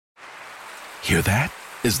Hear that?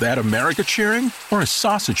 Is that America cheering or a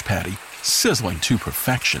sausage patty sizzling to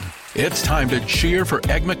perfection? It's time to cheer for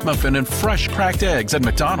Egg McMuffin and fresh cracked eggs at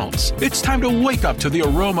McDonald's. It's time to wake up to the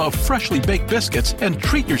aroma of freshly baked biscuits and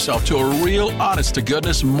treat yourself to a real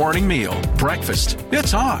honest-to-goodness morning meal. Breakfast,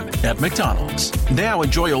 it's on at McDonald's. Now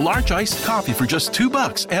enjoy a large iced coffee for just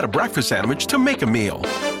 $2. Add a breakfast sandwich to make a meal.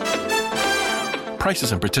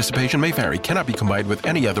 Prices and participation may vary. Cannot be combined with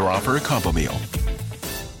any other offer or combo meal.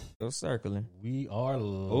 Go circling. We are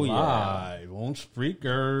live on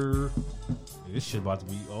Spreaker. This shit about to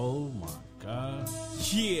be, oh my God.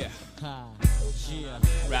 Yeah. Yeah.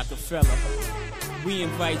 Rockefeller. We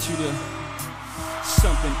invite you to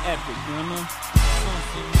something epic, you know?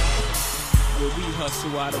 Where we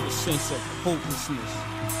hustle out of a sense of hopelessness,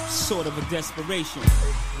 sort of a desperation.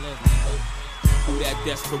 Through that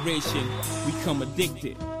desperation, we come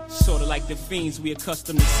addicted, sort of like the fiends we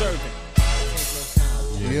accustomed to serving.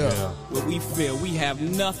 Yeah. Where we feel we have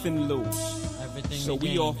nothing to lose. So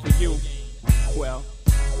we offer you, well,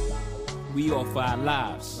 we offer our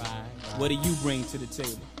lives. What do you bring to the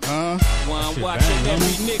table? While I'm watching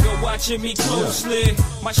every nigga watching me closely.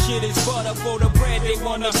 My shit is butter for the bread, they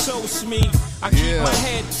wanna toast me. I keep my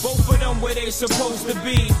head, both of them where they supposed to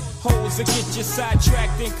be. Holes that get you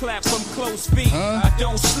sidetracked and clap from close feet. I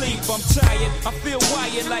don't sleep, I'm tired, I feel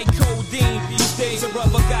wired like codeine. These days a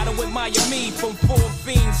rubber gotta admire me from 4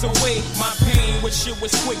 fiends away. My pain, when shit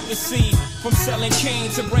was quick to see. From selling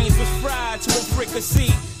cane to brains was fried to a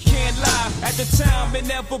fricassee. Can't lie, at the time it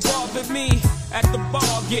never bothered me. At the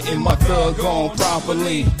bar, getting my thug on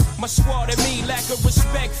properly. My squad and me lack of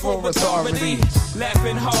respect for authority.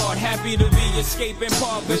 Laughing hard, happy to be escaping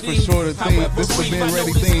poverty. This for sure the thing. This is the Been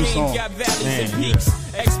Ready theme song.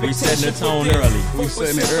 We setting the tone early. We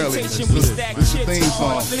setting it early. This is the theme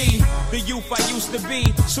song. The youth I used to be,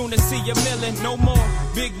 soon to see a million, no more.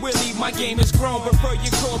 Big Willie, my game is grown. Prefer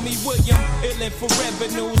you call me William. Illin' for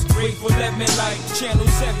revenues, grateful let me like Channel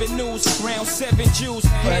 7 News, round 7 Jews.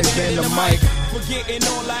 Handing the mic, forgetting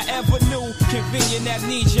all I ever knew. Convenient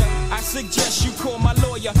amnesia. I suggest you call my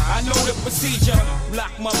lawyer. I know the procedure.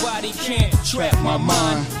 Block my body, can't trap my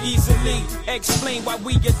mind. Easily explain why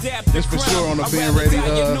we adapt. This for sure on the Been Ready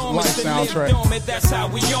life soundtrack. That's how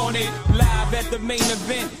we on it. Live at the main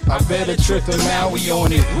event. I better trip them out, we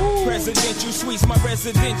on it. Presidential suites, my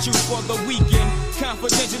residential for the weekend.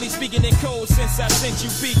 Confidentially speaking in code since I sent you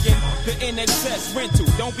beacon. The NXS rental,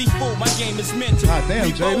 don't be fooled, my game is mental. God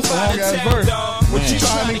damn, Jay, this a long ass verse. What you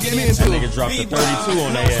trying to get into? That nigga dropped a 32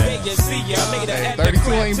 on their ass. Hey,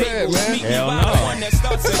 32 ain't bad, man. Hell no. I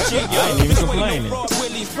ain't even complaining.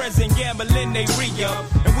 Present gambling, they re-up.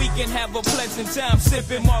 And we can have a pleasant time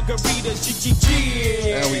sipping margaritas.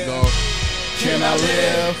 There we go. Can I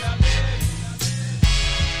live?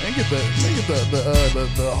 Man, get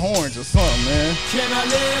the horns or something, man. Can I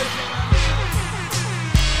live?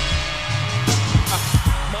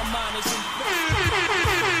 My mind is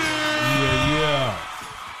Yeah.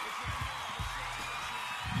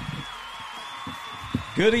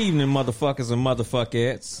 Good evening, motherfuckers and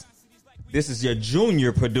motherfuckettes. This is your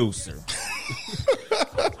junior producer.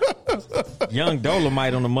 Young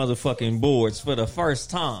Dolomite on the motherfucking boards for the first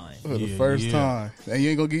time. For the first time. And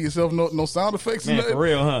you ain't gonna give yourself no sound effects in Man, that? for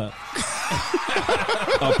real, huh?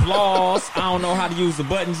 Applause. I don't know how to use the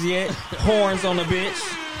buttons yet. Horns on the bitch.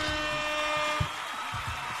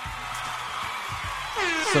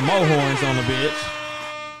 Some more horns on the bitch.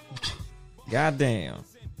 Goddamn.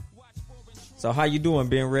 So how you doing?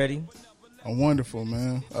 Been ready? I'm wonderful,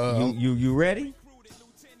 man. You ready?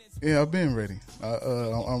 Yeah, I've been ready.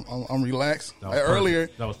 I'm relaxed. That was Earlier,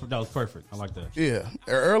 perfect. That was perfect. I like that. Yeah.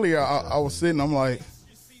 Earlier, I was sitting. I'm like,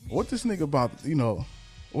 what this nigga about? You know,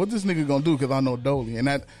 what this nigga gonna do? Because I know Dolly, and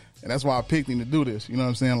that's why I picked him to do this. You know what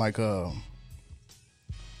I'm saying? Like,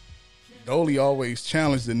 Dolly always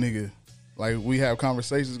challenged the nigga. Like, we have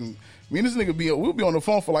conversations. Me and this nigga we'll be on the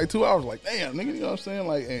phone for like 2 hours. Like, damn, nigga, you know what I'm saying?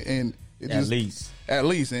 Like, and it At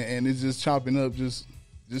least, and it's just chopping up, just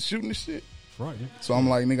shooting the shit. Right. Yeah. So I'm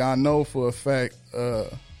like, nigga, I know for a fact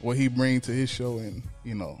what he brings to his show, and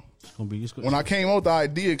you know, it's gonna be. When I came up with the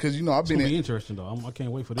idea, because you know I've been gonna be interesting though. I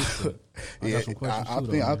can't wait for this. Shit. I got some questions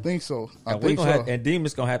too. I think so. And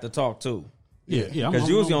Demon's gonna have to talk too. Yeah. Because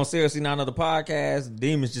you was gonna seriously not another podcast.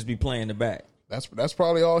 Demons just be playing the back. That's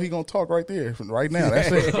probably all he gonna talk right there, right now.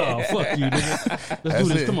 That's it. Oh, fuck you, nigga. Let's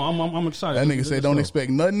do this. Come on, I'm excited. That nigga said, don't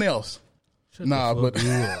expect nothing else. Nah, but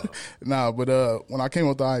when I came up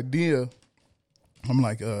with the idea, I'm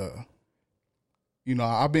like, you know,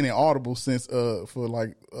 I've been in Audible since for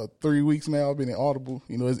like 3 weeks now. I've been in Audible.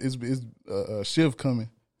 You know, it's a shift coming.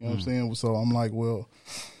 You know what I'm saying? So I'm like, well,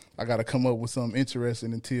 I got to come up with something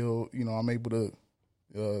interesting until I'm able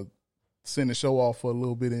to send the show off for a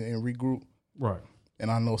little bit and regroup. Right.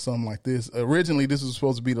 And I know something like this. Originally, this was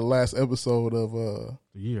supposed to be the last episode of the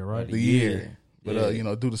year, right? The year. But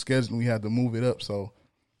due to scheduling, we had to move it up. So,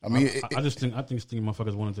 I mean, I think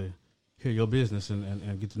motherfuckers wanted to hear your business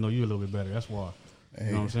and get to know you a little bit better. That's why. Hey,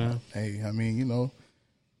 you know what I'm saying? Hey, I mean,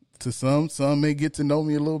 to some may get to know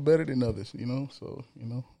me a little better than others. So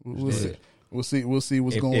we'll see. We'll see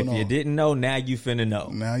what's going on. If you didn't know, now you finna know.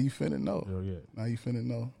 Now you finna know. Hell yeah. Now you finna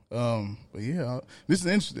know. But yeah, this is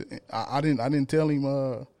interesting. I didn't tell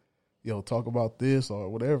him talk about this or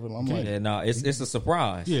whatever. I'm like, it's a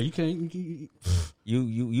surprise. Yeah, you can't.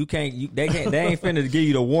 You can't. They ain't finna give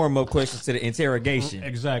you the warm up questions to the interrogation.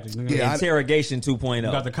 Exactly. Yeah, interrogation 2.0. You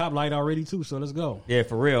got the cop light already too, so let's go. Yeah,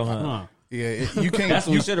 for real, huh? Yeah, you can't. That's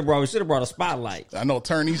what we should have brought. We should have brought a spotlight. I know.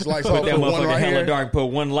 Turn these lights off. Put that One motherfucker right hella here. dark. Put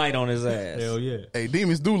one light on his ass. Hell yeah. Hey,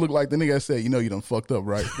 demons do look like the nigga that said, you done fucked up,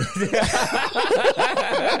 right?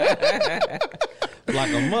 Like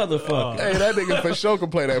a motherfucker. Hey, that nigga for sure can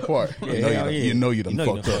play that part. You know you done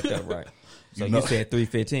fucked up, right? So you said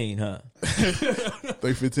 3:15, huh?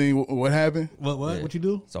 3:15. What happened? What you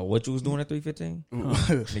do? So what you was doing at 3:15?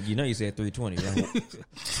 Nigga, you said 3:20, right?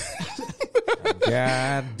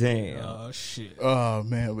 God damn. Oh shit. Oh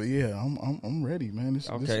man, but yeah, I'm ready, man.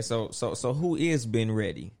 So who is Ben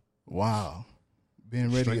Ready? Wow,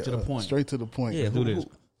 Ben Ready. Straight to the point. Straight to the point. Yeah, do this.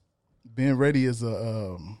 Ben Ready is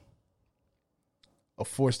a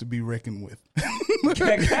force to be reckoned with.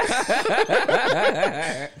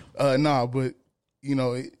 Nah, but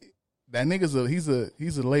that nigga's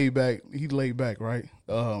he's a laid back. He's laid back, right?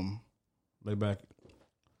 Lay back.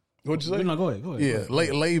 What'd you say? No, go ahead. Yeah,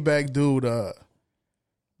 laid back dude.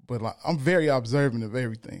 But like, I'm very observant of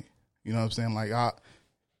everything. You know what I'm saying? Like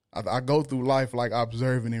I go through life like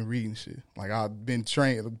observing and reading shit. Like I've been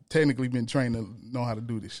technically been trained to know how to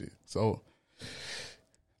do this shit. So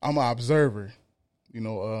I'm an observer.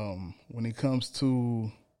 When it comes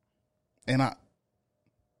to, and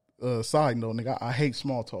side note, nigga, I hate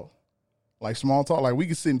small talk. Like small talk, like we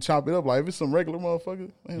can sit and chop it up. Like if it's some regular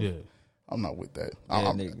motherfucker, man, Yeah. I'm not with that.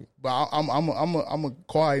 Nigga. But I'm a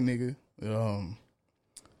quiet nigga.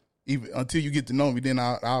 Even until you get to know me, then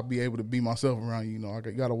I'll be able to be myself around you.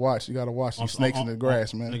 You gotta watch these snakes in the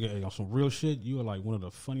grass, man. Nigga, on some real shit, you are like one of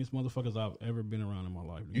the funniest motherfuckers I've ever been around in my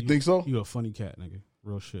life. You think so? You a funny cat, nigga.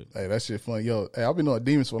 Real shit. Hey, that shit funny. Yo, hey, I've been knowing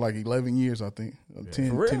Demons for like 11 years, I think.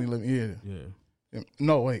 10, 11 years. Yeah.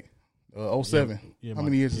 No, wait. 07. Yeah, How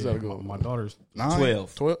many years does that ago? My daughter's 9?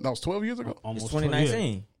 12. 12? That was 12 years ago? almost It's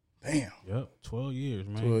 2019. Damn. Yep, 12 years,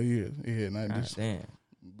 man. 12 years. Yeah, not God just. damn.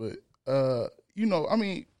 But, I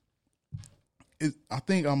mean, I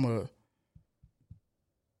think I'm a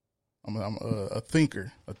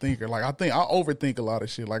thinker. Like I overthink a lot of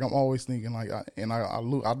shit. Like I'm always thinking. Like I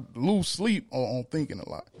lose sleep on thinking a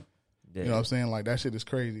lot. Yeah. You know what I'm saying? Like that shit is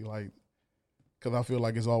crazy. Like because I feel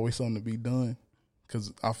like it's always something to be done.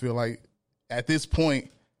 Because I feel like at this point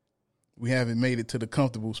we haven't made it to the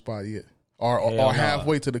comfortable spot yet, or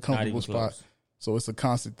halfway to the comfortable spot. Close. So it's a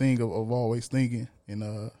constant thing of always thinking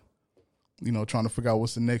and trying to figure out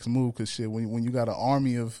what's the next move. Because shit, when you got an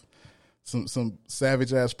army of some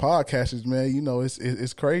savage ass podcasters, man,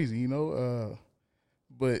 it's crazy, but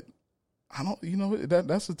I don't,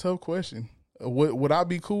 that's a tough question. Would I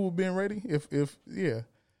be cool with being ready? If yeah,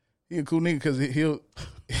 he a cool nigga because he'll.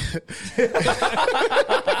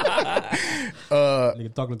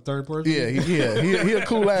 Nigga talking to third person. Yeah, he a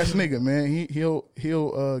cool ass nigga, man.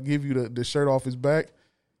 He'll give you the shirt off his back.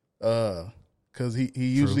 Cause he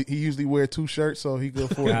usually wear 2 shirts, so he could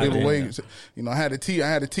afford to give away. I had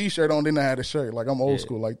a t-shirt on, then I had a shirt. Like I'm old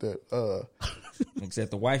school like that.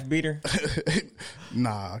 Except the wife beater.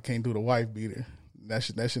 Nah, I can't do the wife beater. That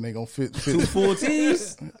shit ain't gonna fit. 2 full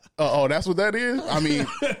tees. Oh, that's what that is. I mean,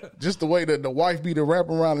 just the way that the wife beater wrap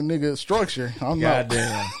around a nigga structure. I'm not.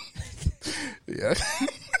 Goddamn. Yeah.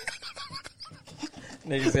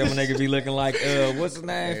 Nigga said when they could be looking like what's his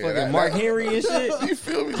name? Fucking Mark Henry and shit. You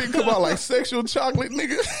feel me? They come out like sexual chocolate,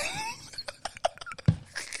 nigga.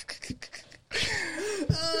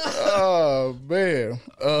 Oh man.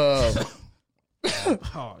 Oh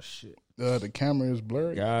shit. The camera is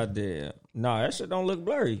blurry. Goddamn. Nah, that shit don't look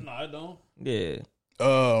blurry. No, I don't. Yeah.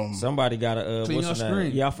 Somebody gotta clean what's your the name?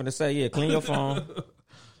 screen. Yeah, I'm finna say, clean your phone.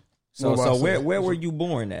 So where were you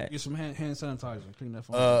born at? Get some hand sanitizer. Clean that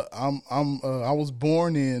phone. I was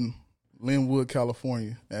born in Linwood,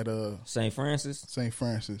 California, at St. Francis. St.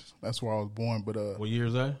 Francis. That's where I was born. But what year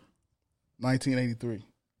is that? 1983.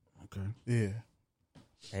 Okay. Yeah.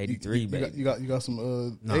 83, baby. You got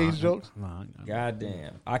some age jokes? Nah.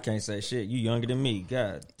 Goddamn. I can't say shit. You younger than me.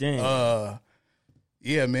 God damn.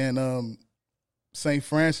 Yeah, man. St.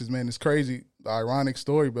 Francis, man, it's crazy. The ironic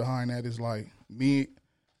story behind that is like me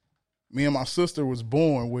and my sister was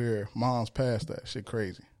born where mom's passed that. Shit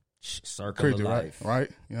crazy. Circle Crazy, of life. right?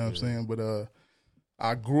 You know what I'm saying? But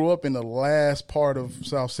I grew up in the last part of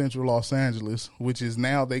South Central Los Angeles, which is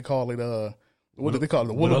now they call it what do they call it?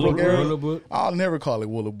 The Willowbrook area? Willowbrook. I'll never call it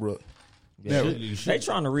Willowbrook. Yeah, Never. they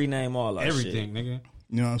trying to rename all our Everything, shit. nigga.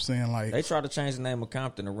 You know what I'm saying? Like They tried to change the name of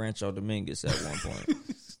Compton to Rancho Dominguez at one point.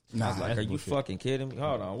 I was like, are you fucking kidding me?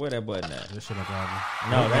 Hold on, where that button at? This shit like album.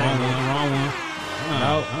 No, that ain't it.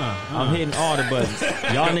 No, I'm hitting all the buttons.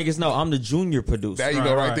 Y'all niggas know I'm the junior producer. there you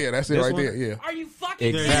go, right right. there. That's it This right one? there. Yeah. Are you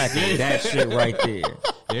fucking Exactly, that shit right there.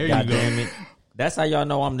 There God you go. damn it. That's how y'all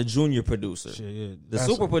know I'm the junior producer. Shit, yeah. The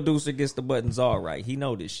super producer gets the buttons all right. He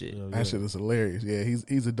know this shit. That shit is hilarious. Yeah,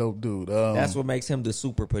 he's a dope dude. That's what makes him the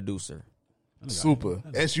super producer. super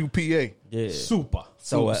SUPA. Yeah. Super.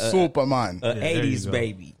 So Superman. there you 80s go.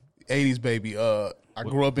 baby. 80s baby. I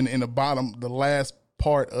grew up in the last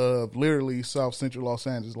part of literally South Central Los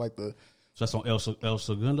Angeles, like the So that's on El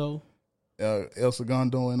Segundo? El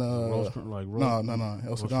Segundo and Rose-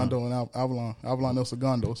 El Segundo and Avalon El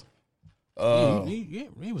Segundos.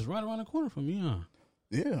 He was right around the corner from me, huh?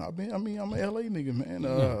 Yeah, I'm a LA nigga,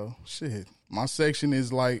 man. Shit, my section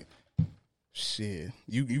is like, shit.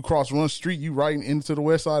 You cross one street, you right into the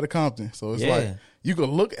west side of Compton. So it's like you can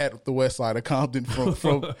look at the west side of Compton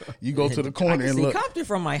from you go to the I corner can and see look. Compton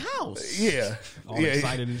from my house. Yeah, All yeah.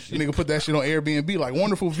 excited and shit. Nigga put that shit on Airbnb, like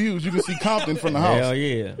wonderful views. You can see Compton from the house. Hell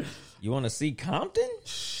yeah. You want to see Compton?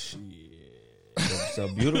 Shit. It's a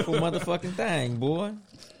beautiful motherfucking thing, boy.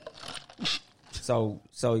 So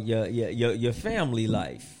your family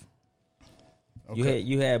life. Okay.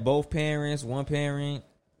 You had both parents, one parent.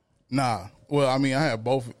 Nah. Well, I mean, I had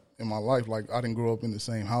both in my life. Like, I didn't grow up in the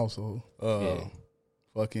same household.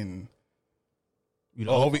 Fucking. You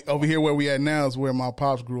know, Over here where we at now is where my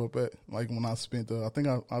pops grew up at. Like, when I spent, I think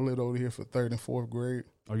I lived over here for 3rd and 4th grade.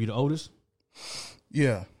 are you the oldest?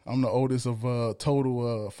 Yeah. I'm the oldest of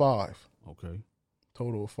total 5. Okay.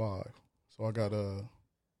 Total of 5. So I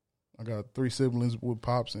got 3 siblings with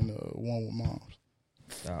pops and 1 with moms.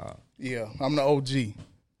 Yeah. I'm the OG. You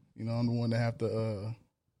know, I'm the one that have to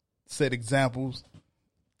set examples.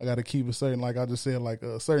 I got to keep it certain, like I just said, like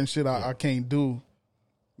certain shit I can't do,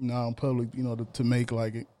 you know, in public, you know, to make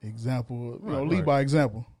like an example, you know, lead by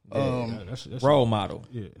example. That's Role model.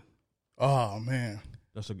 Yeah. Oh man,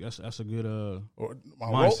 That's a good or my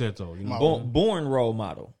mindset though. You know, Born role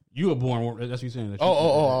model. you were born. That's what you're saying. That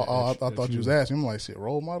I thought you was asking. I'm like, shit,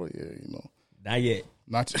 role model? Yeah, you know, Not yet.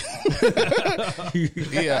 not.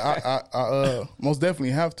 Yeah, I most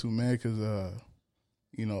definitely have to, man, because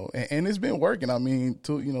you know, and it's been working. I mean,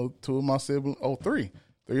 2 of my siblings, 3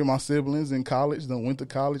 of my siblings in college. Then went to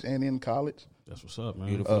college and in college. That's what's up, man.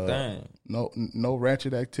 Beautiful thing. No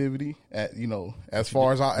ratchet activity at as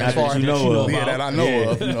far as that you know of. that I know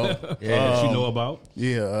of. You know, That you know about.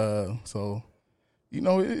 yeah. So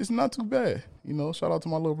it's not too bad. You know, shout out to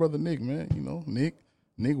my little brother Nick, man. You know, Nick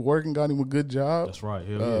working, got him a good job. That's right.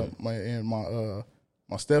 Hell yeah.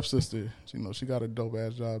 My stepsister, she got a dope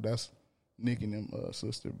ass job. That's Nick and them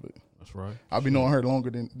sister, but That's right. I've been knowing her longer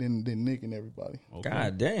than Nick and everybody. Okay.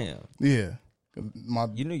 God damn. Yeah,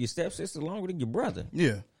 You knew your stepsister longer than your brother.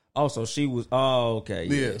 yeah, Oh, so she was. Oh, okay.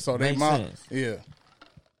 yeah. So they Makes sense. yeah.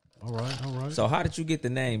 All right. So how did you get the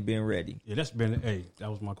name Ben Ready? Yeah, that's been. Hey, that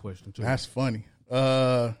was my question too. That's funny.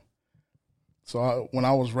 So when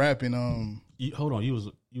I was rapping, Hold on. You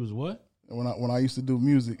was what? when I used to do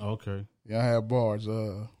music, Oh, okay. yeah, I had bars.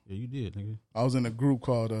 Yeah, you did, nigga. I was in a group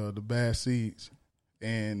called the Bad Seeds,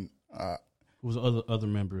 and Who was the other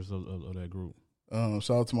members of that group?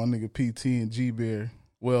 shout out to my nigga PT and G Bear.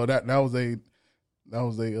 Well, that was a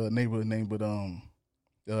neighborhood name, but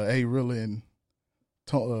A Rilla and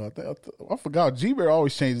I forgot. G Bear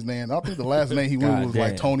always changed his name. I think the last name he went was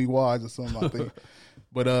like Tony Wise or something. I think,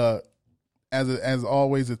 but as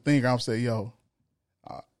always a thinker, I'm saying, yo,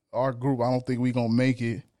 our group, I don't think we gonna make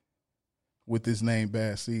it with this name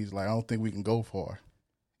Bad Seeds. Like, I don't think we can go far.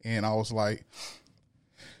 And I was like,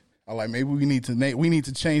 maybe we need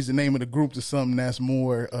to change the name of the group to something that's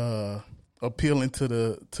more appealing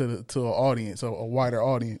to an audience, a wider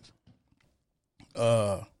audience.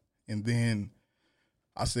 And then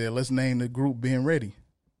I said, let's name the group Ben Ready.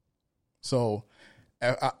 So,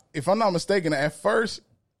 if I'm not mistaken, at first,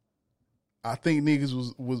 I think niggas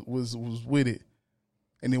was with it,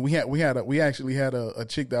 and then we actually had a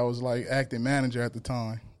chick that was like acting manager at the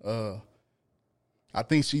time. I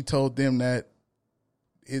think she told them that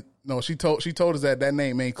she told us that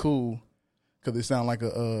name ain't cool because it sound like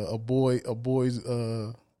a boy's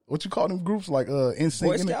what you call them groups like NSYNC?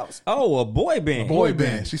 Boy Scouts? Oh, a boy band. Boy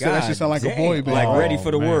band. She said that shit sound like a boy band. Like Ready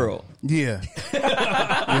for the World. Yeah. You know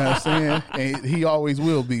what I'm saying? And he always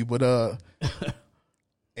will be, but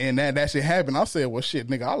and that shit happened. I said, well, shit,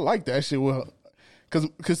 nigga, I like that shit. Well, cause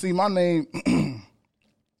see, my name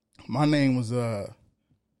was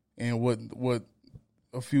and what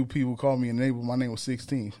a few people called me in the neighborhood. My name was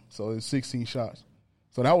 16, so it's 16 shots.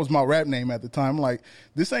 So that was my rap name at the time. I'm like,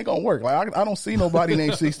 this ain't gonna work. Like, I don't see nobody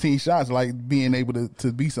named 16 shots like being able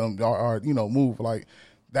to be something or move. Like,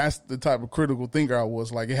 that's the type of critical thinker I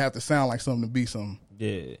was. Like, it had to sound like something to be something.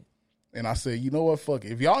 Yeah. And I said, you know what, fuck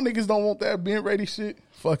it. If y'all niggas don't want that being ready shit,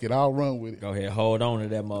 fuck it, I'll run with it. Go ahead, hold on to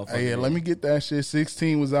that motherfucker. Yeah, let me get that shit.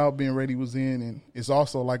 16 was out, being ready was in, and it's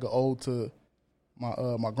also like an ode to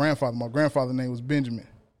my grandfather. My grandfather's name was Benjamin.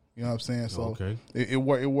 You know what I'm saying? So okay. it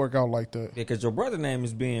worked out like that. Yeah, because your brother's name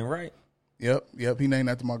is Ben, right? Yep. He named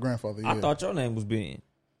after my grandfather. Yeah. I thought your name was Ben.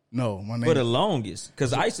 No, my name. For the longest,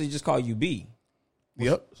 because I used to just call you B.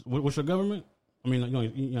 Yep. What's your government? I mean,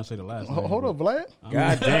 you don't say the last name. Hold up, Vlad.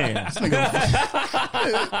 God damn.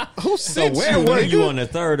 Who sent So where you, were nigga? you on the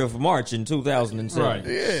 3rd of March in 2007? Right.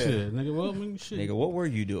 Yeah. Shit, nigga. Well, I mean, shit. Nigga, what were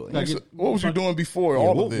you doing? What was you doing before Yeah,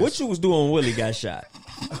 all of this? What you was doing when Willie got shot?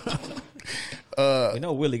 You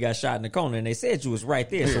know Willie got shot in the corner, and they said you was right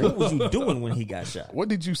there. So what was you doing when he got shot? What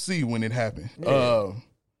did you see when it happened? Yeah.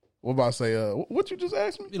 What about to say? What you just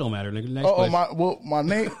asked me? It don't matter, nigga. Next question. My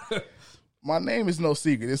name. My name is no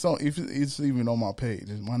secret. It's even on my page.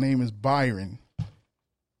 My name is Byron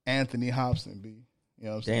Anthony Hobson. B. You know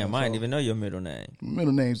what I'm saying? Damn, I didn't even know your middle name. My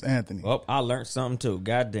middle name's Anthony. Well, I learned something too.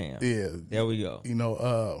 God damn. Yeah. There we go. You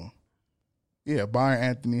know, Byron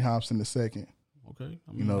Anthony Hobson II. Okay.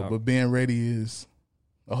 But being ready is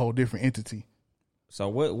a whole different entity. So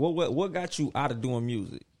what got you out of doing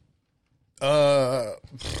music?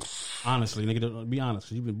 Honestly, nigga, be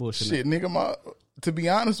honest. You've been bullshitting. Shit, nigga, to be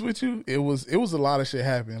honest with you, it was a lot of shit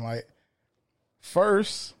happening. Like,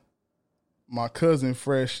 first, my cousin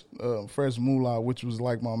Fresh Moolah, which was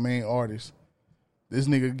like my main artist, this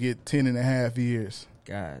nigga get 10.5 years.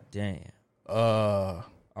 God damn. Are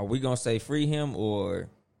we gonna say free him or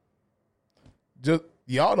just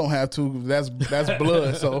y'all don't have to? That's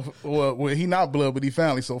blood. So well, he not blood, but he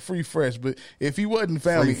family. So free Fresh. But if he wasn't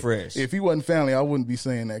family, if he wasn't family, I wouldn't be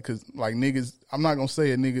saying that because like niggas, I'm not gonna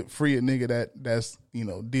say free a nigga that's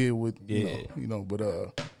deal with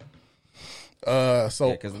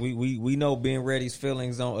so because we know being ready's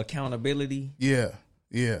feelings on accountability. Yeah,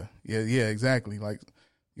 exactly. Like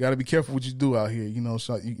you got to be careful what you do out here.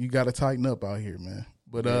 So you got to tighten up out here, man.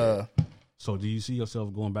 But So do you see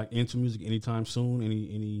yourself going back into music anytime soon?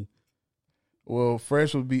 Any? Well,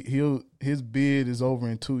 Fresh will be his bid is over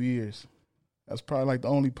in 2 years. That's probably like the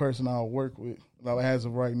only person I'll work with as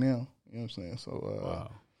of right now. You know what I'm saying? So, wow.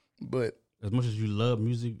 But as much as you love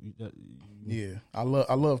music, yeah, I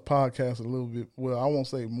love podcasts a little bit. Well, I won't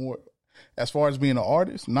say more as far as being an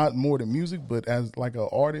artist, not more than music, but as like an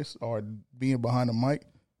artist or being behind the mic.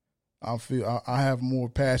 I feel I have more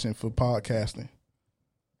passion for podcasting.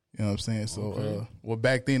 You know what I'm saying? So,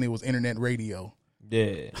 back then it was internet radio.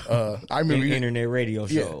 Yeah. I remember internet radio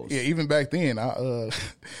shows. Yeah, even back then,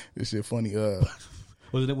 this shit funny.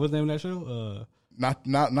 What's the name of that show?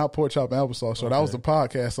 Not Pork Chop and Applesauce show. Okay. That was the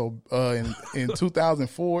podcast. So, in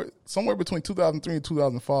 2004, somewhere between 2003 and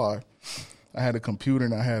 2005, I had a computer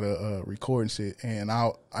and I had a recording shit, and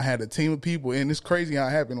I had a team of people, and it's crazy how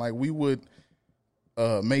it happened. Like we would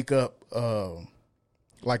make up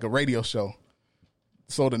like a radio show.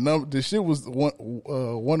 So the shit was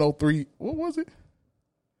 103. What was it?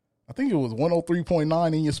 I think it was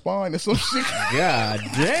 103.9 in your spine or some shit. God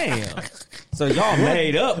damn. So y'all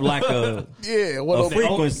made up like a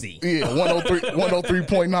frequency. Yeah,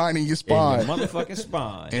 103.9 in your spine. In your motherfucking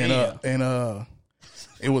spine. And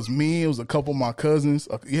it was me, it was a couple of my cousins,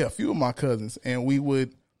 a few of my cousins, and we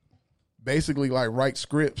would basically like write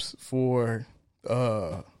scripts for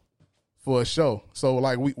a show. So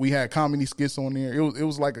like we had comedy skits on there. It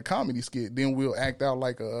was like a comedy skit. Then we'll act out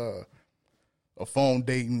like a phone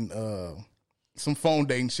dating, some phone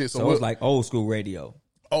dating shit. So it was like old school radio.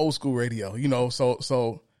 Old school radio,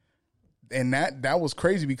 so and that was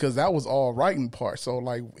crazy because that was all writing part. So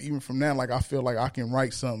like even from that, like I feel like I can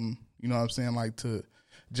write something, you know what I'm saying, like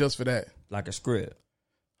just for that. Like a script.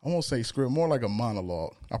 I won't say script, more like a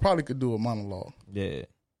monologue. I probably could do a monologue. Yeah.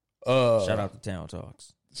 Shout out to Town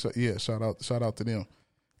Talks. So yeah, shout out to them.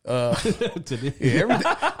 To them.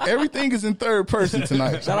 Yeah, everything is in third person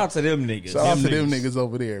tonight. Shout out to them niggas. Shout out to them niggas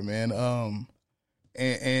over there, man.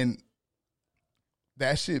 And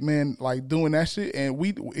that shit, man, like doing that shit, and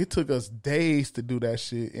it took us days to do that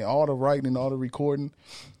shit, and all the writing and all the recording,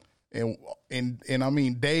 and I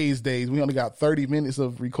mean days. We only got 30 minutes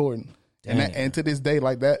of recording, and to this day,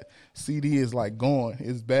 like that CD is like gone.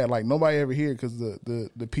 It's bad. Like nobody ever hear it because the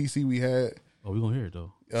PC we had. Oh, we gonna hear it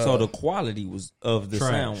though. So the quality of the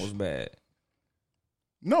sound was bad.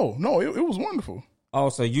 No, it was wonderful. Oh,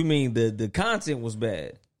 so you mean the content was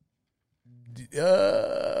bad?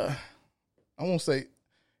 I won't say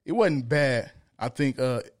it wasn't bad. I think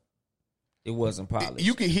it wasn't polished.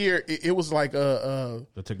 You could hear it was like the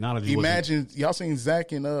technology. Imagine y'all seen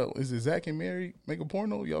Zach and is it Zach and Mary Make a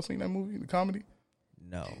Porno? Y'all seen that movie, the comedy?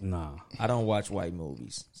 No, nah. I don't watch white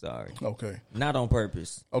movies. Sorry. Okay. Not on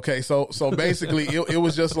purpose. Okay, so basically it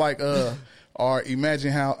was just like or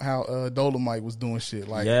imagine how Dolomite was doing shit,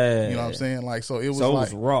 like, you know what I'm saying, like, so it was like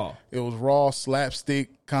raw. It was raw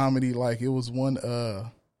slapstick comedy. Like it was one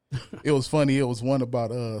it was funny. It was one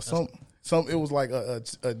about some it was like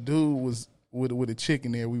a dude was with a chick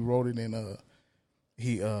in there. We wrote it in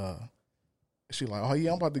she like, oh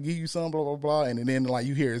yeah, I'm about to give you some, blah blah blah, and then like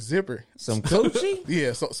you hear a zipper, some coochie.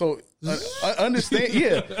 Yeah, so understand,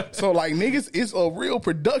 yeah. So like niggas, it's a real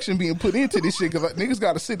production being put into this shit because like, niggas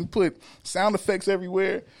got to sit and put sound effects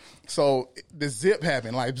everywhere. So the zip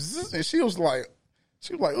happened, like, bzz, and she was like,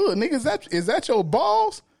 oh nigga, is that your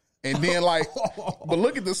balls? And then like, but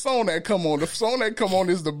look at the song that come on. The song that come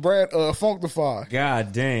on is the Brad Funktify.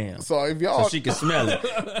 God damn. So if y'all, so she can smell it.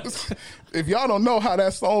 If y'all don't know how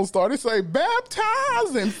that song started, say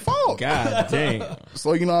baptized in funk. God damn.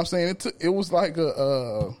 So you know what I'm saying? It was like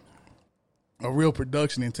a real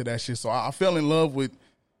production into that shit. So I fell in love with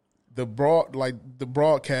the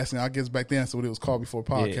broadcasting. I guess back then, that's what it was called before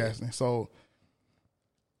podcasting. Yeah.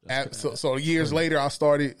 So years later, I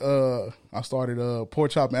started Pork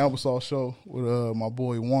Chop and Applesauce show with my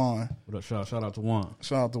boy Juan. What up? Shout out to Juan.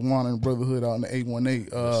 Shout out to Juan and Brotherhood out in the 818.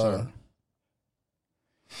 Yes,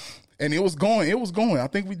 and it was going. I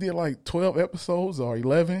think we did like 12 episodes or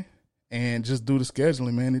 11, and just due to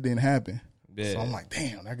scheduling, man, it didn't happen. Yeah. So I'm like,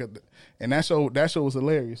 damn, and that show was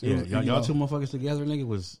hilarious. Yeah, was, y'all two motherfuckers together, nigga,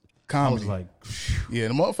 was comedy. I was like, yeah,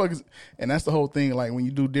 the motherfuckers, and that's the whole thing. Like when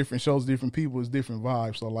you do different shows, different people, it's different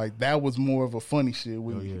vibes. So like that was more of a funny shit.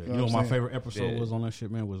 With yeah. You know what my favorite episode was on that shit,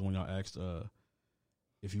 man, was when y'all asked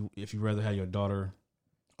if you rather have your daughter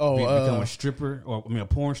become a stripper or a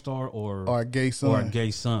porn star or a gay son.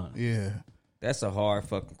 Yeah, that's a hard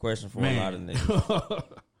fucking question for a lot of niggas.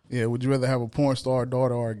 Yeah, would you rather have a porn star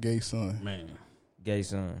daughter or a gay son? Man, gay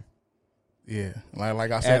son. Yeah,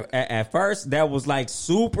 like I said, at first that was like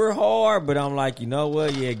super hard, but I'm like, you know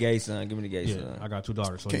what? Yeah, gay son, give me the gay son. I got 2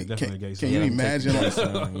 daughters, so definitely a gay son. Can you imagine?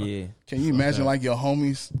 Yeah. Can you imagine like your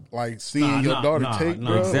homies like seeing your daughter take?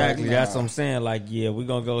 Bro? Exactly, that's what I'm saying. Like, yeah, we're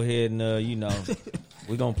gonna go ahead and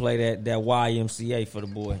we're gonna play that YMCA for the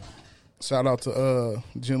boy. Shout out to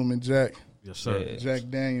Gentleman Jack. Yes, sir. Yeah. Jack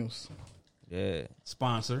Daniels. Yeah,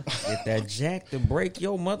 sponsor. Get that Jack to break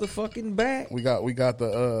your motherfucking back. We got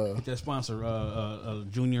the get that sponsor,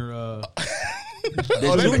 junior.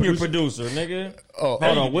 The junior producer, nigga. Oh,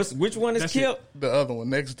 hold on. Which one is Kip? The other one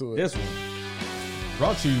next to it. This one.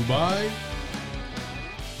 Brought to you by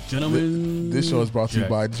Gentleman. This show is brought to you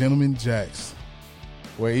by Gentleman Jacks,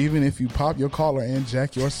 where even if you pop your collar and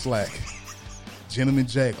jack your slack, Gentleman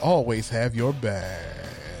Jack always have your back.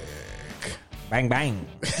 Bang bang.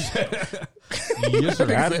 Yes, sir.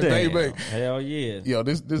 Bang, bang. Hell yeah. Yo,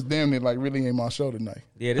 this damn near like really ain't my show tonight.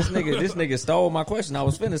 Yeah, this nigga stole my question. I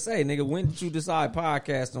was finna say, nigga, when did you decide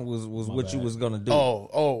podcasting was what bad. You was gonna do?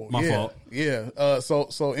 My fault. Yeah.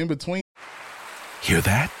 So in between. Hear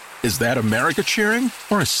that? Is that America cheering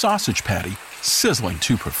or a sausage patty sizzling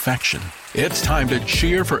to perfection? It's time to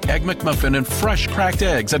cheer for Egg McMuffin and fresh cracked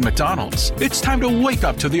eggs at McDonald's. It's time to wake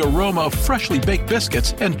up to the aroma of freshly baked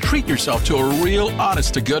biscuits and treat yourself to a real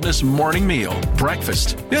honest-to-goodness morning meal.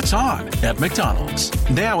 Breakfast, it's on at McDonald's.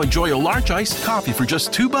 Now enjoy a large iced coffee for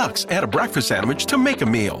just $2. Add a breakfast sandwich to make a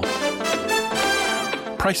meal.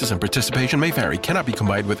 Prices and participation may vary. Cannot be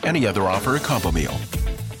combined with any other offer or combo meal.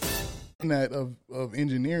 That of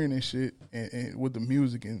engineering and shit and with the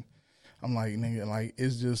music, and I'm like, nigga, like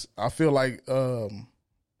it's just, I feel like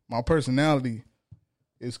my personality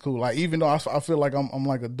is cool. Like even though I feel like I'm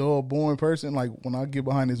like a dull, boring person, like when I get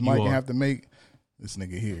behind this mic and have to make this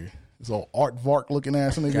nigga here, this old Art Vark looking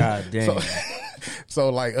ass nigga. God damn. So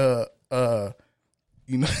like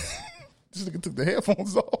you know, this nigga took the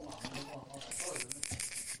headphones off.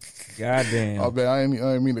 God damn. I bet I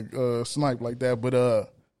didn't mean to snipe like that, but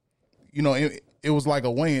you know, it was like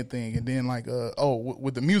a weighing thing, and then like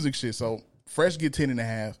with the music shit. So Fresh get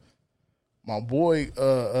 10.5. My boy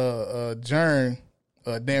Jern,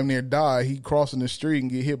 damn near die. He crossing the street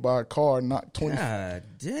and get hit by a car, knocked 20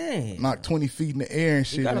 feet in the air and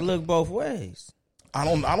shit. You gotta look both ways. I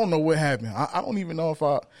don't know what happened. I don't even know if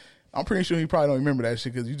I'm pretty sure he probably don't remember that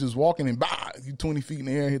shit because you just walking and you 20 feet in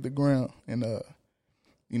the air, hit the ground, and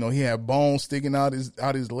you know, he had bones sticking out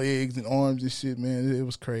his legs and arms and shit, man. It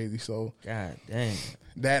was crazy. So God damn,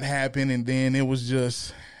 that happened, and then it was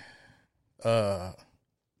just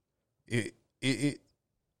it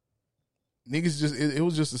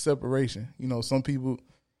was just a separation. You know, some people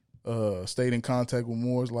stayed in contact with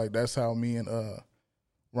Moors. Like, that's how me and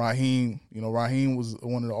Raheem, you know, Raheem was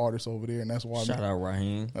one of the artists over there, and that's why shout out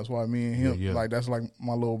Raheem. That's why me and him, like, that's like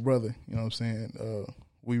my little brother. You know what I'm saying?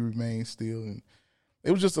 We remain still, and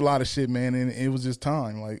it was just a lot of shit, man. And it was just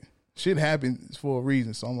time. Like, shit happens for a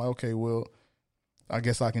reason. So I'm like, okay, well, I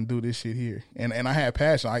guess I can do this shit here. And I had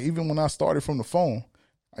passion. Even when I started from the phone,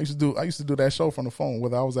 I used to do that show from the phone.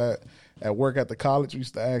 Whether I was at work at the college, we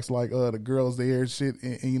used to ask like the girls there and shit,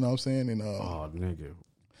 and you know what I'm saying? And oh nigga,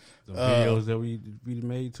 the videos that we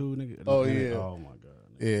made too, nigga. Oh yeah. Oh my god.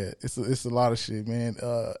 Nigga. Yeah, it's a lot of shit, man.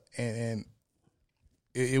 And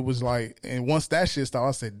it was like, and once that shit stopped,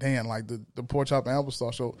 I said, damn, like the Pork Chop and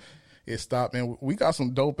Applesauce show, it stopped, and we got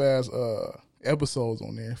some dope ass episodes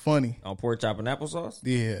on there, funny on Pork Chop and Applesauce.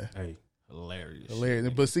 Yeah, hey, hilarious.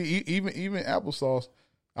 Shit. But see, even Applesauce,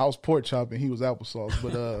 I was Pork Chop and he was Applesauce,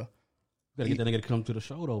 but gotta get that nigga to come to the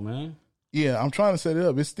show though, man. Yeah, I'm trying to set it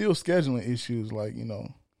up. It's still scheduling issues. Like, you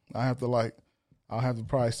know, I'll have to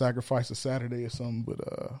probably sacrifice a Saturday or something. But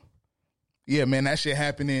yeah, man, that shit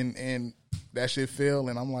happened and that shit failed.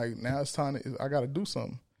 And I'm like, now it's time I got to do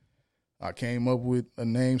something. I came up with a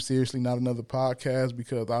name, Seriously Not Another Podcast,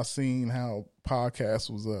 because I seen how podcasts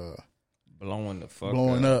was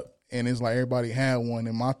blowing up. And it's like everybody had one.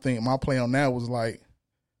 And my play on that was like,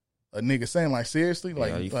 a nigga saying like, seriously,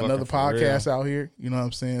 like another podcast out here, you know what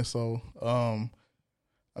I'm saying? So, I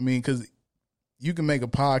mean, cause you can make a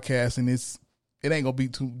podcast and it ain't gonna be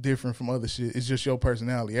too different from other shit. It's just your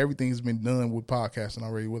personality. Everything's been done with podcasting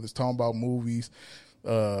already, whether it's talking about movies,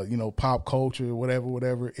 you know, pop culture,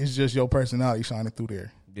 whatever. It's just your personality shining through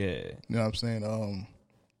there. Yeah. You know what I'm saying?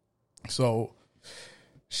 So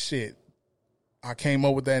shit, I came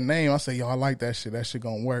up with that name. I said, yo, I like that shit. That shit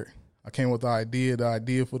gonna work. I came with the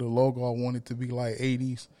idea for the logo. I wanted to be like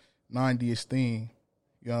 80s, 90s theme.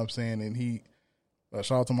 You know what I'm saying? And he,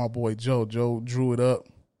 shout out to my boy Joe. Joe drew it up,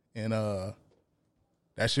 and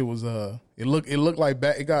that shit was it looked like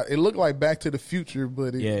Back to the Future,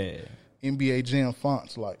 but NBA Jam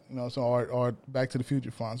fonts, like, you know, so or Back to the Future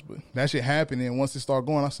fonts. But that shit happened, and once it started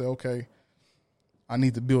going, I said, okay, I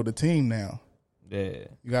need to build a team now. Yeah,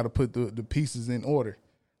 you got to put the pieces in order,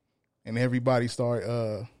 and everybody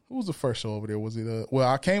started. Who was the first show over there? Was it well,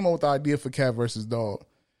 I came up with the idea for Cat vs. Dog,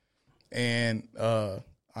 and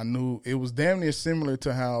I knew it was damn near similar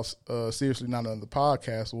to how Seriously Not Another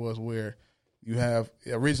Podcast was, where you have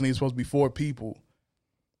originally it's supposed to be 4 people,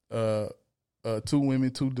 2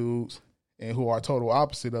 women, 2 dudes, and who are total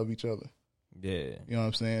opposite of each other. Yeah, you know what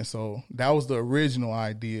I'm saying? So that was the original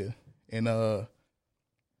idea, and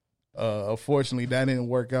unfortunately that didn't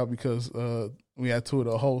work out because we had 2 of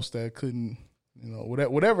the hosts that couldn't. You know,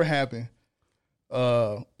 whatever happened,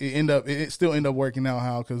 it still ended up working out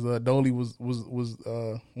how, because Dolly was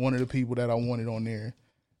one of the people that I wanted on there,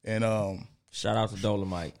 and shout out to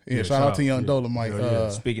Dolomite. Yeah, shout out to Young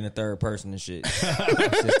Dolomite. Speaking in third person and shit.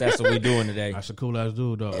 Since that's what we doing today. That's a cool ass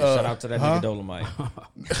dude, though. Shout out to that nigga Dolomite.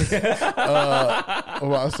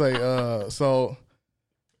 What I say? So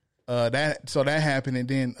that happened, and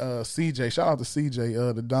then CJ, shout out to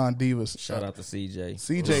CJ, the Don Divas. Shout out to CJ.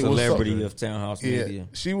 CJ was celebrity of Townhouse Media.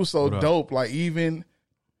 She was so dope. Like, even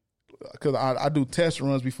because I do test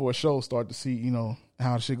runs before a show start to see, you know,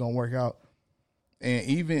 how the shit gonna work out, and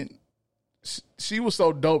even she was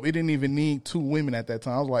so dope. It didn't even need 2 women at that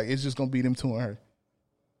time. I was like, it's just gonna be them 2 and her.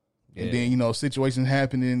 Yeah. And then, you know, situations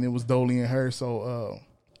happened, and it was Dolly and her. So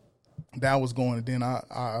that was going. And then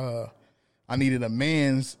I needed a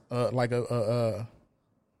man's like a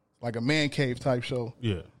man cave type show.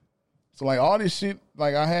 Yeah. So like all this shit,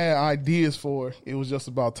 like I had ideas for. It was just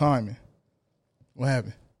about timing. What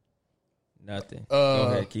happened? Nothing. Go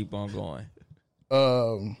ahead, keep on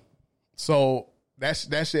going. So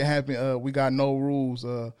that shit happened. We got no rules.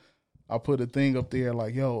 I put a thing up there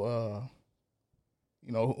like, yo,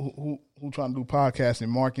 you know, who trying to do podcasting?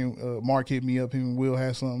 Mark hit me up. Him and Will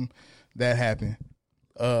had something that happened.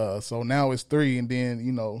 So now it's 3, and then,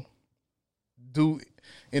 you know,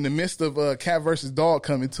 in the midst of Cat versus Dog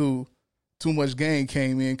coming to, Too Much Game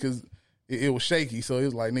came in because it was shaky. So it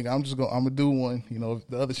was like, nigga, I'm gonna do one. You know, if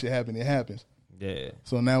the other shit happen, it happens. Yeah.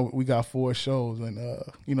 So now we got 4 shows, and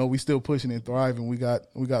you know, we still pushing and thriving. We got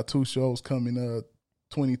 2 shows coming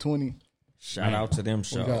 2020. Shout out to them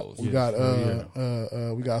shows. We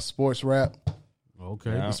got sports rap. Okay.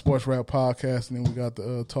 The sports rap podcast, and then we got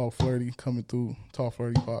the Talk Flirty coming through. Talk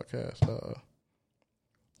Flirty podcast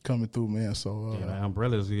coming through, man. So the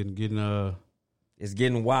umbrellas getting it's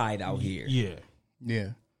getting wide out here. Yeah.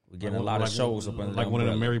 We're getting a lot of shows up under like one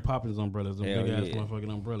umbrella. of the Mary Poppins umbrellas, them big ass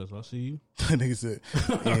motherfucking umbrellas. I see you. Nigga said,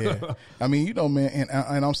 yeah. I mean, you know, man,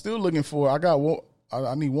 and I'm still looking for. I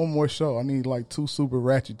need one more show. I need like 2 super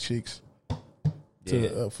ratchet chicks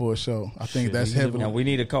for a show. I think that's heavy. Now we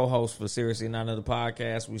need a co-host for Seriously Not Another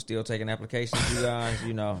Podcast. We still taking applications, you guys.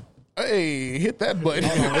 You know. Hey, hit that button.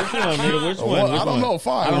 Which one, nigga? Which one? I don't know.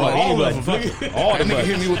 Fine. I don't know. All of them. All the nigga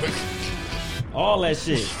hit me with all that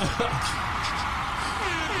shit.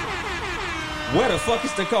 Where the fuck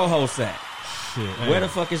is the co-host at? Shit. Where the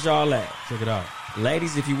fuck is y'all at? Check it out.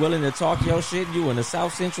 Ladies, if you willing to talk your shit, you in the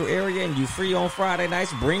South Central area and you free on Friday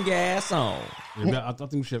nights, bring your ass on. Yeah, I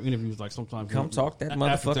think we should have interviews like sometime. Come talk that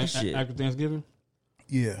motherfucking shit. After Thanksgiving?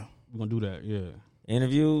 Yeah. We're going to do that, yeah.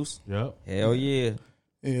 Interviews? Yep. Hell yeah.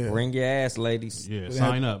 Yeah. Bring your ass, ladies. Yeah,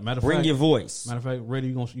 sign up. Bring your voice. Matter of fact, Reddy,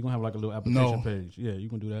 you're going to have like a little application page. Yeah, you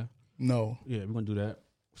can do that. No. Yeah, we're going to do that.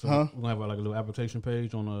 So we're going to have like a little application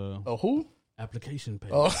page on who? Application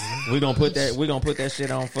page. Oh. We're gonna put that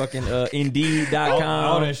shit on fucking Indeed.com.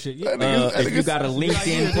 All that shit. Yeah. If you got a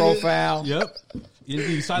LinkedIn profile. Yep.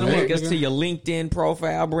 Indeed. Sign them Link up, us to your LinkedIn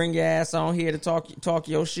profile. Bring your ass on here to talk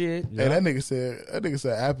your shit. Hey, that nigga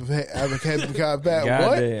said application got bad.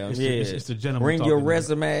 What? Goddamn, yeah. It's the gentleman. Bring your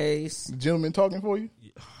resumes. The gentleman talking for you?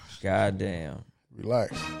 Goddamn.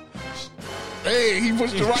 Relax. Hey, he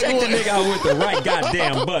pushed the right Check one. the nigga out with the right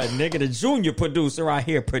goddamn button, nigga. The junior producer out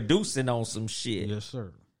here producing on some shit. Yes,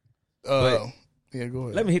 sir. Yeah, go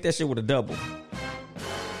ahead. Let me hit that shit with a double.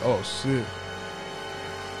 Oh, shit.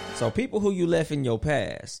 So people who you left in your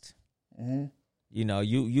past, you know,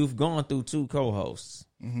 you've gone through 2 co-hosts.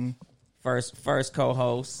 Mm-hmm. First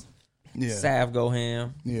co-host, Sav Go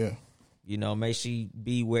Ham. Yeah. You know, may she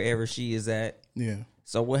be wherever she is at. Yeah.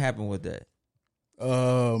 So what happened with that?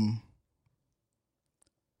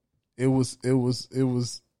 It was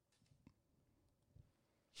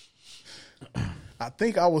I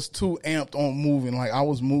think I was too amped on moving. Like I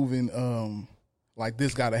was moving like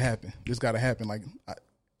this gotta happen. Like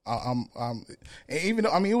I'm even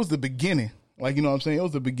though, I mean, it was the beginning. Like, you know what I'm saying? It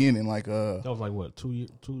was the beginning. Like that was like what, 2 years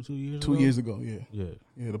ago? 2 years ago, yeah.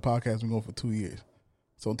 Yeah. The podcast been going for 2 years.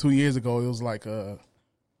 So 2 years ago it was like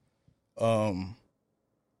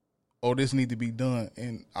this need to be done.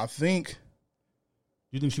 And I think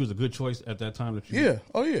you think she was a good choice at that time? Yeah.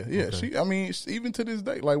 Oh yeah. Okay. She, I mean, even to this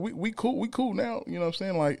day, like we cool now. You know what I'm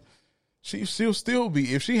saying? Like she'll still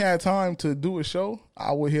be. If she had time to do a show,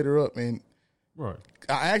 I would hit her up, and right.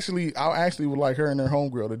 I actually would like her and her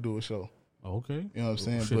homegirl to do a show. Okay. You know what I'm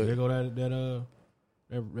saying? Shit, but there go that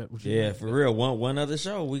for real. One other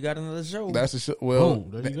show. We got another show. That's a show. Well,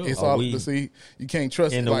 boom, there you go. It's all to see. You can't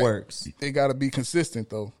trust in it. The works. It got to be consistent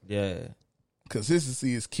though. Yeah.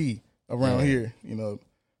 Consistency is key around here. You know.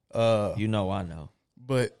 You know, I know.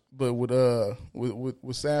 But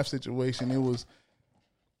with Sav's situation, it was.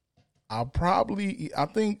 I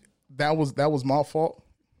think that was my fault.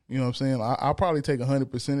 You know what I'm saying? I'll probably take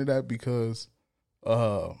 100% of that because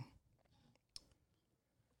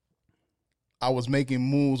I was making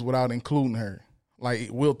moves without including her. Like,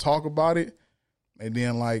 we'll talk about it, and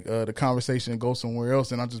then like the conversation goes somewhere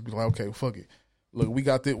else, and I'll just be like, okay, fuck it. Look, we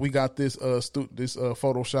got this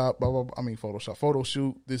Photoshop, blah, blah, blah. I mean Photoshop, photo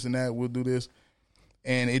shoot, this and that. We'll do this,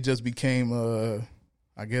 and it just became,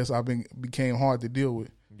 I guess, became hard to deal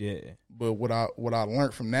with. Yeah. But what I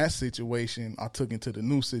learned from that situation, I took into the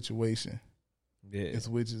new situation. Yeah.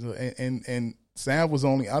 Which is and Sam was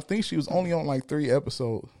I think she was only on like 3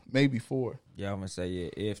 episodes, maybe 4. Yeah, I'm gonna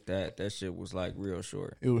say if that shit was like real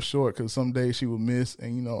short. It was short because some days she would miss,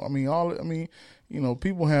 and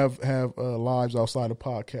people have lives outside of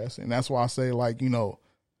podcasting, and that's why I say, like, no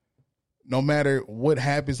matter what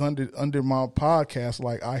happens under my podcast,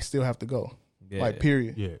 like, I still have to go, like,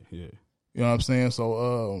 period. Yeah. You know what I'm saying?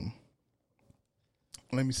 So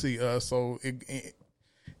let me see. So it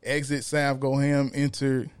exit Sav Go Ham,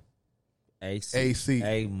 enter AC.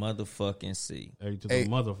 A motherfucking C. A to the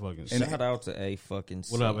motherfucking C. Shout out to A fucking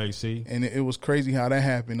C. What up, AC? And it was crazy how that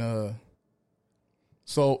happened.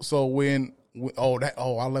 So when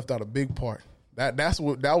I left out a big part. That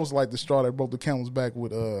was like the straw that broke the camel's back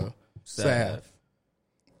with Sav.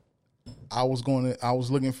 I was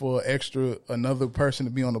looking for another person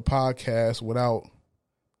to be on the podcast without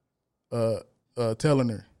telling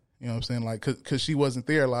her. You know what I'm saying? Like, cause she wasn't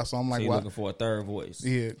there a lot, so I'm like, so you're looking for a third voice.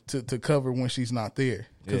 Yeah, to cover when she's not there,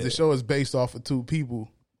 because the show is based off of 2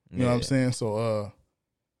 people. You know what I'm saying? So,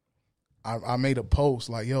 I made a post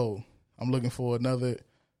like, yo, I'm looking for another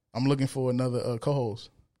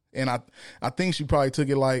co-host, and I think she probably took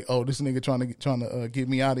it like, oh, this nigga trying to get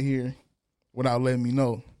me out of here without letting me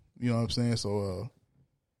know. You know what I'm saying? So,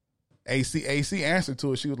 AC answered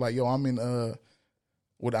to it. She was like, yo, I'm in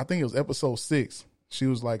I think it was episode 6. She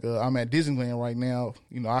was like, I'm at Disneyland right now.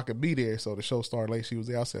 You know, I could be there. So the show started late. She was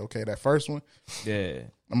there. I said, okay, that first one. Yeah.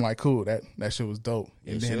 I'm like, cool. That shit was dope.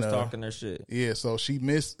 Yeah, and then, she was talking her shit. Yeah, so she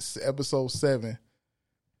missed episode 7.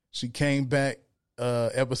 She came back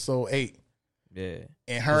episode 8. Yeah.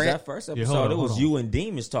 And her that first episode, it was you and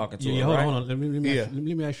Demons talking to her, right? Hold on. Let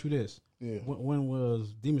me ask you this. Yeah. When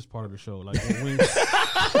was Demons part of the show? Like, when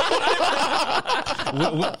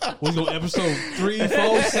was on episode 3,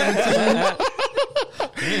 4, 17?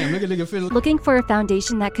 Damn, nigga feel. Looking for a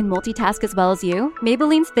foundation that can multitask as well as you?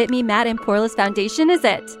 Maybelline's Fit Me Matte and Poreless Foundation is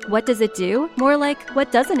it. What does it do? More like,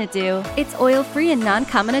 what doesn't it do? It's oil-free and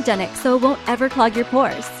non-comedogenic, so it won't ever clog your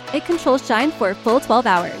pores. It controls shine for a full 12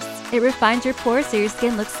 hours. It refines your pores so your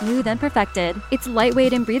skin looks smooth and perfected. It's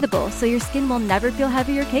lightweight and breathable, so your skin will never feel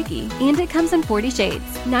heavy or cakey. And it comes in 40 shades.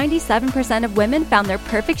 97% of women found their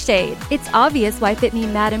perfect shade. It's obvious why Fit Me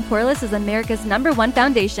Matte and Poreless is America's #1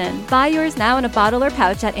 foundation. Buy yours now in a bottle or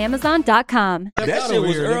pouch at Amazon.com. That shit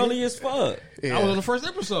was early as fuck. Yeah. I was on the first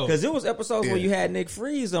episode. Because it was episodes where you had Nick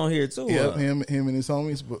Freeze on here, too. Yeah, him and his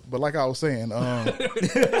homies. But like I was saying...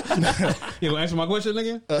 You gonna answer my question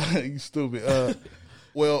again? You stupid.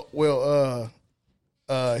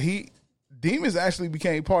 Demons actually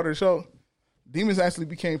became part of the show. Demons actually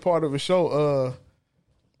became part of a show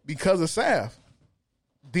because of Sav.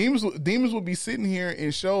 Demons would be sitting here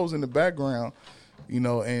in shows in the background, you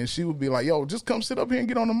know, and she would be like, yo, just come sit up here and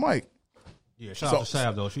get on the mic. Yeah, shout out to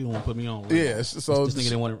Sav though. She didn't want to put me on. Yeah, so this nigga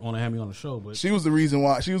didn't want to have me on the show, but she was the reason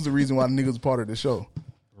why the nigga was part of the show.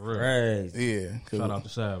 Right. Yeah. Shout out to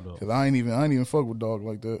Sav though. Cause I ain't even fuck with dog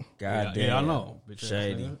like that. God damn. Yeah, I know.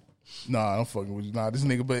 Shady. Nah, I'm fucking with you. Nah, this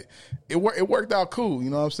nigga, but it worked out cool. You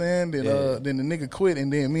know what I'm saying? Then then the nigga quit,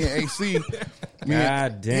 and then me and AC.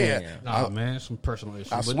 God damn. Yeah, nah, man, some personal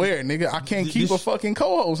issues. I swear, nigga, I can't keep a fucking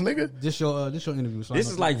co-host, nigga. This your interview. So this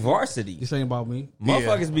is like Varsity. This ain't about me.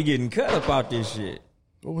 Motherfuckers be getting cut up out this shit.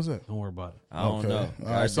 What was that? Don't worry about it. I don't know.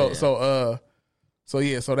 All right, so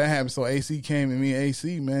that happened. So AC came, and me and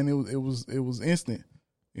AC, man, it was instant.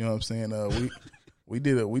 You know what I'm saying? We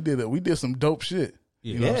did some dope shit.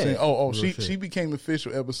 You know what I'm saying? She became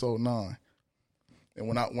official episode 9. And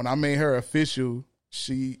when I made her official,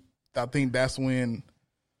 I think that's when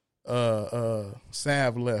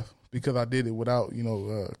Sav left, because I did it without, you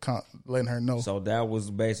know, letting her know. So that was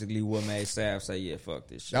basically what made Sav say, yeah, fuck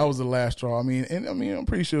this shit. That was the last straw. I mean, I'm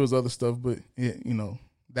pretty sure it was other stuff, but you know,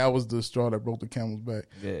 that was the straw that broke the camel's back.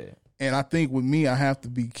 Yeah. And I think with me, I have to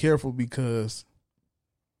be careful because,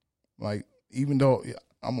 like, even though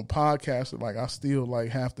I'm a podcaster, like, I still like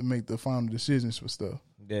have to make the final decisions for stuff.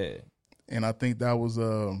 Yeah. And I think that was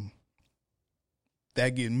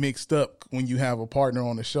that getting mixed up when you have a partner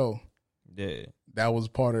on the show. Yeah. That was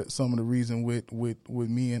part of some of the reason with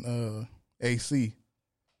me and AC. You know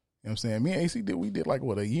what I'm saying? Me and AC we did like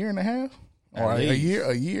what, a year and a half? Or a year?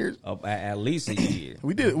 At least a year.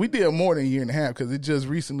 We did more than a year and a half, because it just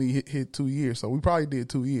recently hit 2 years. So we probably did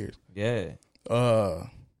 2 years. Yeah.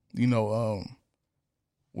 You know,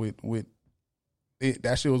 with it,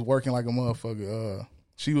 that shit was working like a motherfucker.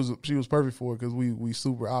 She was perfect for it, because we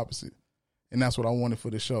super opposite, and that's what I wanted for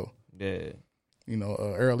the show. Yeah. You know,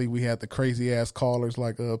 early we had the crazy ass callers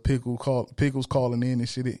like Pickles calling in and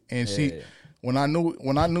shit. And she, when I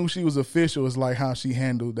knew she was official, it's like how she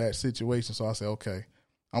handled that situation. So I said, okay,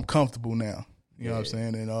 I'm comfortable now. You know what I'm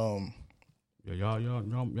saying? And yeah,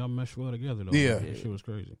 y'all meshed well together though. Yeah, that shit was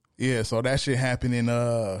crazy. Yeah, so that shit happened, and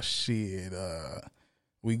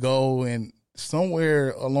we go, and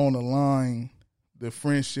somewhere along the line, the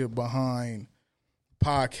friendship behind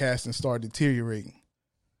podcasting started deteriorating.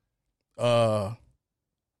 I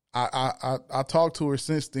talked to her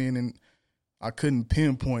since then, and I couldn't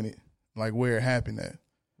pinpoint it, like where it happened at.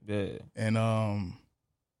 Yeah. And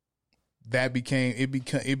that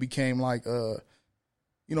became like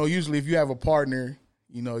you know, usually if you have a partner,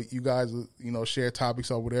 you know, you guys share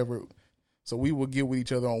topics or whatever. So we would get with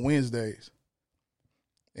each other on Wednesdays,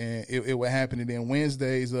 and it would happen. And then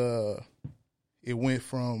Wednesdays, it went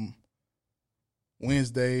from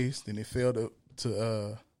Wednesdays, then it fell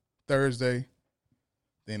to Thursday.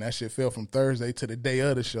 Then that shit fell from Thursday to the day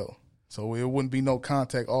of the show. So it wouldn't be no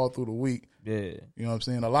contact all through the week. Yeah. You know what I'm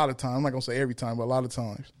saying? A lot of times, I'm not going to say every time, but a lot of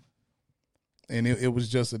times. and it was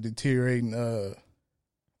just a deteriorating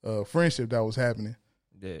friendship that was happening.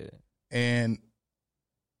 Yeah. And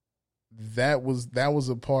that was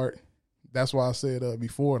a part. That's why I said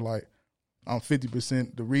before, like, I'm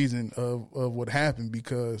 50% the reason of what happened,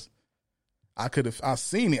 because I've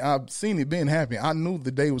seen it been happening. I knew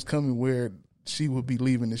the day was coming where she would be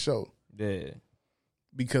leaving the show. Yeah.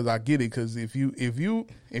 Because I get it. Because if you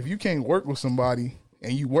can't work with somebody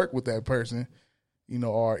and you work with that person, you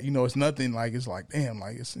know, or you know, it's nothing like, it's like, damn,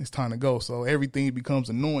 like it's time to go. So everything becomes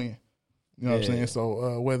annoying. You know what I'm saying?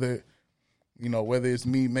 So whether it's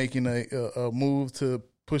me making a move to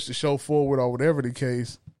push the show forward or whatever the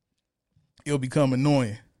case, it'll become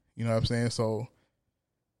annoying. You know what I'm saying? So,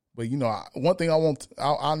 but you know, one thing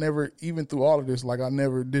I never, even through all of this, like I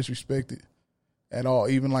never disrespected at all.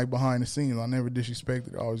 Even like behind the scenes, I never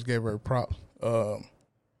disrespected. I always gave her props.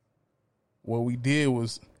 What we did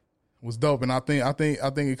was dope, and I think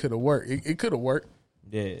it could have worked. It could have worked.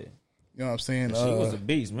 Yeah. You know what I'm saying? She was a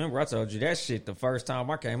beast. Remember, I told you that shit the first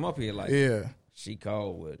time I came up here. Like, yeah, she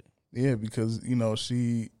cold with it. Yeah, because you know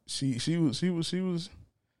she was.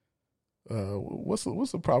 What's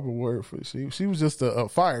the proper word for it? She was just a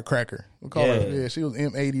firecracker. We'll call her. Yeah, she was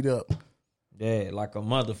M80'd up. Yeah, like a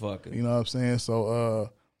motherfucker. You know what I'm saying? So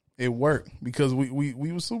it worked because we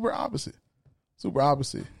were super opposite,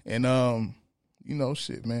 and you know,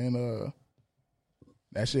 shit, man.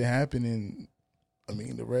 That shit happened, and I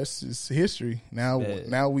mean the rest is history.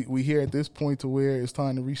 Now we here at this point to where it's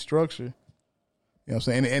time to restructure. You know what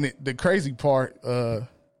I'm saying? And the crazy part,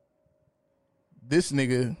 this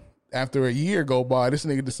nigga, after a year go by, this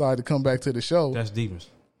nigga decided to come back to the show. That's Demas.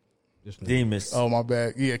 Demas. Oh, my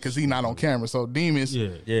bad. Yeah, because he not on camera. So Demas,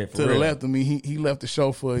 to the left of me, he left the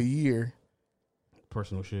show for a year.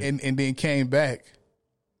 Personal shit. And then came back.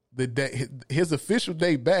 The day, his official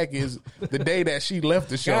day back is the day that she left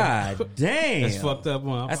the show. God damn. That's fucked up,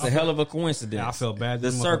 man. That's a hell of a coincidence. I felt bad.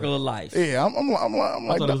 The circle of life. Yeah, I'm I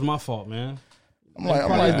like, thought it was my fault, man. I'm like,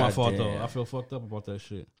 it's my fault, damn. though. I feel fucked up about that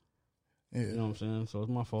shit. Yeah. You know what I'm saying? So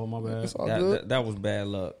it's my fault, my bad. It's all good. That was bad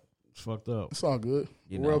luck. It's fucked up. It's all good.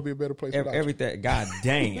 The world will be a better place without everything. God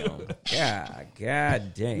damn.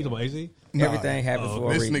 God damn. You know about AZ? Everything happened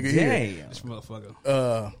for a this reason. nigga Damn. here. This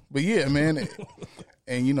motherfucker. But yeah, man.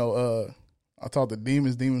 And you know, I talked to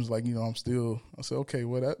Demons. Demons like, you know, I said, okay,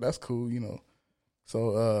 well that's cool, you know.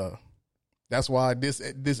 So that's why this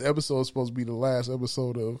episode is supposed to be the last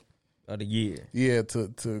episode of the year. Yeah,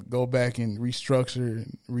 to go back and restructure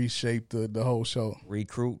and reshape the whole show.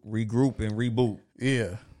 Recruit, regroup, and reboot.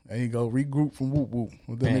 Yeah. There you go. Regroup from Whoop Whoop.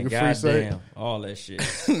 What that Man, nigga Free say. goddamn, all that shit.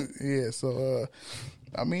 Yeah, so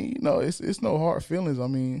I mean, you know, it's no hard feelings. I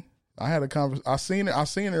mean, I had a conversation. I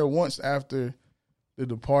seen her once after the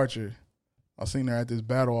departure. I seen her at this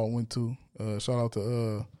battle I went to. Shout out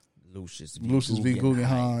to Lucius V.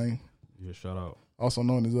 Guggenheim. Yeah, shout out. Also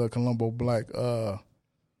known as Columbo Black.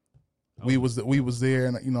 We was there,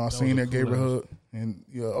 and you know, I seen her, gave her a hug, and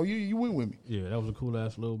you went with me. Yeah, that was a cool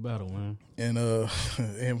ass little battle, man. And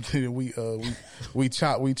and we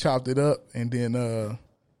chopped it up, and then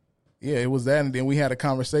it was that, and then we had a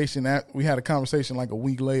conversation. Like a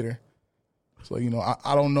week later. So you know,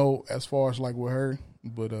 I don't know as far as like with her,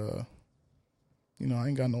 but you know, I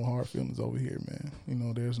ain't got no hard feelings over here, man. You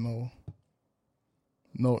know, there's no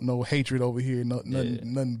hatred over here,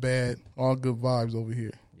 nothing bad. All good vibes over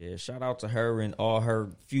here. Yeah, shout out to her and all her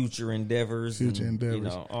future endeavors. You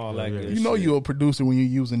know, all that good You know shit. you're a producer when you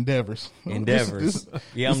use endeavors. Endeavors.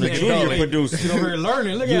 I'm the junior producer. You over here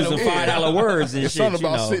learning. Look at using $5 words and it's shit. something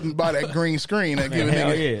about sitting by that green screen that give a Hell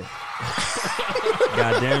nigga. yeah.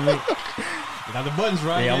 God damn it. Got the buttons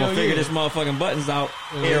right. Yeah, I'm gonna figure this motherfucking buttons out.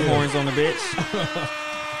 Air horns on the bitch.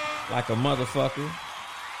 Like a motherfucker.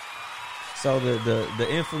 So the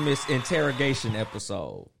infamous interrogation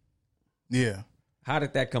episode. Yeah. How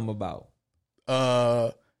did that come about?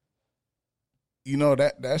 You know,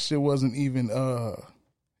 that shit wasn't even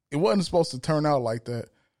it wasn't supposed to turn out like that.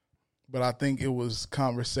 But I think it was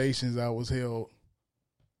conversations that was held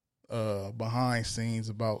behind scenes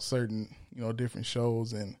about certain, you know, different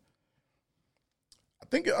shows. And I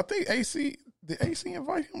think AC, did AC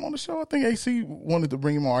invite him on the show? I think AC wanted to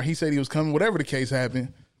bring him on. He said he was coming, whatever the case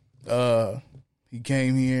happened. He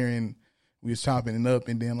came here and we was chopping it up,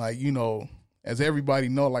 and then, like, you know, as everybody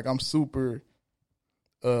know, like, I'm super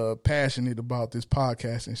passionate about this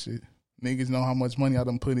podcast and shit. Niggas know how much money I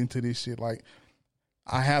done put into this shit. Like,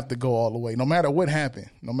 I have to go all the way, no matter what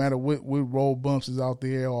happened, no matter what road bumps is out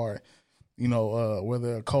there, or, you know,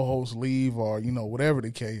 whether a co-host leave or, you know, whatever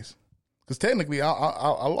the case. Because technically, I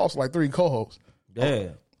lost like 3 co-hosts. Yeah.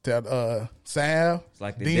 Sav. It's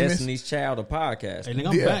like the Demas. Destiny's Child of podcast. Hey, nigga,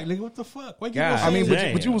 I'm back, nigga. What the fuck? Why you God, I mean,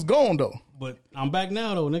 but you was gone though. But I'm back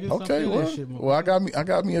now though, nigga. Okay, well, I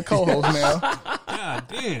got me a co-host now. God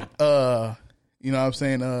damn. You know what I'm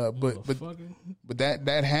saying? But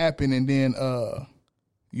that happened, and then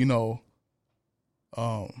you know,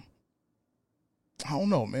 I don't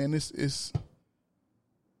know, man. It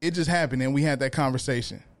just happened, and we had that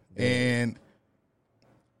conversation, and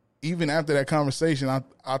even after that conversation,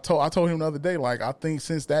 I told him the other day, like, I think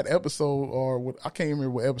since that episode, or what, I can't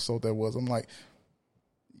remember what episode that was. I'm like,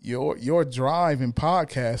 your drive in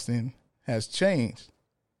podcasting has changed.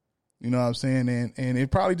 You know what I'm saying? And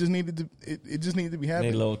it probably just needed to it just needed to be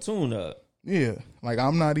happening. Need a little tune up. Yeah. Like,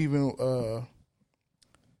 I'm not even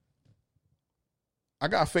I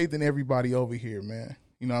got faith in everybody over here, man.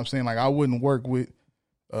 You know what I'm saying? Like, I wouldn't work with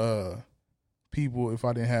people if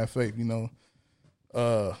I didn't have faith, you know.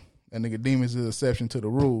 And nigga Demons is an exception to the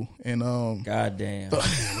rule. And God damn.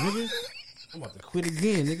 Nigga, I'm about to quit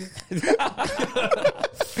again, nigga.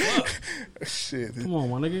 Shit. Come on,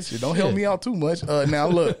 my nigga. Shit, don't help me out too much. Now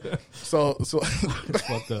look, so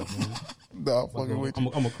Fucked up, man. nah, fucking with you.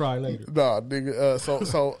 I'm gonna cry later. Nah, nigga.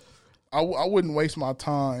 So I wouldn't waste my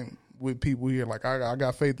time with people here. Like, I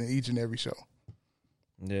got faith in each and every show.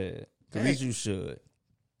 Yeah. As you should.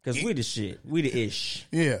 Because we the shit. We the ish.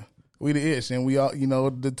 Yeah. We the ish, and we all, you know,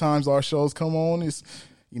 the times our shows come on is,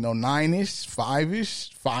 you know, 9-ish, 5-ish,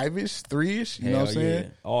 5-ish, 3-ish. You know what I'm saying? Yeah.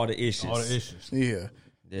 All the issues. All the issues. Yeah.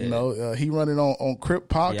 Yeah. You know, he running on Crip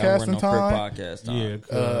podcasting time. Crip podcast time. Yeah,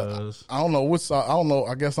 cause I don't know what side. I don't know.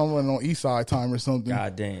 I guess I'm running on East Side time or something.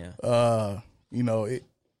 God damn. You know,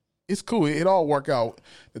 it's cool. It all work out.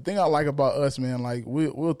 The thing I like about us, man, like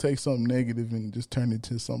we'll take something negative and just turn it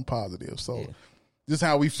into something positive. So. Yeah. Just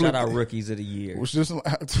how we flip. Shout out Rookies of the Year. Which just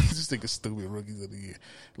think of stupid Rookies of the Year.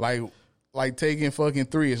 Like taking fucking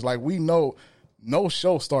 3. It's like, we know no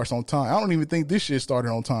show starts on time. I don't even think this shit started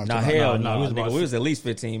on time. Nah, hell no. We was at least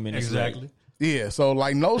 15 minutes exactly. late. Yeah, so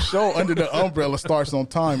like no show under the umbrella starts on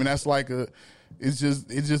time, and that's like it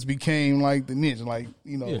just became like the niche. Like,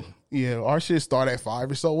 you know, yeah, our shit start at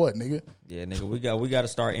 5 or so what, nigga? Yeah, nigga, we got to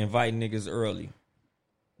start inviting niggas early.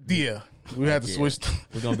 Yeah. We had to switch.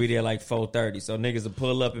 We're going to be there like 4:30. So niggas will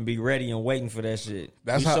pull up and be ready and waiting for that shit.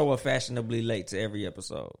 We show up fashionably late to every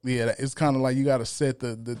episode. Yeah, it's kind of like you got to set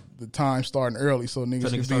the time starting early so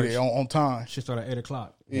niggas can be there on time. Shit start at 8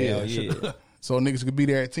 o'clock. Yeah, yeah. So niggas could be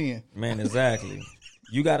there at 10. Man, exactly.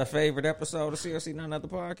 You got a favorite episode of CLC None Other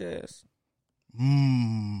Podcast?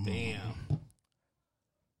 Damn.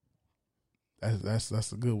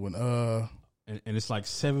 That's a good one. And it's like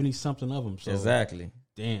 70 something of them. So exactly.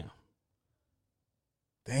 Damn.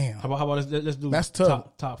 How about let's do that's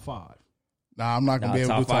tough. Top 5. Nah, I'm not gonna be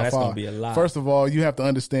able to do top 5. That's gonna be a lot. First of all, you have to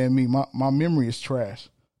understand me. My memory is trash.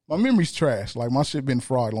 My memory's trash. Like, my shit been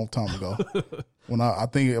fried a long time ago. When I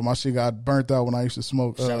think my shit got burnt out when I used to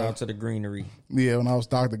smoke. Shout out to the greenery. Yeah, when I was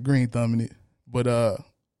Dr. Green thumbing it. But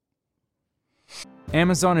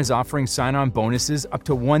Amazon is offering sign-on bonuses up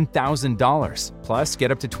to $1,000. Plus,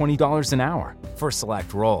 get up to $20 an hour for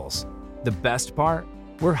select roles. The best part?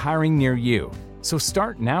 We're hiring near you. So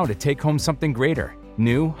start now to take home something greater.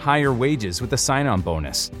 New, higher wages with a sign-on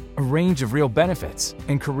bonus, a range of real benefits,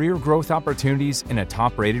 and career growth opportunities in a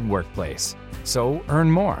top-rated workplace. So earn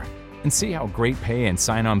more and see how great pay and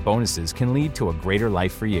sign-on bonuses can lead to a greater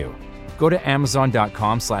life for you. Go to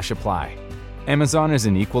Amazon.com/apply. Amazon is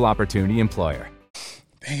an equal opportunity employer.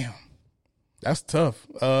 Damn. That's tough.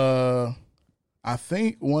 I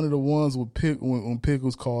think one of the ones with when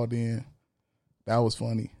Pickles called in, that was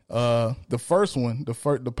funny. The first one,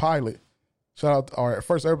 the pilot, shout out, our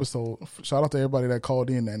first episode, shout out to everybody that called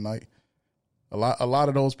in that night. A lot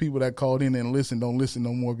of those people that called in and listened don't listen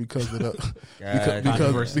no more because of the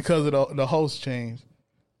because of the host change.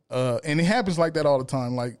 And it happens like that all the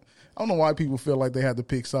time. Like, I don't know why people feel like they have to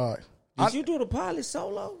pick sides. Did you do the pilot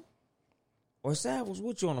solo? Or Sav was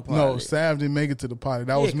with you on the pilot? No, Sav didn't make it to the pilot.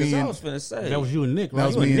 That was me. I was finna say. That was you and Nick, right? That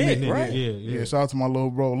was me and Nick, right? Yeah. Shout out to my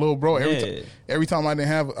little bro. Every time I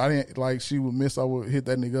didn't like, she would miss, I would hit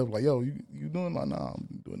that nigga up like, yo, you doing? Like, nah,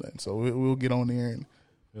 I'm doing that. So we'll get on there and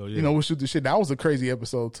we'll shoot the shit. That was a crazy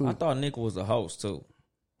episode too. I thought Nick was a host too.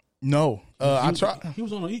 No, I tried. He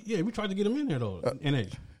was on. We tried to get him in there though.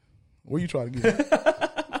 NH. Where you try to get him?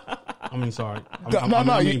 I mean, sorry.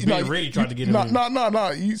 Ray tried to get him in.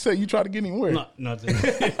 No. You said you tried to get him where? No, nothing.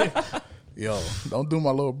 Yo, don't do my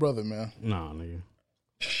little brother, man. Nah, nigga.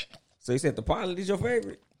 So you said the pilot is your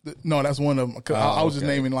favorite? No, that's one of them. I was just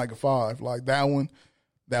naming like a 5. Like that one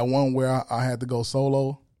where I had to go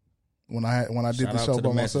solo when I did the show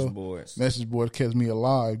by myself. Message boards kept me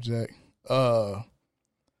alive, Jack.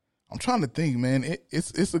 I'm trying to think, man.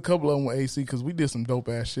 It's a couple of them with AC because we did some dope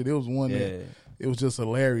ass shit. It was one that it was just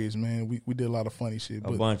hilarious, man. We did a lot of funny shit.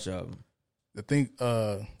 A bunch of them. I think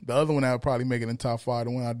the other one I would probably make it in top 5.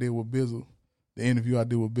 The one I did with Bizzle, the interview I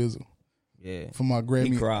did with Bizzle. Yeah, for my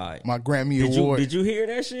Grammy. He cried. My Grammy award. Did you hear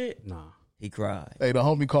that shit? Nah. He cried. Hey, the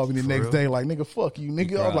homie called me the next day, like, nigga, fuck you,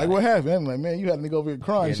 nigga. I was like, what happened? I'm like, man, you had a nigga over here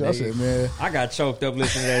crying. Yeah, I said, man. I got choked up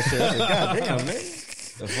listening to that shit. I said, God damn,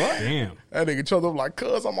 nigga. The fuck? Damn. That nigga choked up like,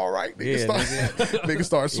 cuz, I'm all right. Nigga, nigga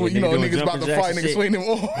start swinging. Yeah, you know, niggas about to fight, nigga swing them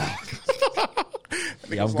on.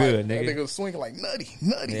 Yeah, I'm good, nigga. That nigga swinging like nutty.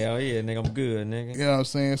 Hell yeah, nigga, I'm good, nigga. You know what I'm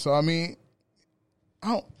saying? So, I mean,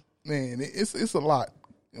 it's a lot.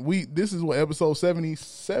 This is what, episode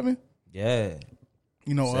 77? Yeah.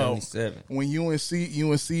 You know, 77. When you and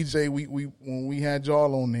CJ, when we had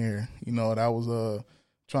y'all on there, you know, that was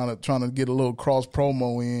trying to get a little cross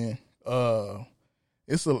promo in.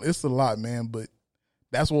 It's a lot, man, but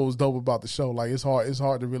that's what was dope about the show. Like it's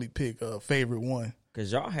hard to really pick a favorite one. Cause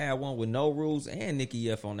y'all had one with No Rules and Nikki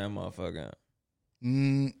F on that motherfucker.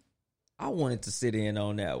 I wanted to sit in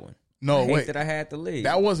on that one. No, wait, that I had to leave.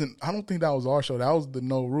 That wasn't. I don't think that was our show. That was the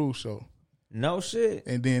No Rules show. No shit.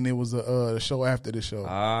 And then it was a show after the show.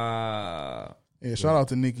 Yeah, shout out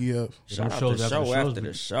to Nikki F. Shout out to the show after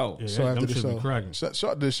the show. Yeah, show after the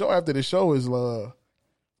show. The show after the show is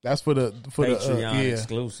that's for the Patreon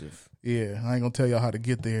exclusive. Yeah, I ain't gonna tell y'all how to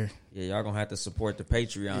get there. Yeah, y'all gonna have to support the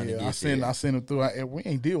Patreon. Yeah, I send them through. We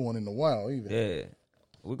ain't did one in a while either. Yeah,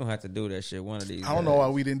 we're gonna have to do that shit one of these. I don't know why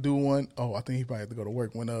we didn't do one. Oh, I think he probably had to go to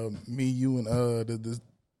work when me, you, and the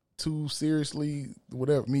two seriously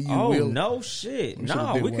whatever me, you. Oh, Will. no shit.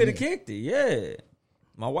 No, we could have kicked it. Yeah,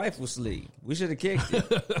 my wife was asleep. We should have kicked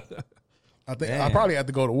it. I think I probably had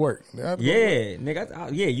to go to work. Nigga.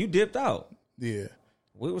 Yeah, you dipped out. Yeah.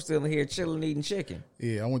 We were still in here chilling, eating chicken.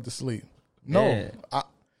 Yeah, I went to sleep. No. Next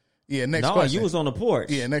question. No, you was on the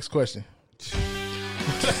porch. Yeah, next question.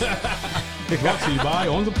 Brought to you by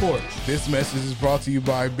On the Porch. This message is brought to you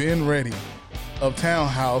by Ben Ready of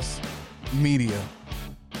Townhouse Media.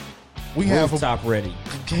 We have Rooftop Ready.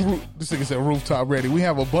 This nigga said Rooftop Ready. We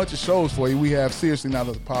have a bunch of shows for you. We have Seriously Not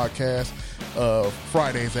the Podcast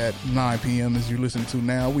Fridays at 9 p.m. as you're listening to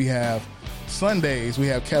now. We have Sundays. We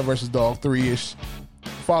have Cat vs. Dog 3-ish.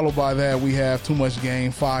 Followed by that, we have Too Much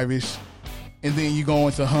Game 5-ish. And then you go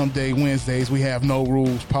into Hump Day Wednesdays. We have No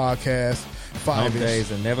Rules Podcast 5-ish. Hump Days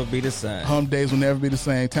will never be the same. Hump Days will never be the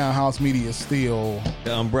same. Townhouse Media still.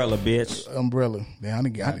 The umbrella, bitch. Umbrella. Man, the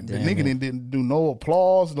nigga didn't do no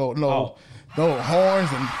applause, no horns.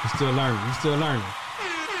 And He's still learning.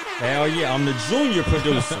 Hell yeah, I'm the junior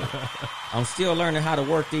producer. I'm still learning how to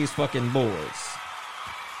work these fucking boards.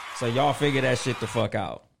 So y'all figure that shit the fuck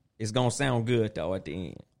out. It's gonna sound good though at the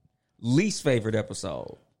end. Least favorite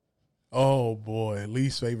episode. Oh boy,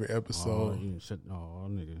 least favorite episode.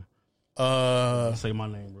 Nigga. Say my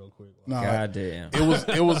name real quick. Nah, goddamn.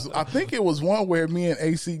 It was. I think it was one where me and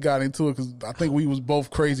AC got into it because I think we was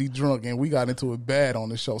both crazy drunk and we got into it bad on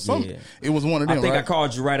the show. It was one of them. I think right? I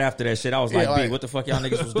called you right after that shit. I was like, B, what the fuck y'all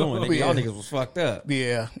niggas was doing? Nigga, y'all niggas was fucked up.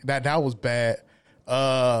 Yeah, that was bad.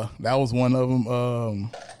 That was one of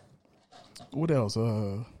them. What else?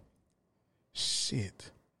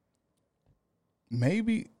 Shit.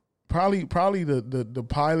 Maybe. Probably the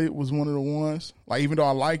pilot was one of the ones. Like, even though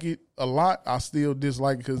I like it a lot, I still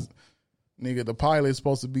dislike it because, nigga, the pilot is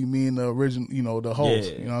supposed to be me and the original, you know, the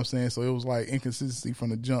host. Yeah. You know what I'm saying? So it was like inconsistency from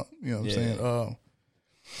the jump. You know what I'm saying?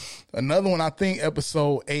 Another one, I think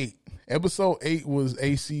episode 8. Episode 8 was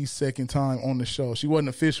AC's second time on the show. She wasn't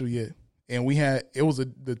official yet. And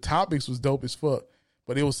the topics was dope as fuck.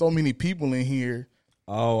 But there was so many people in here.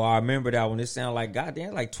 Oh, I remember that one. It sounded like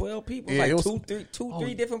goddamn, like 12 people, yeah, like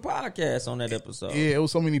three different podcasts on that episode. Yeah, it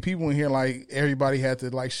was so many people in here. Like everybody had to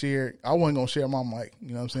like share. I wasn't gonna share my mic, you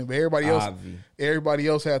know what I'm saying? But everybody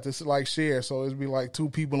else had to like share. So it'd be like 2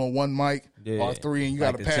 people on one mic or 3, and you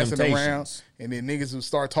got to pass it around. And then niggas would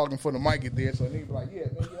start talking for the mic get there. So niggas be like, yeah,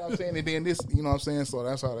 you know what I'm saying? And then this, you know what I'm saying? So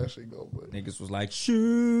that's how that shit go. But niggas was like,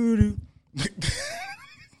 shoot.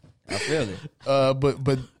 I feel it.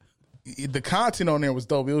 But the content on there was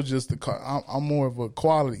dope. It was just I'm more of a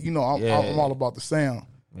quality. You know, I'm all about the sound.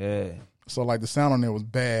 Yeah. So like the sound on there was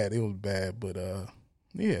bad. It was bad, but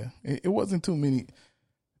it wasn't too many.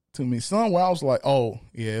 Some where I was like, oh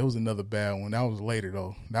yeah, it was another bad one. That was later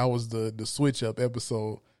though. That was the switch up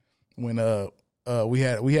episode when we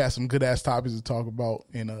had some good ass topics to talk about,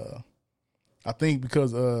 and I think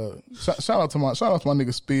because shout out to my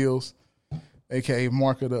nigga Spills, aka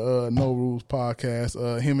Mark of the No Rules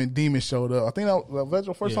Podcast. Him and Demon showed up. I think that was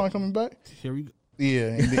your first time coming back. Here we go. Yeah,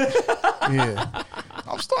 and then, yeah.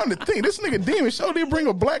 I'm starting to think this nigga Demon Show did bring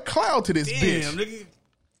a black cloud to this bitch. Nigga.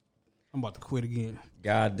 I'm about to quit again.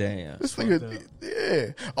 God damn. This nigga,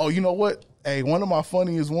 yeah. Oh, you know what? Hey, one of my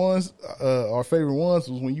funniest ones, our favorite ones,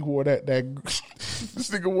 was when you wore that this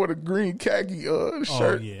nigga wore the green khaki shirt.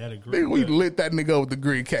 Oh, yeah. That Nigga, we lit that nigga up with the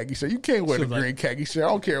green khaki shirt. You can't wear the green khaki shirt. I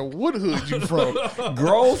don't care what hood you from.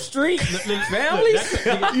 Grove Street families?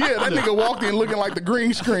 Yeah, that nigga walked in looking like the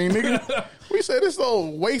green screen, nigga. We said this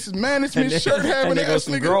old waste management shirt having ass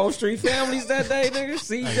some nigga. Grove Street families that day, nigga.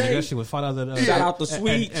 CJ. That shit was $5. Shout out to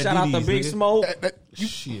Sweet. Shout out to Big Smoke.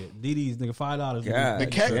 Shit. DD's, nigga, $5.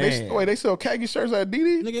 God, they sell khaki shirts at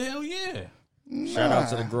DD? Nigga, hell yeah. Shout out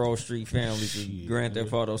to the Grove Street families with Grand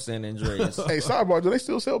Theft Auto San Andreas. Hey, sidebar, do they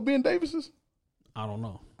still sell Ben Davises? I don't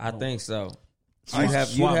know. I think so. You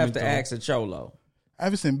have to ask a Cholo. I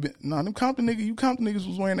haven't seen them Compton niggas. You Compton niggas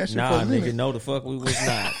was wearing that shit. Nah, nigga, no, the fuck we was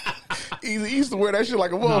not. He used to wear that shit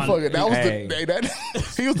like a motherfucker.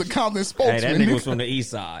 He was the Compton spokesman. Hey, that nigga was from the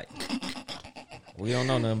East Side. We don't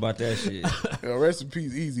know nothing about that shit. Yo, rest in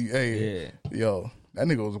peace, Easy. Hey, yo, that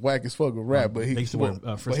nigga was whack as fuck with rap, but his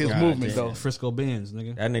movement though. Frisco Benz,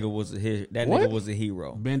 nigga. That nigga was a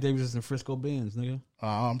hero. Ben Davis is in Frisco Benz, nigga.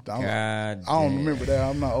 I don't remember that.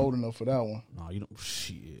 I'm not old enough for that one. No, you don't.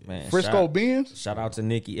 Shit, man. Frisco Benz. Shout out to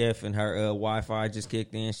Nikki F and her Wi-Fi just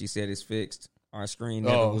kicked in. She said it's fixed. Our screen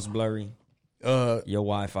never was blurry. Your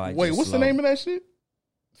Wi-Fi. Wait, what's slow. the name of that shit?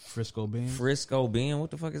 Frisco Benz. Frisco Benz. What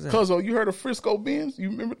the fuck is that? Cuzzo, you heard of Frisco Benz? You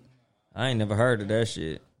remember? I ain't never heard of that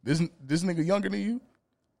shit. This nigga younger than you?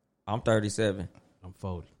 I'm 37. I'm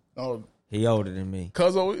 40. Oh, he older than me.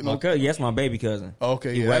 Cuzzo, yes, my baby cousin.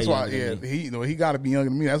 Okay, yeah, that's why. Yeah, he got to be younger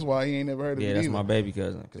than me. That's why he ain't never heard of it. Yeah, that's either. my baby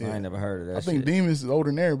cousin because I ain't never heard of that. I think shit. Demons is older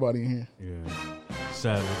than everybody in here. Yeah,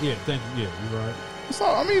 sadly. Yeah, thank you. Yeah, you right. So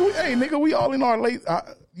I mean, hey, nigga, we all in our late.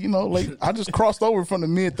 Late. I just crossed over from the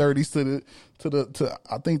mid 30s to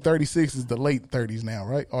I think 36 is the late 30s now,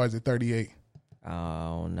 right? Or is it 38? I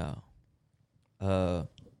don't know.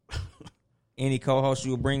 Any co-host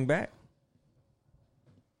you would bring back?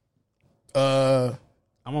 I'm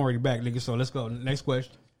already back, nigga. So let's go. Next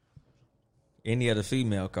question. Any other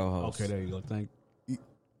female co-hosts? Okay, there you go. Thank you.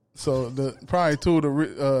 So probably two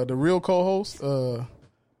of the real co-hosts.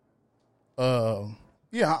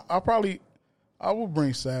 Yeah, I will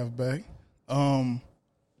bring Sav back. I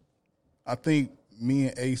think me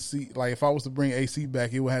and AC, like if I was to bring AC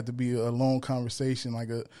back, it would have to be a long conversation, like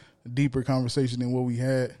a deeper conversation than what we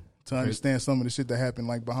had to understand some of the shit that happened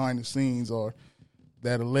like behind the scenes or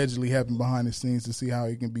that allegedly happened behind the scenes to see how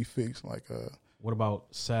it can be fixed. Like, what about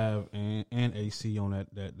Sav and AC on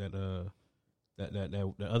that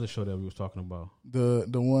other show that we was talking about? The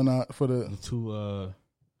one for the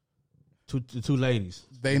two ladies.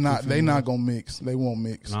 They not gonna mix. They won't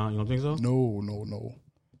mix. Nah, you don't think so?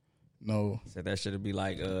 No. So that should be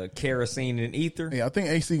like kerosene and ether. Yeah, I think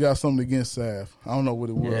AC got something against Sav. I don't know what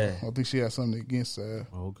it was. Yeah. I think she had something against Sav.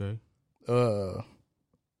 Oh, okay.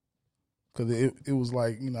 Cause it was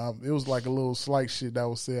like, it was like a little slight shit that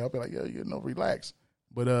was said. I'd be like, yeah, relax.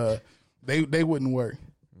 But they wouldn't work.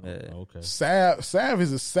 Yeah. Okay. Sav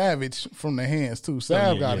is a savage from the hands too.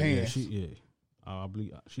 Sav got hands. I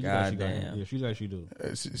believe she God got damn. hands. Yeah, she's actually do.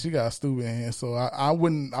 She got stupid hands. So I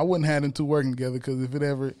wouldn't have them two working together because if it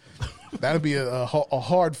ever, that'd be a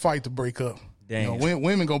hard fight to break up. Damn.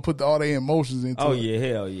 Women gonna put all their emotions into it. Oh yeah,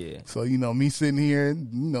 hell yeah. So me sitting here,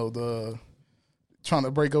 trying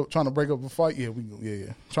to break up a fight. Yeah,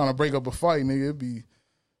 trying to break up a fight, nigga.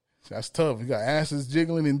 That's tough. You got asses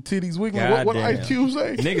jiggling and titties wiggling. What Ice Cube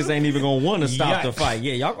say? Niggas ain't even gonna want to stop the fight.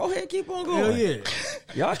 Yeah, y'all go ahead, keep on going. Hell yeah.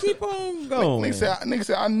 Y'all keep on going. Nigga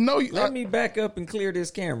said, I know you. Let me back up and clear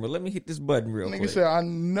this camera. Let me hit this button real quick. Nigga said, I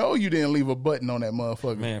know you didn't leave a button on that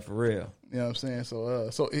motherfucker. Man, for real. You know what I'm saying?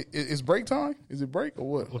 So it's break time? Is it break or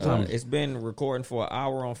what? What time is it? It's been recording for an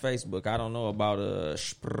hour on Facebook. I don't know about a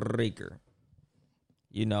Spreaker.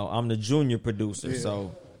 I'm the junior producer,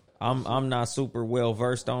 so I'm not super well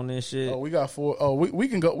versed on this shit. Oh, we got 4. Oh, we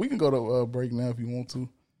can go to break now if you want to.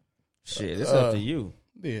 Shit, it's up to you.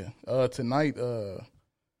 Yeah. Tonight,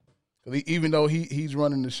 even though he's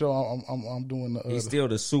running the show, I'm doing the. He's still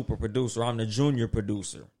the super producer. I'm the junior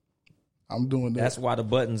producer. I'm doing that. That's why the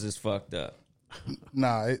buttons is fucked up.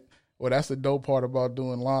 Nah, that's the dope part about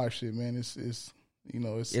doing live shit, man. It's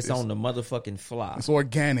on the motherfucking fly. It's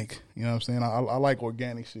organic. You know what I'm saying? I like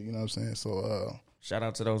organic shit. You know what I'm saying? So shout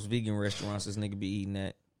out to those vegan restaurants this nigga be eating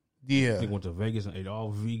at. Yeah, Nigga went to Vegas and ate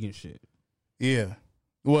all vegan shit. Yeah.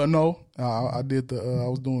 Well, no, I did I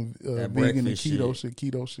was doing vegan and keto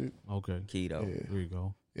shit. Okay. Keto. Yeah. There you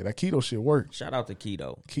go. Yeah, that keto shit worked. Shout out to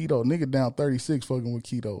keto. Keto, nigga down 36 fucking with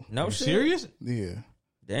keto. No You shit. serious? Yeah.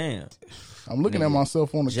 Damn. I'm looking at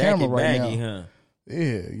myself on the Jacket camera right baggy, now. Huh?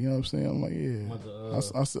 Yeah, you know what I'm saying? I'm like, yeah.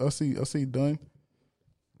 I see done.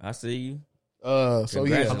 I see you. So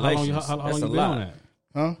yeah. How long you been doing that?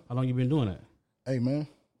 Huh? How long you been doing that? Hey man.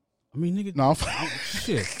 I mean, nigga. No,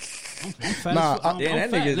 shit. I'm fast. Nah, that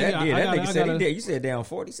nigga said he did. You said down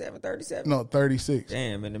 47, 37? No, 36.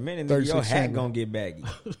 Damn, in a minute, nigga, your hat gonna get baggy.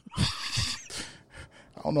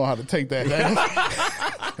 I don't know how to take that.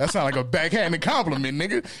 That sound like a backhanded compliment,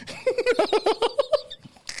 nigga.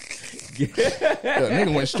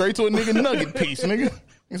 Nigga went straight to a nigga nugget piece, nigga.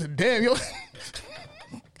 He said, damn, yo.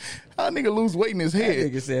 How a nigga lose weight in his head?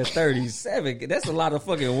 That nigga said 37. That's a lot of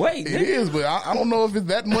fucking weight, nigga. It is, but I don't know if it's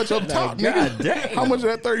that much up top, nigga. God damn. How much of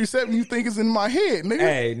that 37 you think is in my head, nigga?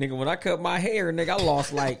 Hey, nigga, when I cut my hair, nigga, I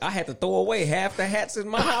lost I had to throw away half the hats in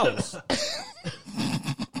my house.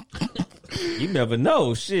 You never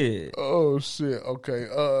know, shit. Oh shit. Okay.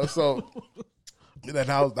 So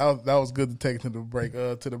that was good to take to the break.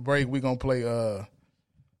 To the break, we gonna play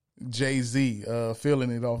Jay-Z,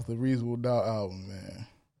 "Feeling It" off the Reasonable Doubt album, man.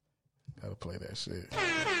 Gotta play that shit.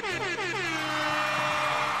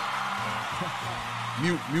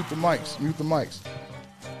 Mute the mics. Mute the mics.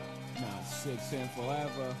 Nah, 6 and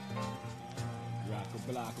forever.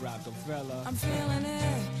 Rock-a-block, Rockefeller. I'm feeling it.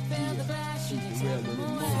 Feel the back, keep it real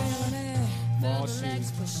with it. Feel the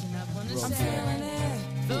legs pushing up on the sand. I'm feeling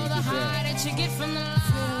it. Feel the high that you get from the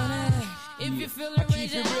line. If you feel it,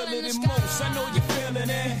 keep it real in the most. I know you're feeling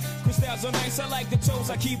it. Crystals are nice, I like the toes,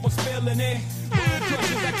 I keep on spilling it. Mood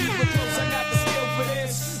crushes, I keep it close, I got the skill for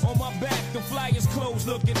this. On my back, the flyers closed,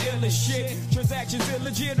 looking ill as shit. Transactions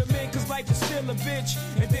illegitimate, cause life is still a bitch.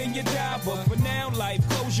 And then you die, but for now, life,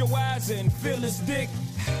 close your eyes and feel his dick.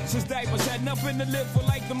 Since diapers had nothing to live for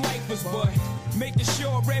like them lifers, but making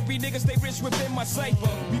sure every nigga stay rich within my cipher.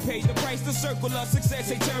 We paid the price to circle of success,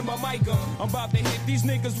 they turn my mic up. I'm about to hit these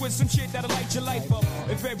niggas with some shit that'll light your life up.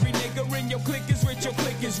 If every nigga in your clique is rich, your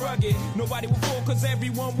clique is rugged. Nobody will fall cause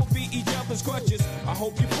everyone will be each other's crutches. I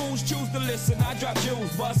hope you fools choose to listen, I drop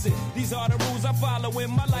jewels, bust it. These are the rules I follow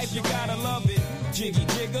in my life, you gotta love it. Jiggy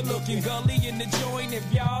jigger looking gully in the joint.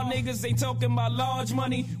 If y'all niggas ain't talking about large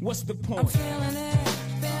money, what's the point? I'm feeling it.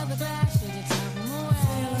 Feel the back, shit, it's up, I'm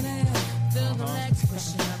feeling it. Feel the legs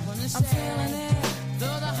pushing up on the sand. I'm feeling it.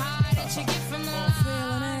 Feel the high that you get from the line.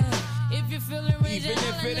 Feeling it. If you feel it, even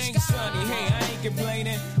if it ain't sunny, hey, I ain't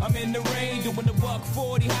complaining. I'm in the rain doing the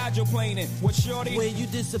 $140 hydroplaning. What shorty? Where you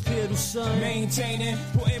disappear to, son? Maintaining,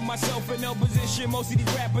 putting myself in no position most of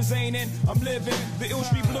these rappers ain't in. I'm living the Ill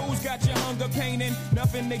Street Blues, got your hunger painting.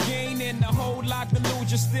 Nothing to gain and a whole lot to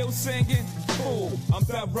lose, you're still singing. Fool, I'm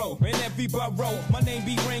thorough in every borough. My name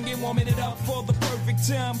be ringing, warming it up for the perfect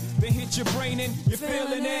time. Then hit your brain and you're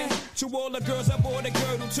feeling it. To all the girls, I bought a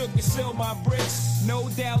girl who took and sell my bricks. No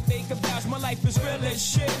doubt they could vouch, my life is real as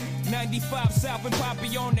shit. 95 South and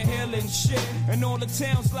Poppy on the hill and shit. And all the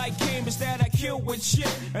towns like Cambridge that I kill with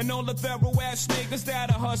shit. And all the thorough ass niggas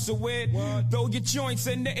that I hustle with. Throw your joints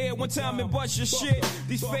in the air one time and bust your shit.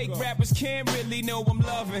 These fake rappers can't really know I'm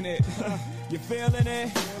loving it. You feeling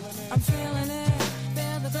it? I'm feeling it.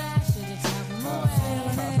 Feel the back, shit, it's up, I'm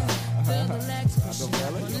feeling it. Feel the legs pushing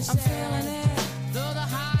up on the sand. I'm feeling it. Feel the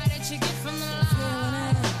high that you get from the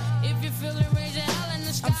line. If you feel it, raise your hell in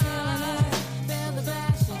the sky. I'm feeling it. Feel the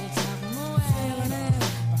back, shit, it's up, I'm feeling it.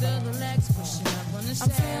 Feel the legs pushing up on the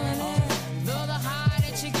sand. I'm feeling it. Feel the high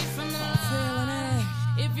that you get from the line.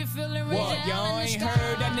 If you feel it, raise your hell in the sky. Y'all ain't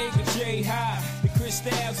heard that nigga Jay High. The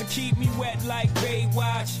crystals will keep me wet like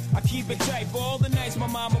Baywatch. I keep it tight for all the nights my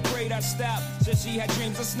mama prayed I'd stop. Said she had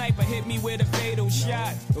dreams a sniper hit me with a fatal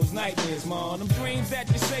shot. Those nightmares, man, them dreams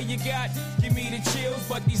that you say you got. Give me the chills,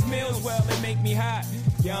 but these meals, well, they make me hot.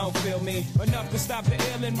 Y'all don't feel me enough to stop the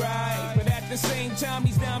ill and ride. But at the same time,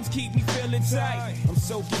 these dimes keep me feeling tight. I'm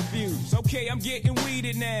so confused. Okay, I'm getting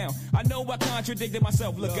weeded now. I know I contradicted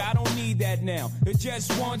myself. Look, I don't need that now. It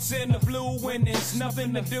just once in the blue when there's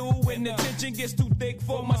nothing to do. When the tension gets too thick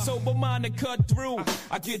for my sober mind to cut through.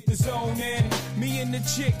 I get the zone in. Me and the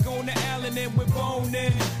chick on the island and we're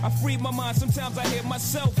boning. I free my mind. Sometimes I hear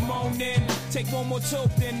myself moaning. Take one more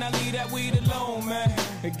toke, then I leave that weed alone, man.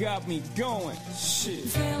 It got me going. Shit.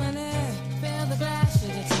 Feeling it, feel the glass,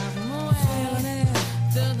 shit, it's up, I'm feeling it.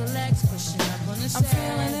 Feel the legs pushing up on the sand. I'm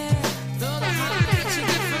feeling it, feel the high that you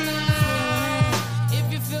get from the line.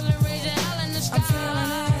 If you feel it, raise your hell in the sky. I'm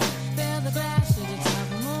feeling it, feel the glass, shit, it's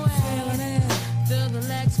up, I'm feeling it. Feel the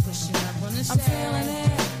legs pushing up on the sand. I'm feeling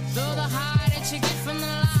it, feel the high that you get from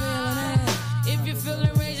the line. If you feel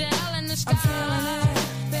it, raise your hell in the sky. I'm feeling it,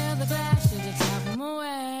 feel the glass, shit, it's up, I'm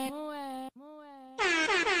away.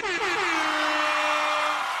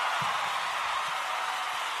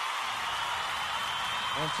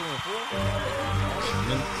 2 and 4.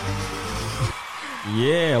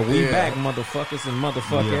 Yeah, we back, motherfuckers and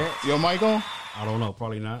motherfuckers. Your mic on? I don't know.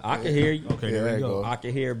 Probably not. I can hear you. Okay, there we go. I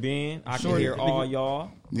can hear Ben. I can hear all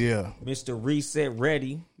y'all. Yeah. Mr. Reset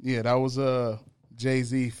ready. Yeah, that was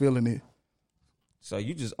Jay-Z feeling it. So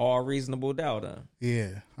you just all reasonable doubt, huh?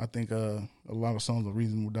 Yeah, I think a lot of songs are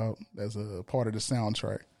reasonable doubt. That's a part of the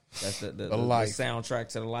soundtrack. That's the soundtrack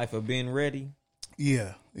to the life of Ben Ready.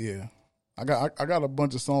 Yeah. I got a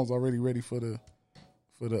bunch of songs already ready for the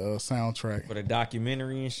soundtrack. For the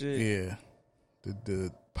documentary and shit. Yeah,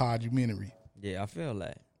 the podumentary. Yeah, I feel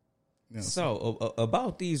that. Yeah. So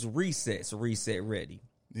about these resets, Reset Ready.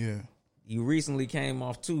 Yeah, you recently came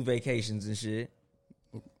off 2 vacations and shit.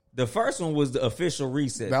 The first one was the official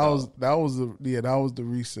reset. That was the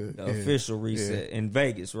reset. The official reset in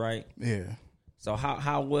Vegas, right? Yeah. So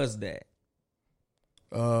how was that?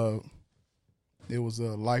 It was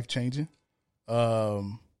life changing.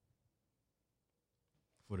 For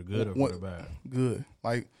the good or for the bad? Good.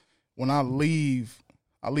 Like when I leave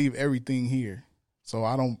everything here. So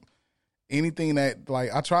I don't anything that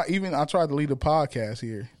like I tried to leave the podcast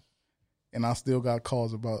here, and I still got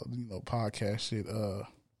calls about podcast shit.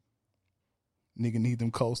 Nigga need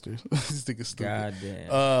them coasters. This nigga stupid.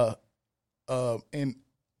 Goddamn. And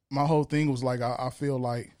my whole thing was like I feel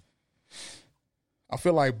like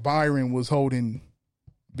Byron was holding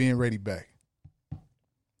Being Ready back.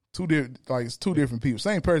 Two different people,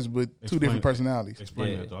 same person, but two different personalities.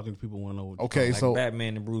 Explain that though. I think people want to know. Okay, so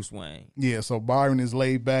Batman and Bruce Wayne. Yeah, so Byron is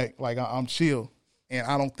laid back, like I'm chill, and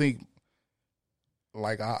I don't think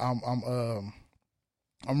like I'm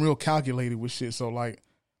real calculated with shit. So like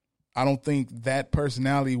I don't think that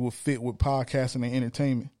personality will fit with podcasting and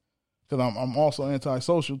entertainment, because I'm also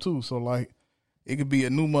antisocial too. So like it could be a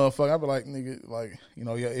new motherfucker. I'd be like, nigga, like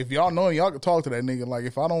if y'all know him, y'all could talk to that nigga. Like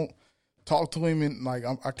if I don't talk to him, and like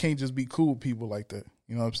I can't just be cool with people like that.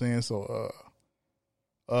 You know what I'm saying? So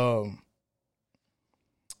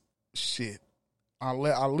shit. I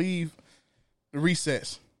leave the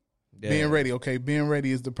recess. Yeah. Being Ready, okay. Being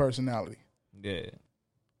Ready is the personality. Yeah.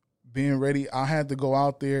 Being Ready, I had to go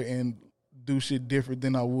out there and do shit different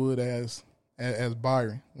than I would as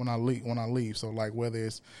Byron when I leave. So like whether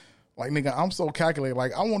it's like nigga, I'm so calculated.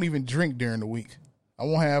 Like I won't even drink during the week. I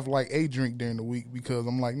won't have like a drink during the week because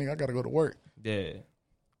I'm like, nigga, I gotta go to work. Yeah.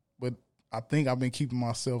 But I think I've been keeping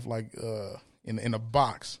myself like in a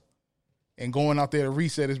box, and going out there to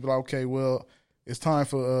reset is be like, okay, well, it's time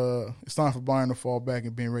for Byron to fall back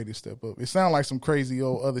and Being Ready to step up. It sounds like some crazy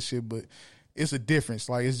old other shit, but it's a difference.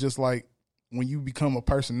 Like it's just like when you become a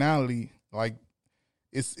personality, like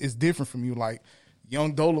it's different from you. Like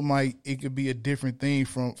Young Dolomite, it could be a different thing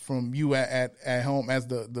from you at home as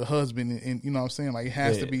the husband, and you know what I'm saying? Like it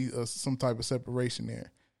has to be some type of separation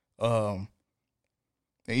there. And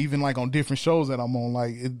even like on different shows that I'm on,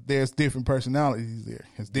 like there's different personalities there.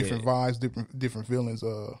 It's different vibes, different feelings.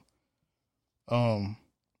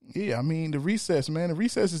 Yeah, I mean the recess, man. The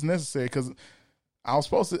recess is necessary because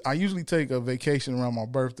I usually take a vacation around my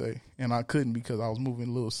birthday, and I couldn't because I was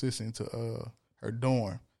moving little sis into her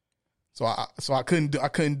dorm. So I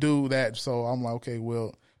couldn't do that. So I'm like, okay,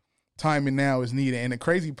 well, timing now is needed. And the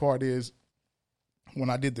crazy part is, when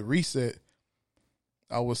I did the reset,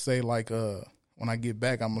 I would say like, when I get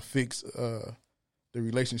back, I'm gonna fix the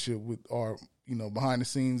relationship with our, behind the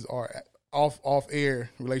scenes, our off air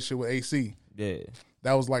relationship with AC. Yeah,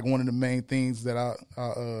 that was like one of the main things that I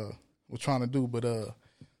was trying to do, but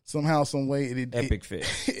somehow, some way, epic fail.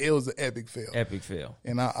 It was an epic fail. Epic fail.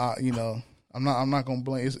 And I I'm not gonna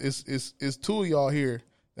blame. It's two of y'all here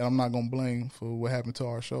that I'm not gonna blame for what happened to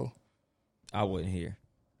our show. I wasn't here.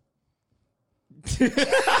 So you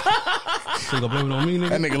gonna blame it on me, nigga?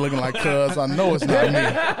 That nigga looking like cuz. I know it's not me.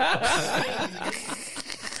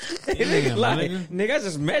 Nigga, like, nigga, I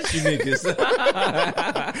just met you niggas.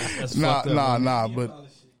 Nah, but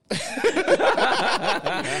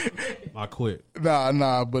I quit.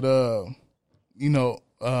 Nah, but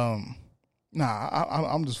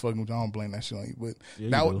I'm just fucking with you. I don't blame that shit on you. But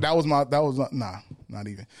that was not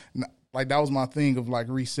even. Like that was my thing of like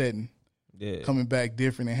resetting, coming back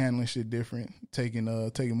different and handling shit different, taking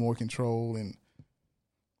more control and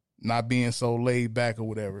not being so laid back or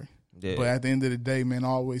whatever. Yeah. But at the end of the day, man,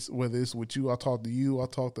 always, whether it's with you, I talk to you, I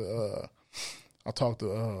talk to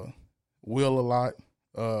Will a lot,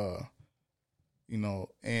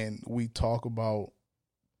 and we talk about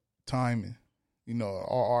timing.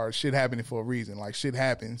 Our shit happening for a reason. Like shit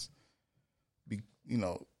happens.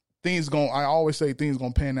 Things I always say things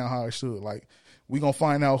gonna pan out how it should. Like we gonna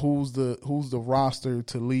find out who's the roster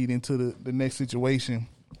to lead into the next situation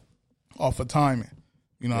off of timing.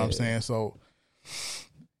 You know what I'm saying? So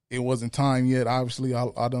it wasn't time yet. Obviously,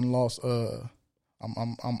 I done lost. I'm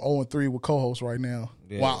 0-3 with co-host right now.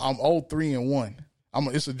 Yeah. Well, I'm 0-3-1.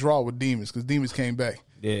 It's a draw with Demons because Demons came back.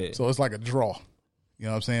 Yeah. So it's like a draw. You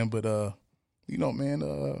know what I'm saying? But you know, man,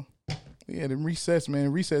 yeah, the resets,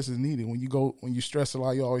 man. Resets is needed. When you stress a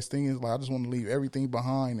lot, you always thinking like, I just want to leave everything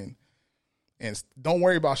behind and don't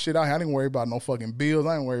worry about shit out here. I didn't worry about no fucking bills.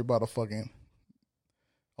 I didn't worry about a fucking.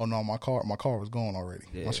 Oh no, my car was gone already.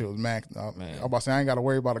 Yeah. My shit was maxed. I'm about to say I ain't got to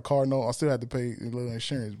worry about a car note. I still had to pay a little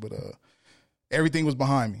insurance, but everything was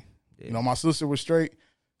behind me. Yeah. You know, my sister was straight.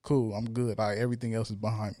 Cool, I'm good. Everything else is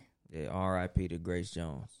behind me. Yeah, R.I.P. to Grace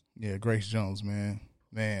Jones. Yeah, Grace Jones, man.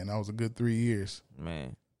 Man, that was a good 3 years.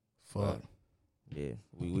 Man. Fuck. Yeah,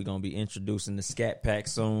 we gonna be introducing the Scat Pack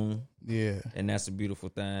soon. Yeah, and that's a beautiful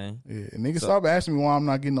thing. Yeah, and niggas stop asking me why I'm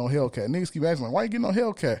not getting no Hellcat. Niggas keep asking me, why you getting no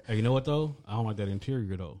Hellcat? Hey, you know what though? I don't like that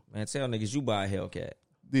interior though. Man, tell niggas you buy a Hellcat.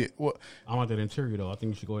 Yeah, what? I don't like that interior though. I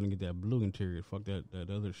think you should go ahead and get that blue interior. Fuck that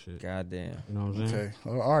other shit. Goddamn. You know what I'm saying?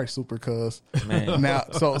 Okay, all right, super cuz. Man, now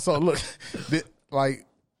so look, like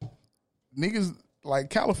niggas like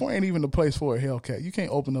California ain't even the place for a Hellcat. You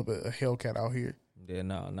can't open up a Hellcat out here. Yeah,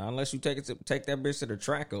 no, unless you take that bitch to the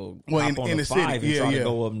track or well, hop on in the the 5 city, and try to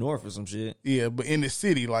go up north or some shit. Yeah, but in the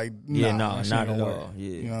city, like, not at all. Yeah.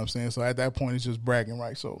 You know what I'm saying? So at that point, it's just bragging,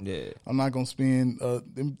 right? So yeah, I'm not gonna spend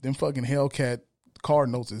them fucking Hellcat car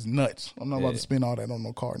notes is nuts. I'm not about to spend all that on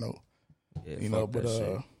no car note. Yeah, you know, but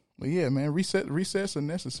yeah, man, resets are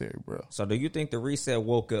necessary, bro. So do you think the reset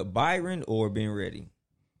woke up Byron or been ready?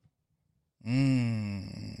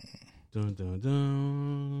 Dun, dun,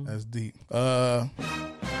 dun. That's deep. Hold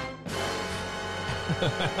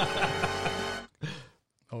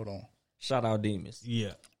on. Shout out Demons.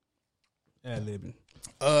 Yeah. Ad-libbing.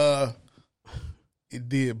 It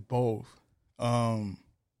did both. But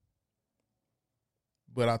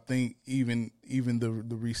I think even the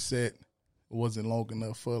reset wasn't long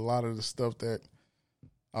enough for a lot of the stuff that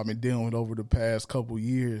I've been dealing with over the past couple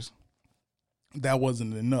years. That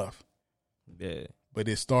wasn't enough. Yeah. But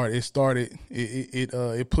it started started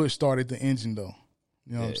the engine though.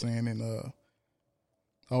 You know what I'm saying? And I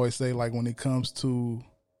always say, like, when it comes to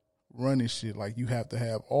running shit, like, you have to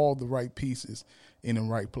have all the right pieces in the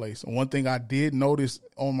right place. And one thing I did notice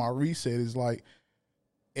on my reset is, like,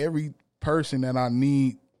 every person that I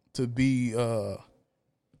need to be or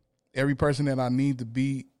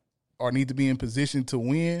need to be in position to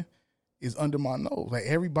win is under my nose. Like,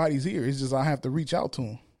 everybody's here. It's just I have to reach out to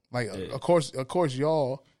them. Like, of course,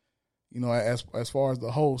 y'all, you know, as far as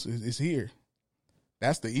the host is here.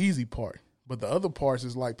 That's the easy part. But the other parts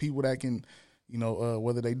is like people that can, you know,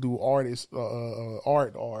 whether they do art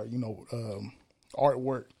or, you know,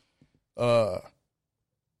 artwork,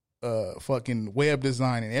 fucking web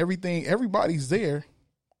design and everything. Everybody's there.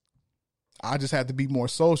 I just had to be more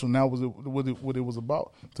social. And that was what it was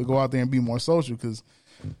about, to go out there and be more social, because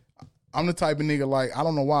I'm the type of nigga, like, I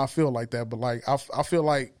don't know why I feel like that, but like I feel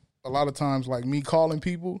like a lot of times, like, me calling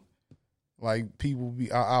people, like,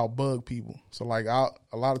 I'll bug people. So like a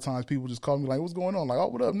lot of times people just call me like, what's going on? Like, oh,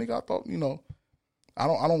 what up, nigga? I thought, you know, I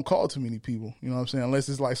don't call too many people. You know what I'm saying? Unless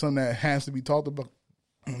it's like something that has to be talked about.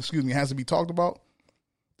 Has to be talked about.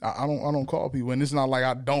 I don't call people, and it's not like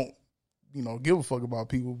I don't, you know, give a fuck about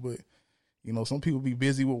people, but you know, some people be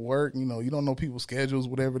busy with work. You know, you don't know people's schedules,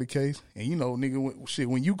 whatever the case. And you know, nigga, shit,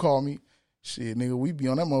 when you call me, shit, nigga, we be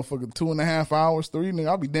on that motherfucker 2.5 hours, 3, nigga.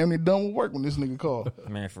 I'll be damn near done with work when this nigga call.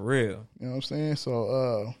 Man, for real. You know what I'm saying?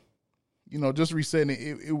 So, you know, just resetting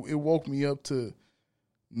it woke me up to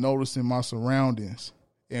noticing my surroundings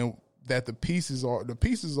and that the pieces are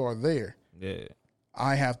there. Yeah.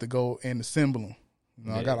 I have to go and assemble them. You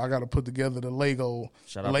know, I got to put together the Lego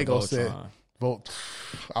set.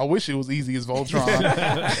 I wish it was easy as Voltron.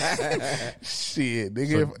 Shit,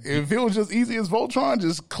 nigga. If it was just easy as Voltron,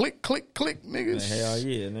 just click, click, click, nigga. Hell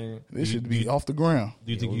yeah, nigga. This should be off the ground.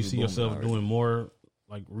 Do you think you see yourself doing more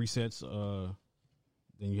like resets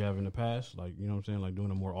than you have in the past? Like, you know what I'm saying? Like doing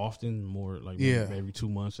it more often, more like maybe every 2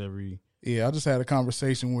 months, Yeah, I just had a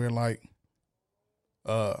conversation where, like,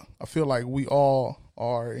 I feel like we all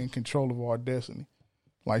are in control of our destiny.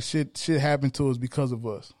 Like, shit happened to us because of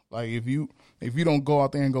us. Like, if you don't go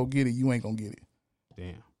out there and go get it, you ain't gonna get it.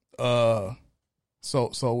 Damn.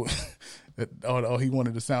 So he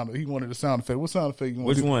wanted the sound effect. What sound effect you want?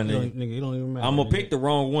 Which one, nigga? Nigga, it don't even matter. I'm gonna pick the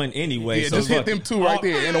wrong one anyway. Yeah, so just hit them two right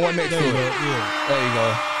there and the one next to it. Yeah. There you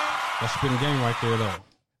go. That's spinning game right there, though.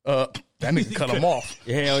 That nigga cut him off.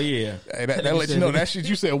 Hell yeah. Hey, that let you know that shit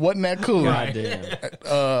you said wasn't that cool. God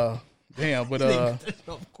damn. Damn, but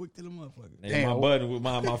quick to the motherfucker. Damn,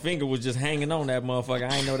 my finger was just hanging on that motherfucker. I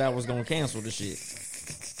didn't know that was gonna cancel the shit.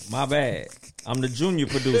 My bad. I'm the junior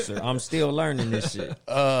producer. I'm still learning this shit.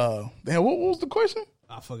 Damn, what was the question?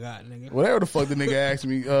 I forgot, nigga. Whatever the fuck the nigga asked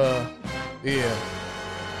me. Yeah.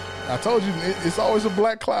 I told you, it's always a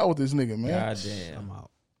black cloud with this nigga, man. God damn. I'm out.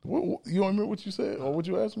 You don't remember what you said or what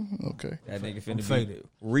you asked me? Okay. That nigga finna be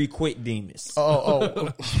re-quit Demas. Oh.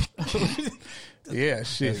 Yeah,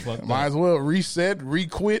 shit. Might as well reset,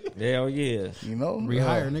 re-quit. Hell yeah. You know?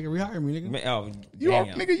 Rehire, nigga. Rehire me, nigga.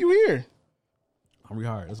 Nigga, you here. I'm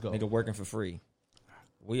rehired. Let's go. Nigga working for free.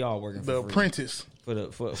 We all working for The free. apprentice. For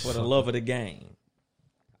the love of the game.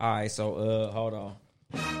 All right, so hold on.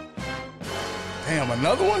 Damn,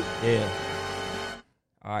 another one? Yeah.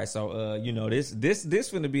 All right, so this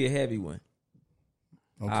finna be a heavy one.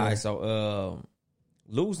 Okay. All right, so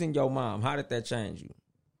losing your mom, how did that change you?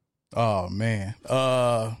 Oh man.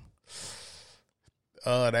 That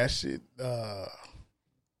shit,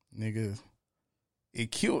 nigga, it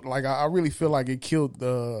killed, like, I really feel like it killed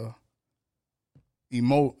the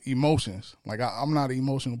emotions. Like, I'm not an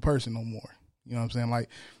emotional person no more. You know what I'm saying? Like,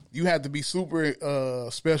 you have to be super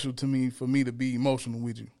special to me for me to be emotional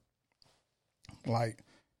with you. Like,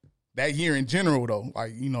 that year in general, though,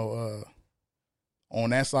 like,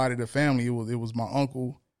 on that side of the family, it was my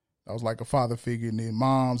uncle. I was like a father figure, and then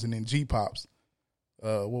moms, and then G-Pops.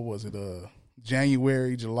 What was it?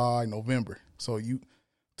 January, July, November. So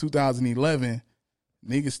 2011,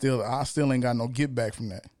 niggas I still ain't got no get back from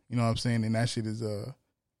that. You know what I'm saying? And that shit is,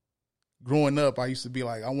 growing up, I used to be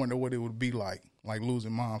like, I wonder what it would be like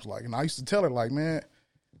losing moms. Like, and I used to tell her, like, man,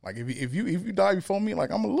 like, if you die before me,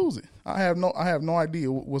 like, I'm gonna lose it. I have no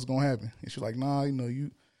idea what's gonna happen. And she's like, nah,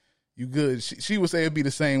 you good. She would say it'd be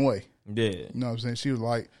the same way. Yeah. You know what I'm saying? She was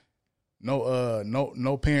like,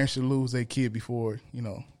 no parents should lose their kid before they go. You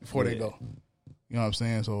know what I'm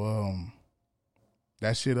saying? So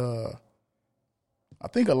that shit, I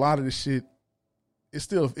think a lot of the shit, it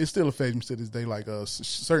still affects me to this day. Like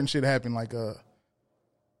certain shit happened, like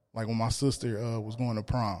when my sister was going to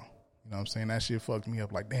prom. You know what I'm saying? That shit fucked me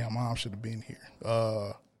up. Like, damn, mom should have been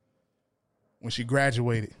here. When she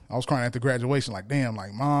graduated, I was crying at the graduation. Like, damn,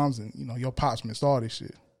 like, moms and your pops missed all this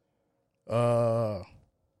shit.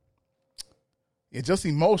 It's just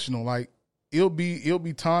emotional. Like, it'll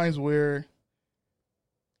be times where,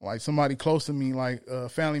 like, somebody close to me, like a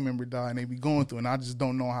family member died, and they be going through, and I just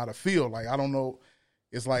don't know how to feel. Like, I don't know.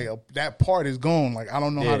 It's like that part is gone. Like, I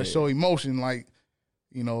don't know how to show emotion. Like,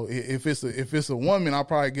 if it's a woman, I'll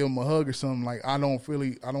probably give them a hug or something. Like, I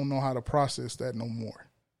don't know how to process that no more.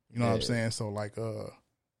 You know what I'm saying? So, like,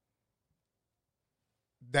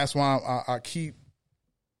 that's why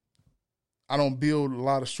I don't build a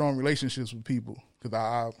lot of strong relationships with people,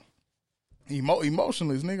 because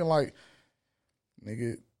emotionless, nigga. Like,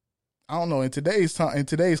 nigga, I don't know. In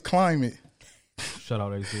today's climate. Shout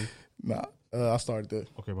out AC. Nah, I started that.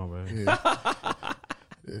 Okay, my bad.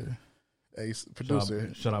 Yeah. Hey,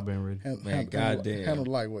 producer. Shout out Ben Reed. Man, goddamn. Handle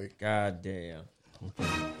lightweight. Goddamn. Okay.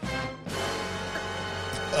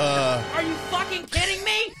 Are you fucking kidding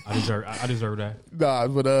me? I deserve that. Nah,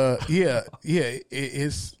 but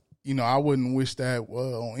it's I wouldn't wish that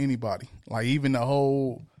on anybody. Like, even the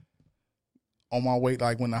whole on my way,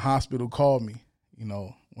 like when the hospital called me,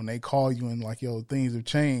 when they call you and like, yo, things have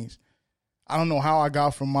changed. I don't know how I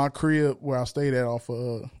got from my crib where I stayed at off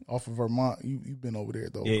of Vermont. You've been over there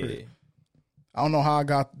though. Yeah. Crib. I don't know how I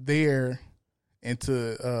got there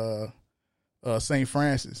into St.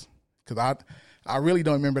 Francis, because I really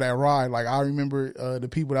don't remember that ride. Like, I remember the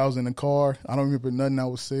people that was in the car. I don't remember nothing that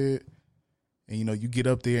was said. And you get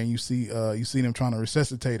up there and you see them trying to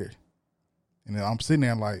resuscitate her, and then I'm sitting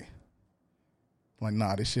there like,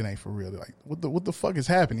 nah, this shit ain't for real. Like, what the fuck is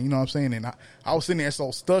happening? You know what I'm saying? And I was sitting there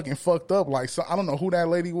so stuck and fucked up. Like, so I don't know who that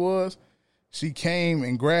lady was. She came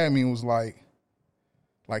and grabbed me and was like,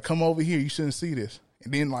 come over here. You shouldn't see this.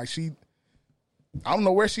 And then like I don't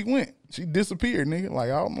know where she went. She disappeared, nigga. Like,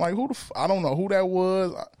 I'm like, I don't know who that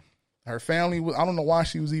was. Her family was. I don't know why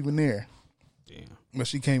she was even there. Damn. But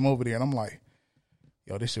she came over there, and I'm like,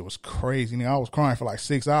 yo, this shit was crazy. Nigga, I was crying for like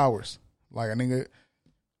 6 hours. Like, a nigga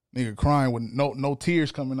crying with no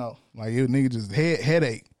tears coming out. Like, it nigga just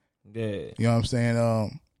headache. Yeah. You know what I'm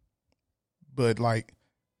saying? But like,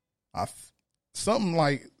 something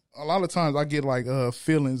like, a lot of times I get like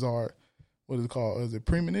feelings are, what is it called? Is it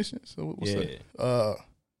premonitions? So what's that?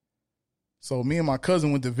 So me and my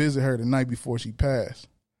cousin went to visit her the night before she passed,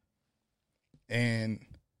 and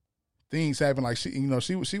things happened. Like, she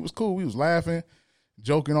was cool. We was laughing,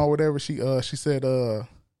 joking or whatever. She said what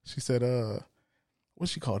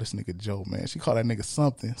she called this nigga Joe, man? She called that nigga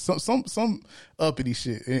something, some uppity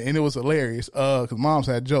shit, and it was hilarious. Cause moms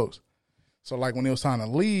had jokes. So like when it was time to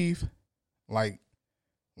leave, like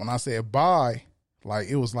when I said bye, like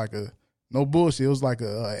it was like a no bullshit. It was like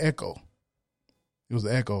a echo. It was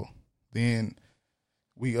an echo. Then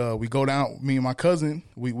we go down. Me and my cousin,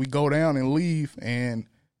 we go down and leave, and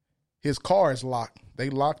his car is locked. They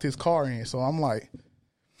locked his car in. So I'm like,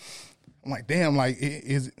 damn, like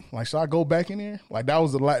is like should I go back in there? Like that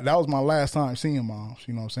was my last time seeing Mom.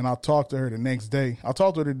 You know what I'm saying? I talked to her the next day. I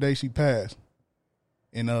talked to her the day she passed,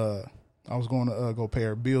 and I was going to go pay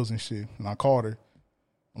her bills and shit. And I called her.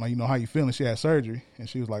 I'm like, you know, how you feeling? She had surgery, and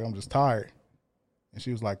she was like, I'm just tired. And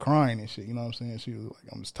she was like crying and shit. You know what I'm saying? She was like,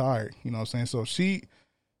 I'm just tired. You know what I'm saying? So she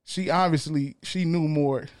obviously she knew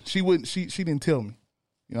more. She didn't tell me.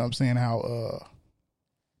 You know what I'm saying? How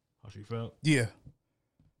she felt? Yeah.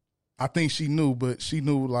 I think she knew, but she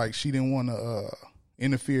knew like she didn't want to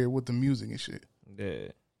interfere with the music and shit. Yeah.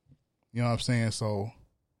 You know what I'm saying? So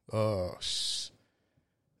nigga,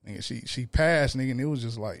 she passed, nigga, and it was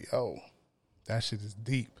just like, yo, that shit is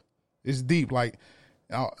deep. It's deep. Like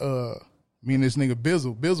me and this nigga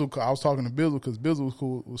Bizzle, I was talking to Bizzle because Bizzle was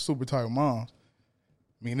cool, was super tight with Moms.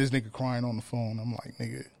 Me and this nigga crying on the phone. I'm like,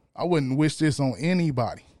 nigga, I wouldn't wish this on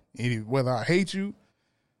anybody. Whether I hate you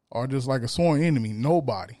or just like a sworn enemy,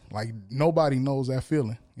 nobody. Like, nobody knows that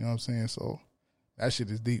feeling. You know what I'm saying? So, that shit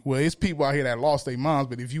is deep. Well, it's people out here that lost their moms,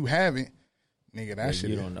 but if you haven't, nigga, that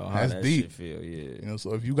shit, you don't know how that deep. Shit feel, yeah. You know,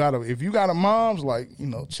 so if you got a moms, like, you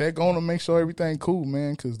know, check on them, make sure everything cool,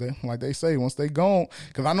 man, because like they say, once they gone,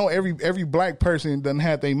 because I know every black person doesn't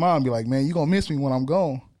have their mom be like, man, you gonna miss me when I'm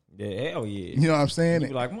gone. Yeah, hell yeah. You know what I'm saying? You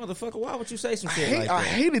be like, motherfucker, why would you say some shit like that? I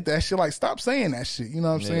hated that shit. Like, stop saying that shit. You know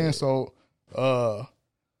what I'm saying? So,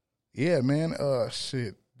 yeah, man,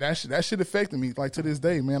 shit. That shit affected me, like, to this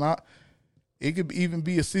day, man. It could even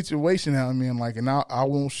be a situation how I'm in, like, and I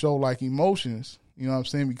won't show, like, emotions, you know what I'm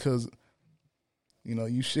saying? Because, you know,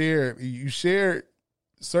 you share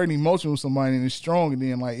certain emotion with somebody and it's strong, and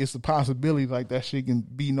then, like, it's a possibility, like, that shit can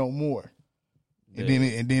be no more. Yeah.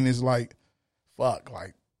 And then it's like, fuck,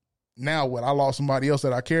 like, now what? I lost somebody else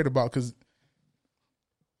that I cared about, because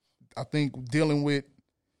I think dealing with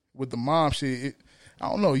the mom shit, I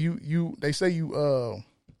don't know. They say you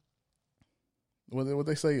what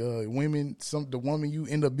they say, women, the woman you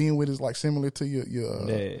end up being with is like similar to your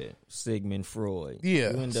Sigmund Freud.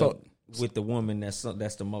 Yeah, you end up with the woman that's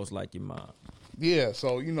the most like your mom. Yeah,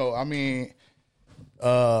 so you know, I mean,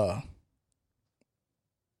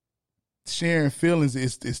 sharing feelings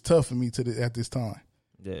is tough for me at this time.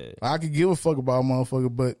 Yeah, I could give a fuck about a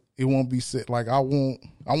motherfucker, but it won't be said. Like I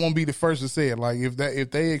won't be the first to say it. Like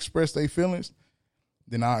if they express their feelings,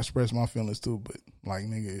 then I express my feelings too. But like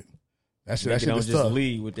nigga, that shit don't is just tough.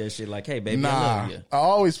 Lead with that shit. Like, hey baby, nah, I love you. I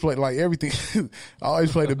always play like everything. I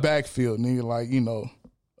always play the backfield, nigga. Like you know,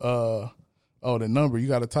 the number you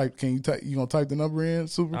got to type. Can you type? You gonna type the number in,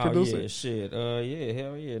 super producer? Yeah, shit. Yeah,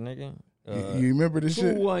 hell yeah, nigga. You remember this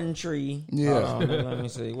shit? 213. Yeah. Let me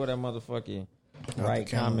see. What that motherfucking right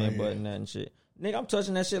comment button and shit. Nigga, I'm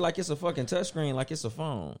touching that shit like it's a fucking touchscreen, like it's a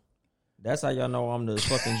phone. That's how y'all know I'm the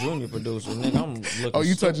fucking junior producer. Nigga, I'm looking. Oh,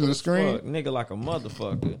 you touching the screen? Fuck, nigga, like a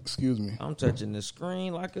motherfucker. Excuse me. I'm touching the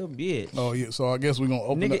screen like a bitch. Oh, yeah. So I guess we're going to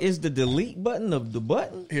open Nigga, up. Is the delete button of the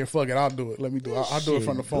button? Here, fuck it. I'll do it. Let me do it. I'll do it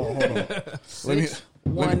from the phone. Hold on. Let me.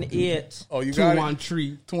 Oh, you got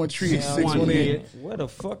 213. 213. 618. Where the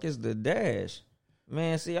fuck is the dash?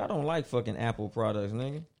 Man, see, I don't like fucking Apple products,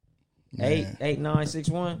 nigga.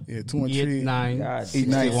 8961. Yeah, 213.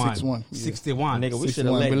 8961. 61. Nigga, we should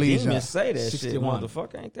have let Demon say that 61. shit,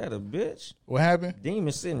 motherfucker. Ain't that a bitch? What happened?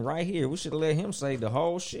 Demon sitting right here. We should have let him say the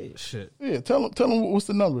whole shit. Yeah, tell him what's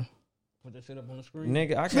the number. Put that shit up on the screen.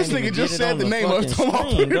 Nigga, I can't This even nigga just get it said on the name of it. fucking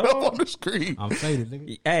Put screen, it up dog. on the screen. I'm faded,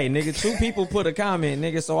 nigga. Hey, nigga, 2 people put a comment,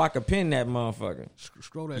 nigga, so I could pin that motherfucker.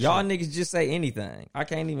 Scroll that Y'all shit. niggas just say anything. I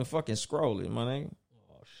can't even fucking scroll it, my nigga.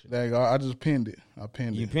 There you go. I just pinned it. I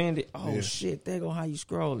pinned You it. pinned it? Oh, Yeah. shit. There go how you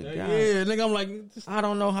scroll it. God. Yeah, nigga, I'm like, I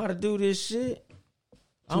don't know how to do this shit.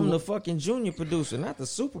 I'm the fucking junior producer, not the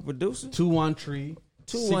super producer. 213.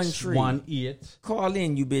 213. Call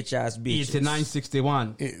in, you bitch ass bitches. It's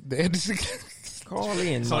 961. Call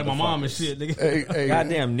in. It's like my mom and shit, nigga. Hey,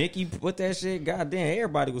 Goddamn, Nikki put that shit. Goddamn,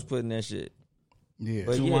 everybody was putting that shit. Yeah.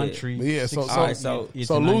 But 213. But yeah, so Alright, so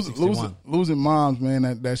losing moms,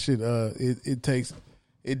 man, that shit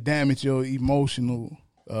it damage your emotional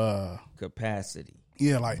capacity.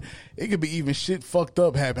 Yeah, like it could be even shit fucked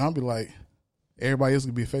up happen. I'll be like, everybody else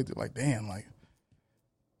could be affected. Like, damn, like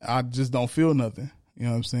I just don't feel nothing. You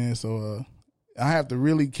know what I'm saying? So I have to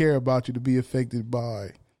really care about you to be affected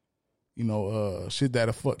by, you know, shit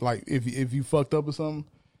that fuck. Like if you fucked up or something,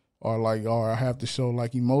 or I have to show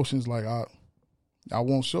like emotions. Like I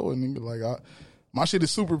won't show it, nigga. Like my shit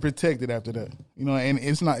is super protected after that. You know, and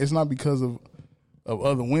it's not because of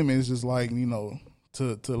other women. It's just like, you know,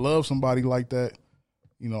 to love somebody like that.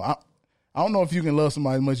 You know, I don't know if you can love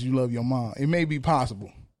somebody as much as you love your mom. It may be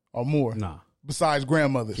possible or more. Nah. Besides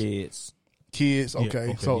grandmothers, kids.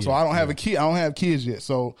 Okay, so I don't have a kid. I don't have kids yet.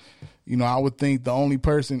 So, you know, I would think the only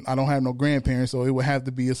person, I don't have no grandparents, so it would have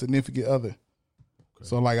to be a significant other. Okay.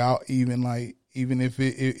 So like even if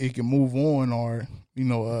it can move on or, you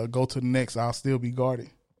know, go to the next, I'll still be guarded.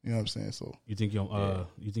 You know what I'm saying? So you think your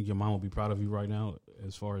mom will be proud of you right now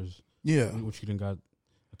as far as what you done got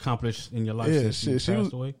accomplished in your life since you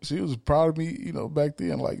passed away? She was proud of me, you know, back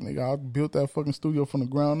then. Like, nigga, I built that fucking studio from the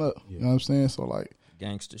ground up. Yeah. You know what I'm saying? So like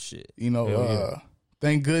gangster shit. You know,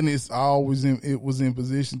 thank goodness I was in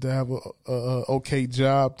position to have a okay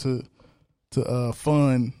job to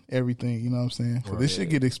fund everything. You know what I'm saying? So this shit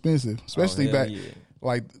get expensive, especially back. Yeah.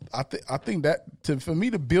 Like I think that for me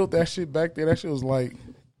to build that shit back there, that shit was like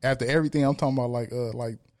after everything I'm talking about,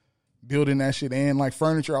 like building that shit and like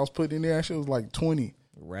furniture I was putting in there. That shit was like 20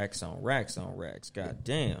 racks on racks on racks. God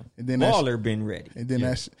damn. And then Baller been ready. And then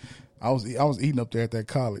that shit, I was eating up there at that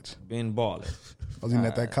college. Been baller. I was eating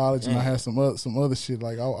at that college, and I had some other shit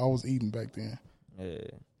like I was eating back then. Yeah.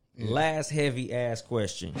 Last heavy ass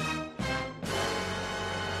question.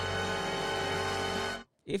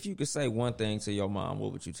 If you could say one thing to your mom,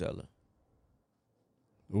 what would you tell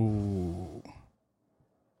her? Ooh,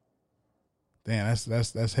 damn,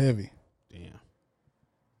 that's heavy. Damn,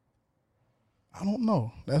 I don't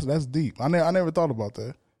know. That's deep. I never thought about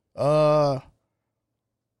that.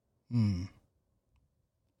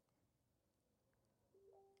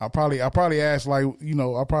 I probably ask, like, you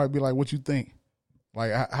know, I'll probably be like, what you think?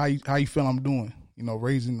 Like, how you feel I'm doing? You know,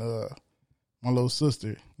 raising my little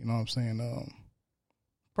sister. You know what I'm saying?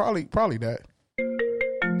 Probably that.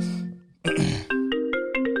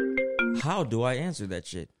 How do I answer that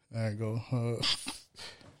shit? There you go.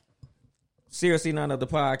 Seriously, none of the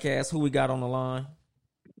podcast. Who we got on the line?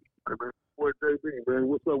 Hey, man, boy, JB, man.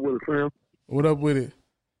 What's up with it, fam? What up with it?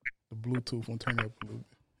 The Bluetooth one turn up a little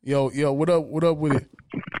bit. Yo, what up with it?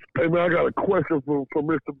 Hey, man, I got a question for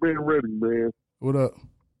Mr. Ben Reddy, man. What up?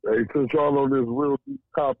 Hey, since y'all on this real deep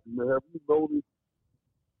topic, man, have you noticed,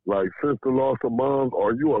 like, since the loss of moms,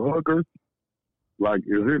 are you a hugger? Like,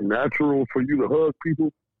 is it natural for you to hug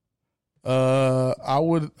people? I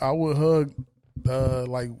would hug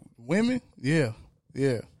like women. Yeah.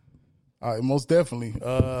 Most definitely.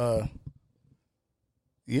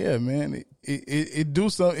 Yeah, man. It do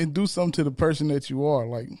something to the person that you are.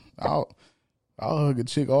 Like, I'll hug a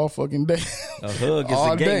chick all fucking day. A hug is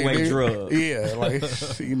a gateway drug. Yeah, like,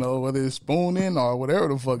 you know, whether it's spooning or whatever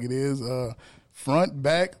the fuck it is, front,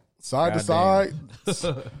 back, side to side.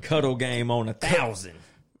 Cuddle game on 1,000.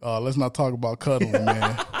 Let's not talk about cuddling,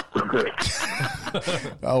 man.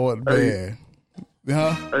 That wasn't bad.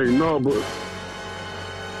 Huh? Hey, no, but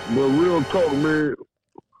real talk, man.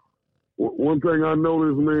 One thing I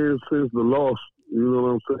noticed, man, since the loss, you know what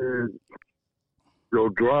I'm saying, your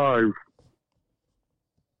drive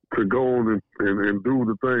to go on and do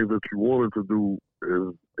the things that you wanted to do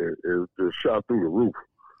is just shot through the roof.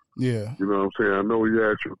 Yeah. You know what I'm saying? I know you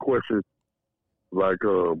asked your question, like,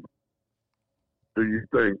 do you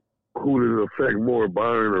think, who did it affect more,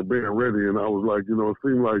 Byron or Ben Reddy? And I was like, you know, it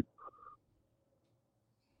seemed like,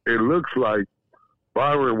 it looks like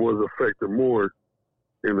Byron was affected more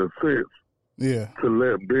in a sense. Yeah. To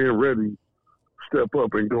let Ben Reddy step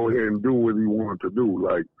up and go ahead and do what he wanted to do.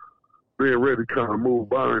 Like, Ben Reddy kind of moved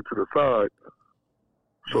Byron to the side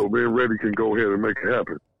so Ben Reddy can go ahead and make it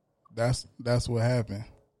happen. That's what happened.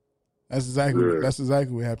 That's exactly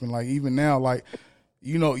what happened. Like, even now, like,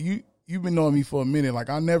 you know, you've been knowing me for a minute. Like,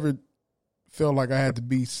 I never felt like I had to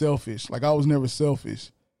be selfish. Like, I was never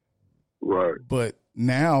selfish. Right. But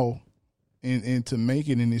now, and to make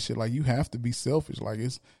it in this shit, like, you have to be selfish. Like,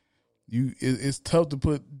 it's tough to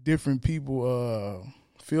put different people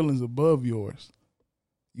feelings above yours.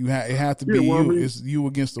 It has to be you. I mean, it's you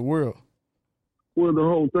against the world. Well, the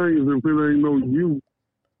whole thing is, if it ain't no you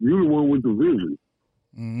the one with the vision.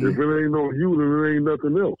 Mm-hmm. If it ain't no you, then it ain't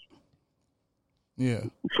nothing else. Yeah.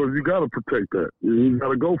 So you got to protect that. You got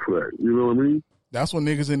to go for that. You know what I mean? That's what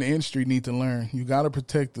niggas in the industry need to learn. You got to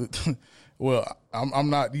protect the. Well, I'm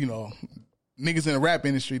not. You know, niggas in the rap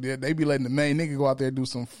industry, they be letting the main nigga go out there and do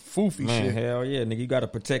some foofy shit. Hell yeah, nigga, you got to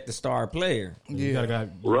protect the star player. Yeah, you gotta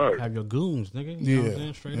have your goons, nigga. You know what I'm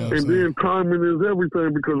saying? Straight up. And then timing is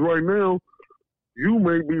everything, because right now you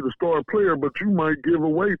may be the star player, but you might give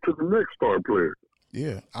away to the next star player.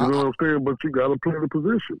 Yeah. You know what I'm saying? But you got to play the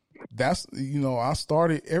position. That's, you know,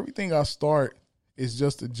 everything I start is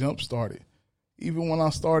just to jump start it. even when I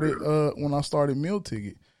started Meal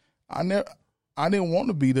Ticket, I didn't want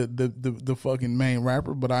to be the fucking main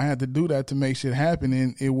rapper, but I had to do that to make shit happen,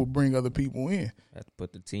 and it would bring other people in. Have to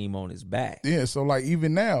put the team on his back. Yeah, so like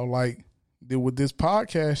even now, like with this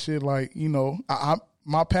podcast shit, like, you know, I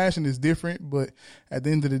my passion is different, but at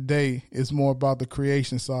the end of the day, it's more about the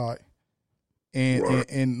creation side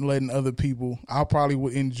and letting other people. I probably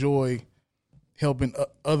would enjoy helping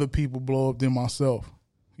other people blow up than myself.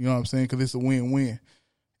 You know what I'm saying? Because it's a win-win,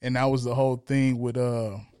 and that was the whole thing with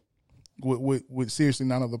Seriously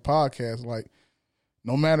Not Another Podcast. Like,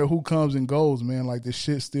 no matter who comes and goes, man, like this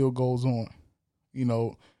shit still goes on. You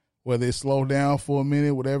know, whether it slow down for a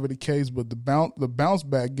minute, whatever the case, but the bounce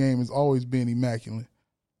back game has always been immaculate.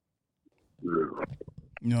 Yeah.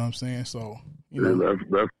 You know what I'm saying? So, you know,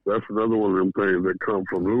 that's another one of them things that come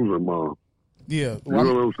from losing mom. Yeah, you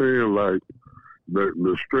know what I'm saying? Like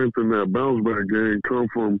the strength in that bounce back game come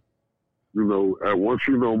from, you know, once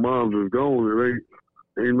you know moms is gone, it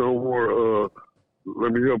ain't no more.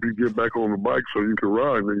 Let me help you get back on the bike so you can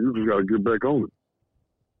ride, and you just got to get back on it.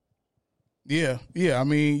 Yeah. I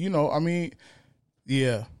mean, you know,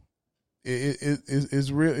 yeah.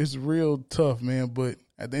 It's real tough, man. But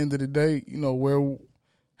at the end of the day, you know,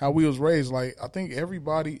 how we was raised, like I think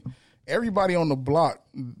everybody on the block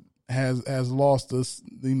has lost us.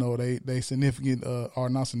 You know, they significant or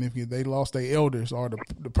not significant. They lost their elders or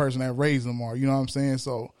the person that raised them, or you know what I'm saying.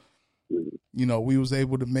 So, you know, we was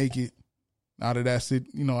able to make it out of that,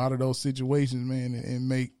 you know, out of those situations, man, and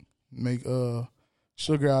make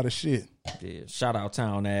sugar out of shit. Yeah, shout out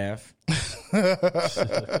Town Ave.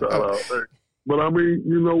 Shout out. But I mean,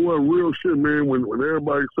 you know what? Real shit, man. When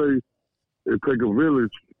everybody say it take a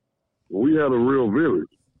village, we had a real village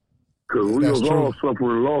because we was all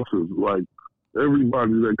suffering losses. Like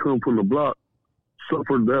everybody that come from the block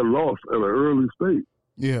suffered that loss at an early stage.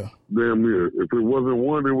 Yeah, damn near. If it wasn't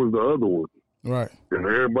one, it was the other one. Right. And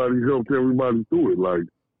everybody helped everybody through it. Like,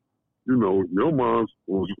 you know, your mom's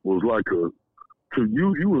was like to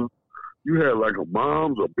you had like a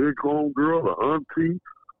mom's, a big home girl, a auntie,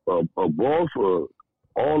 a boss,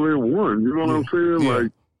 all in one. You know what I'm saying? Yeah.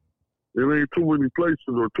 Like, it ain't too many places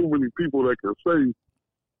or too many people that can say,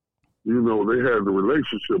 you know, they had the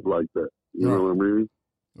relationship like that. You know what I mean?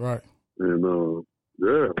 Right. And,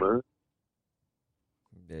 yeah, man.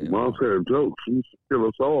 Yeah. Moms had jokes. She used to kill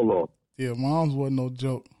us all off. Yeah, Moms wasn't no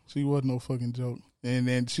joke. She wasn't no fucking joke. And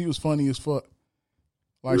then she was funny as fuck.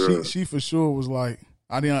 Like, she for sure was like,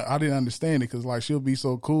 I didn't understand it because, like, she'll be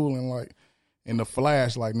so cool and, like, in the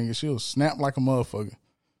flash, like, nigga, she'll snap like a motherfucker.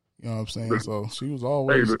 You know what I'm saying? So she was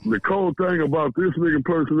always. Hey, the cool thing about this nigga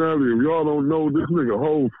personality, if y'all don't know, this nigga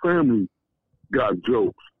whole family got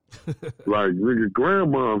jokes. Like, nigga,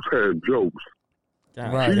 grandmoms had jokes.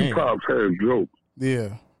 Right. She pops had jokes.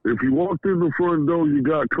 Yeah. If you walked in the front door, you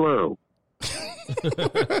got clown.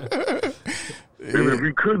 And if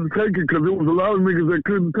you couldn't take it, because there was a lot of niggas that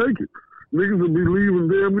couldn't take it. Niggas would be leaving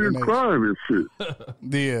damn near crying and shit.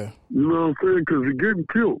 Yeah. You know what I'm saying? Because you're getting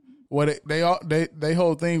killed. Well, they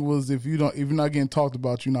whole thing was if you're not getting talked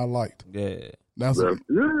about, you're not liked. Yeah. That's what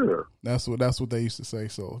they used to say.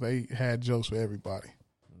 So they had jokes for everybody.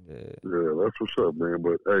 Yeah, that's what's up, man.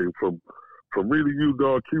 But hey, from me to you,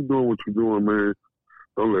 dog, keep doing what you're doing, man.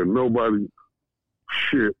 Don't let nobody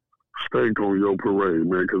shit stink on your parade,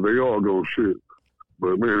 man, because they all gonna shit.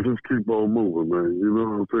 But man, just keep on moving, man. You know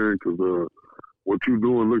what I'm saying? Because what you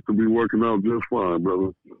doing looks to be working out just fine,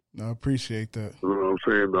 brother. I appreciate that. You know what I'm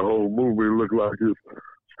saying? The whole movement look like it's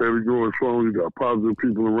steady going strong. You got positive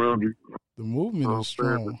people around you. The movement is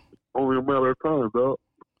strong. It's only a matter of time, dog.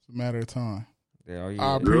 It's a matter of time. Yeah, yeah.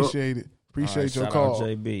 I appreciate it. Appreciate your call. Shout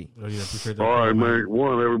out JB. Oh, yeah, appreciate that. All right, man.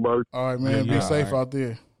 One, everybody. All right, man. Be safe out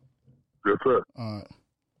there. Yes, sir. All right.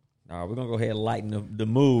 We're going to go ahead and lighten the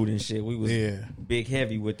mood and shit. We was big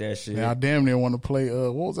heavy with that shit. Man, I damn near want to play,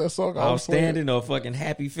 what was that song? Outstanding or fucking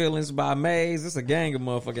Happy Feelings by Maze. It's a gang of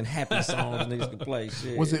motherfucking happy songs niggas can play.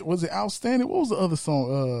 Shit. Was it Outstanding? What was the other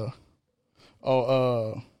song?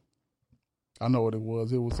 I know what it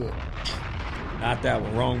was. It was not that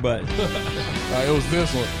one. Wrong button. It was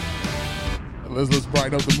this one. Let's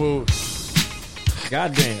brighten up the mood.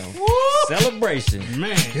 Goddamn. Celebration.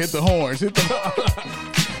 Man. Hit the horns.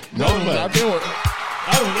 No, not doing it.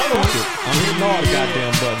 I'm hitting all the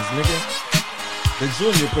goddamn buttons, nigga. The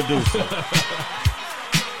junior producer.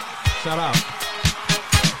 Shout out.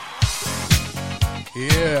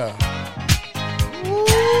 Yeah.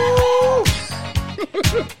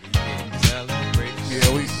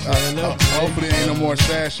 Hopefully ain't no more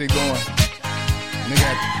sad shit going.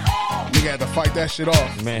 Nigga had to fight that shit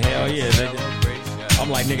off. Man, hell yeah, nigga. I'm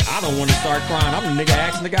like, nigga, I don't want to start crying. I'm the nigga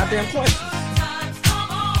asking the goddamn questions.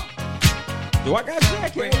 Do I got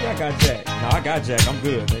Jack? Yeah, I got Jack. No, I got Jack. I'm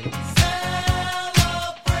good, nigga.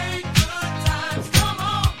 Celebrate good times. Come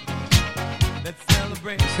on. Let's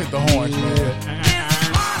celebrate. Hit the horns, man.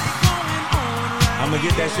 I'm gonna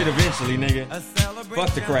get that shit eventually, nigga.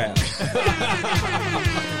 Fuck the crowd.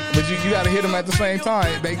 But you got to hit them at the same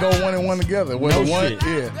time. They go one and one together. Well, No one, shit.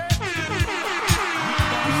 yeah.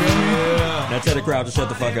 You feel me? Now tell the crowd to shut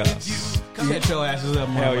the fuck up. Shut your asses up,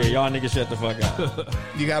 Hell yeah, y'all niggas shut the fuck up.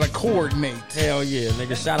 You got to coordinate. Hell yeah,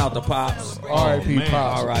 nigga. Shout out to Pops. R.I.P. man.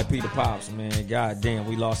 Pops. R.I.P. to Pops, man. God damn,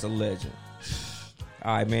 we lost a legend.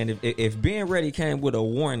 All right, man. If Being Ready came with a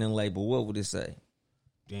warning label, what would it say?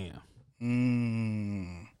 Damn.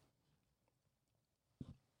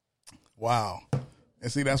 Wow.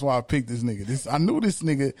 And see, that's why I picked this nigga. I knew this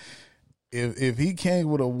nigga, if he came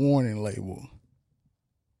with a warning label,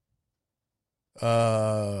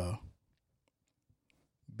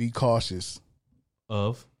 be cautious.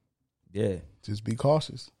 Of? Yeah. Just be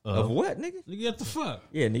cautious. Of what, nigga? Nigga, what the fuck?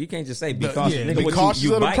 Yeah, nigga, you can't just say be cautious. yeah, Nigga, be what, cautious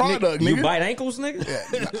you of the bite, product, You nigga. bite ankles, nigga?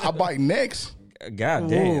 Yeah, I bite necks. God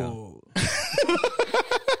damn. Whoa.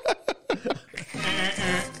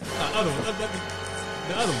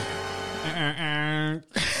 The other one.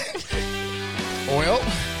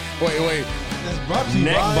 Well, wait. That's brought to you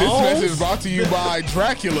Neck by... This bones? message is brought to you by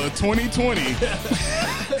Dracula 2020.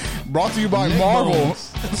 Brought to you by Neck Marvel.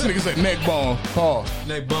 bones. This nigga said neck bone. Pause.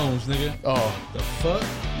 Neck bones, nigga. Oh, The fuck?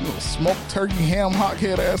 you little smoked turkey ham hock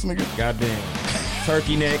head ass nigga. God damn.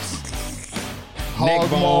 Turkey necks. Hog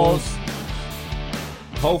neck maws. bones.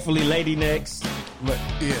 Hopefully lady necks. But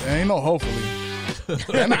yeah, ain't no hopefully.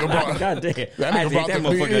 That nigga brought. God damn. That I had nigga to brought hit that the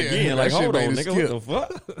motherfucker yeah, again. that Like, shit hold on, made it nigga. skip. What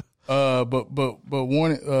the fuck? But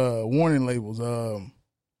warning labels.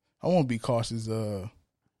 I want to be cautious.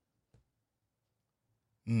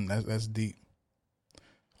 That's deep.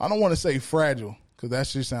 I don't want to say fragile because that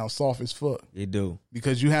shit sounds soft as fuck. It do.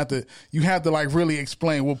 Because you have to like really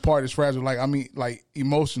explain what part is fragile. Like I mean, like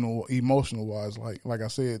emotional wise. Like I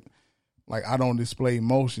said, like I don't display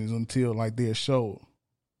emotions until like they're showed.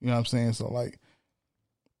 You know what I'm saying? So like,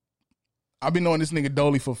 I've been knowing this nigga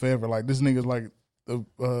Dolly for forever. Like this nigga's like the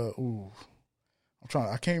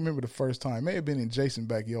I can't remember the first time. It may have been in Jason's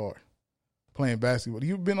backyard playing basketball.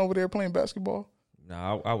 You been over there playing basketball?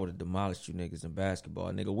 Nah, I would have demolished you niggas in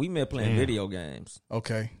basketball, nigga. We met playing video games.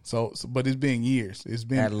 Okay, so but it's been years. It's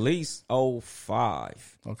been At least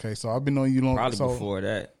 05. okay. So I've been knowing you long. Probably so, before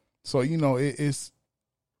that. So you know it's.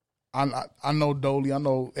 I know Dolly. I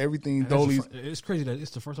know everything. Dolly's It's crazy that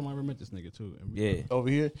it's the first time I ever met this nigga too. Yeah. over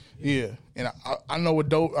here. Yeah, and I know what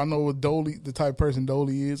Dolly, the type of person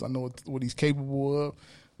Dolly is. I know what he's capable of.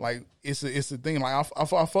 Like it's a thing. Like I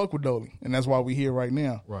fuck with Dolly, and that's why we here right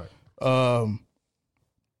now. Right.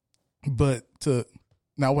 But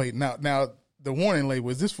now the warning label,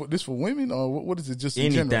 is this for women or what is it? Just in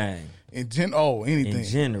Anything. general? Anything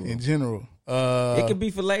In general. It It could be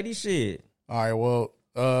for lady shit. All right. Well,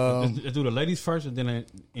 Let's do the ladies first, and then in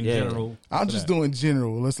Yeah. general. I'm just doing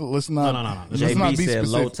general. Let's not. No. Let's JB not be said specific.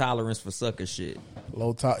 low tolerance for sucker shit.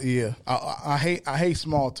 Low top. Yeah. I hate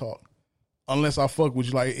small talk. Unless I fuck with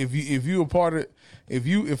you. Like if you a part of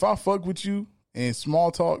if I fuck with you and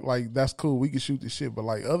small talk, like that's cool. We can shoot the shit. But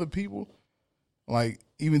like other people, like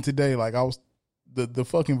even today, like I was the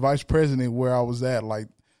fucking vice president where I was at, like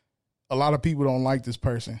a lot of people don't like this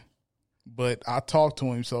person. But I talked to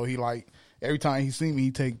him, so he like every time he see me, he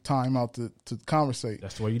take time out to conversate.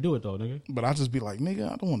 That's the way you do it, though, nigga. But I just be like,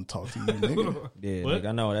 nigga, I don't want to talk to you, nigga. Yeah, What? nigga,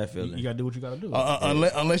 I know that feeling. You gotta do what you gotta do.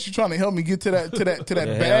 Unless you're trying to help me get to that Yeah,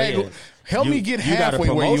 bag, hell yeah. help me get You got a halfway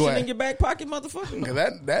where you promotion at. in your back pocket, motherfucker? 'Cause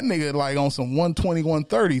that nigga like on some 120,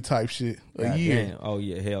 130 type shit a God year. damn. Oh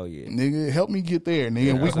yeah, hell yeah. Nigga, help me get there,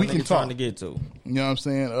 nigga. That's we what can nigga talk. trying to get to. You know what I'm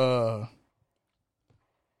saying?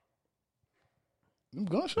 Them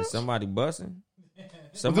gunshots? Is somebody busting? Them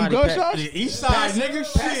Somebody gunshots? East side,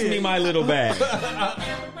 nigga. pass me my little bag.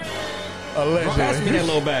 Allegedly. Pass me that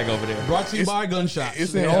little bag over there. Brought to you by gunshots.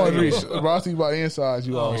 It's in Orange Reach. Brought to you by Inside.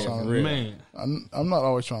 You always yeah, trying for to. real. Man. I'm not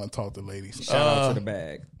always trying to talk to ladies. Shout out to the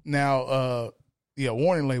bag. Now,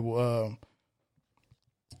 warning label.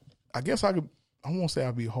 I guess I won't say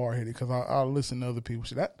I'd be hard headed because I'll listen to other people.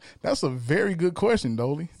 That's a very good question,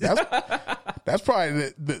 Dolly. That's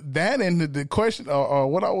probably the question or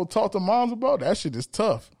what I would talk to moms about. That shit is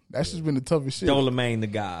tough. That's just been the toughest shit. Dolamain the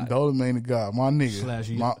God. Dolamain the God, my nigga, Slash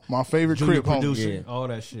you. my favorite Junior crib homie. producer, Yeah. all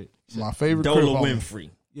that shit. My favorite crib Dola homie. Winfrey.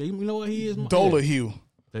 Yeah, you know what he is? Dola Hugh.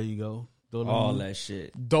 There you go. Dola All Hugh. that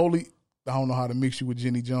shit. Dolly. I don't know how to mix you with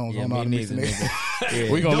Jenny Jones. I Yeah, don't know how to me mix neither, it. nigga.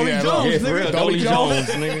 Yeah. We gonna Dolly leave that Jones, alone. Yeah, for real. Dolly Jones. Jones,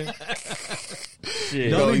 nigga.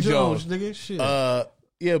 Shit. Dolly Dolly Jones, Jones. nigga. Shit.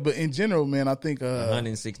 Yeah, but in general, man, I think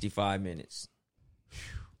 165 minutes.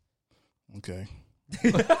 Okay.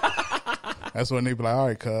 That's when they be like, all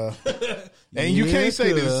right, cuz. And you can't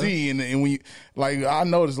say the Z. And when you, like, I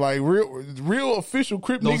noticed, like, real official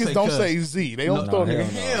Crip niggas don't say Z. They don't throw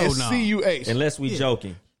niggas. It's C-U-H. Unless we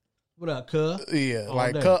joking. What up, cuz? Yeah,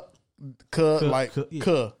 like, cuz, like,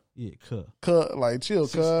 cuz. Yeah, cuz. Cuz, like, chill,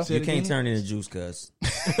 cuz. You can't turn into juice, cuz.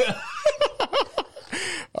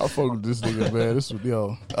 I fuck with this nigga, man. This was,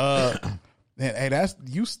 yo. Man, hey, that's,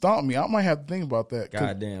 you stumped me. I might have to think about that.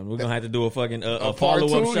 God damn. We're going to have to do a fucking a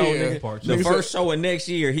follow-up show, nigga. The first show of next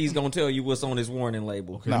year, he's going to tell you what's on his warning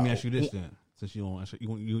label. Okay, let me ask you this then. Since you don't answer,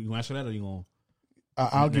 you answer that or you going to?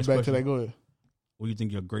 I'll get back to that. Go ahead. What do you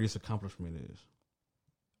think your greatest accomplishment is?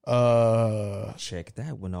 Check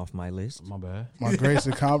that one off my list. My bad. My greatest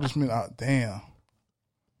accomplishment? Damn.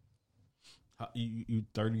 You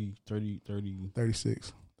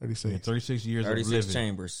 36. Yeah, 36 years 36 of living.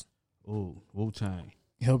 chambers. Oh, Wu-Tang.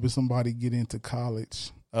 Helping somebody get into college.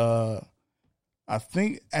 I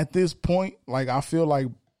think at this point, like, I feel like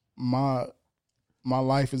my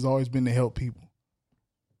life has always been to help people.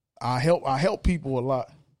 I help people a lot.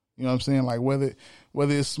 You know what I'm saying? Like, whether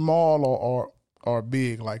it's small or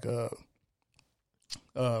big, like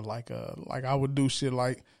I would do shit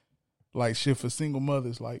like shit for single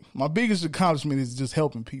mothers. Like, my biggest accomplishment is just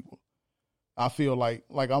helping people. I feel like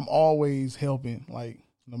I'm always helping, like,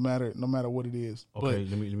 no matter what it is. Okay, but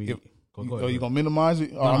let me go ahead. Are you gonna minimize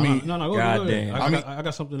it? No, go God ahead. damn. I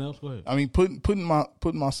got something else. Go ahead. I mean, putting my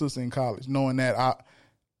sister in college, knowing that I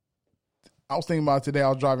was thinking about it today. I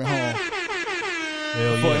was driving home.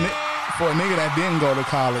 Hell yeah. For a nigga that didn't go to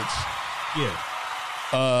college. Yeah.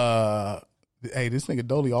 Hey, this nigga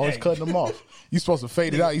Dolly always cutting them off. You supposed to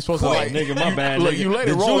fade it out. You supposed to like, nigga, my bad. Look, nigga. you let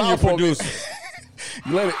the it roll junior out for me.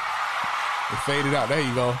 You let it fade it out. There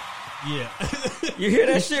you go. Yeah. You hear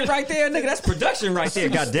that shit right there, nigga? That's production right there.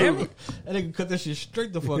 God damn it. That nigga cut that shit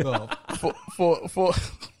straight the fuck off. For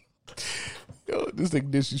yo, this nigga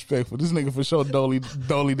disrespectful. This nigga for sure Dolly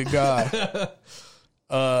the guy.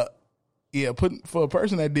 Yeah, for a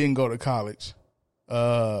person that didn't go to college,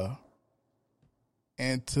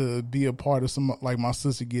 and to be a part of some, like, my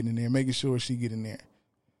sister getting in there, making sure she get in there.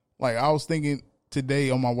 Like, I was thinking today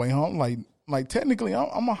on my way home, like technically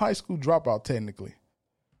I'm a high school dropout technically.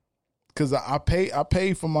 Cause I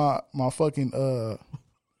paid for my fucking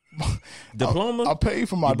diploma. I paid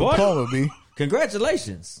for my diploma, B.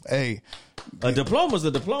 Congratulations. Hey, a diploma's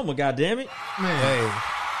a diploma. God damn it, man. Hey,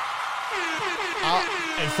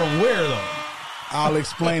 and from where though? I'll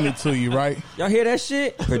explain it to you, right? Y'all hear that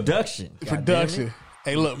shit? Production. Production.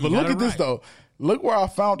 Hey, look, but look at this though. Look where I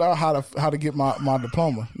found out how to get my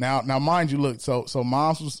diploma. Now, mind you, look. So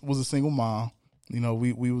mom was a single mom. You know,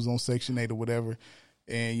 we was on Section 8 or whatever.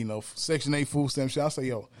 And, you know, Section 8 food stamp shit. I say,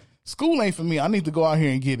 yo, school ain't for me. I need to go out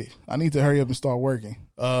here and get it. I need to hurry up and start working.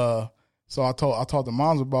 So I talked to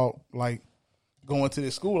moms about, like, going to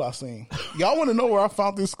this school I seen. Y'all want to know where I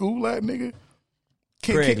found this school at, nigga?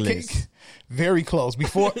 Craigslist. Very close.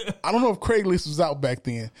 Before, I don't know if Craigslist was out back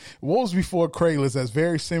then. What was before Craigslist that's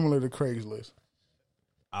very similar to Craigslist?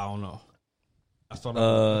 I don't know. I started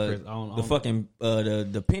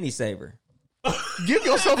the penny saver. Give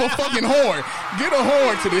yourself a fucking horn. Get a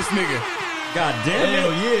horn to this nigga. God damn it.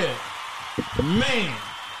 Hell yeah. Man.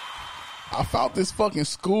 I found this fucking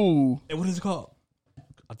school. Hey, what is it called?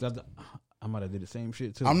 I might have did the same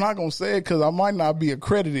shit too. I'm not going to say it because I might not be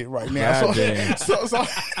accredited right now. God damn. So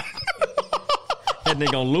that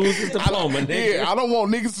nigga gonna lose his diploma, nigga. Yeah, I don't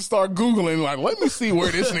want niggas to start Googling, like, let me see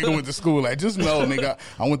where this nigga went to school at. Just know, nigga,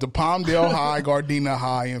 I went to Palmdale High, Gardena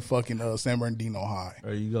High, and fucking San Bernardino High.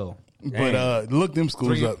 There you go. But look them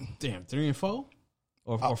schools up. Damn, 3 and 4?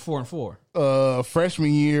 Or 4 and 4?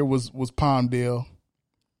 Freshman year was Palmdale.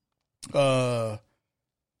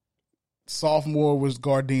 Sophomore was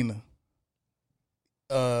Gardena.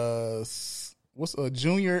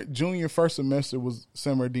 Junior first semester was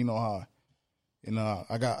San Bernardino High. And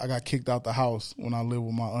I got kicked out the house when I lived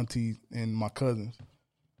with my auntie and my cousins.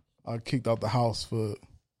 I kicked out the house for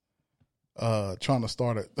trying to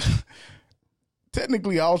start it.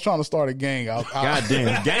 Technically, I was trying to start a gang.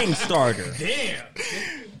 Goddamn, gang starter. Damn.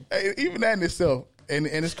 Hey, even that in itself, and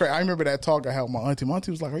it's crazy. I remember that talk I had with my auntie. My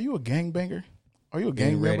auntie was like, "Are you a gangbanger? Are you a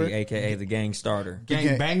gang member?" AKA the gang starter.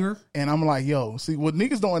 Gang banger? And I'm like, yo, see, what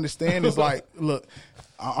niggas don't understand is like, look,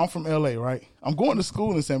 I'm from LA, right? I'm going to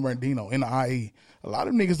school in San Bernardino, in the IE. A lot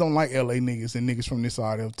of niggas don't like LA niggas and niggas from this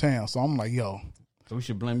side of town. So I'm like, yo. So we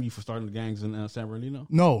should blame you for starting the gangs in San Bernardino?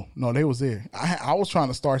 No, they was there. I was trying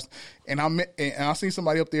to start, and I seen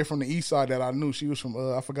somebody up there from the east side that I knew. She was from,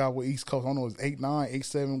 I forgot what East Coast. I don't know, it was 8-9,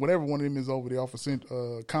 8-7, whatever one of them is over there off of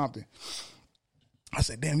Compton. I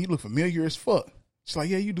said, damn, you look familiar as fuck. She's like,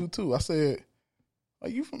 yeah, you do too. I said, are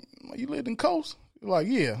you from? You lived in Coast? Like,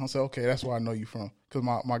 yeah. I said, okay, that's where I know you from. Because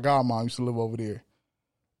my godmom used to live over there.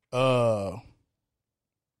 Shout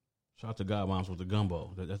out to godmoms with the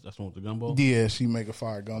gumbo. That's one with the gumbo? Yeah, she make a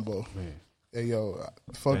fire gumbo. Man. Hey, yo,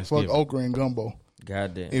 fuck okra and gumbo.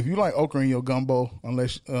 Goddamn. If you like okra in your gumbo,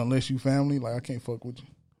 unless you family, like I can't fuck with you.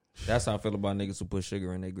 That's how I feel about niggas who put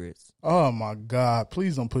sugar in their grits. Oh my God!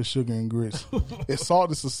 Please don't put sugar in grits. It's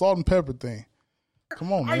salt. It's a salt and pepper thing.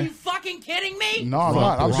 Come on, man. Are you fucking kidding me? No, I'm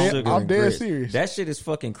not. I'm dead serious. That shit is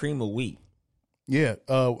fucking cream of wheat. Yeah,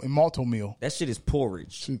 and malto meal. That shit is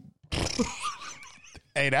porridge.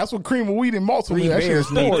 Hey, that's what cream of wheat and malto Three meal. That bears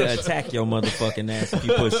shit need is to attack your motherfucking ass if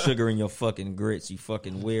you put sugar in your fucking grits. You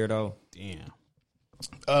fucking weirdo. Damn.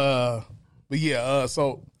 But yeah.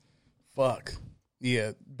 So, fuck.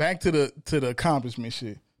 Yeah. Back to the accomplishment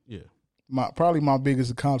shit. Yeah. Probably my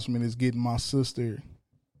biggest accomplishment is getting my sister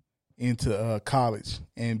into college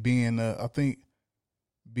and being a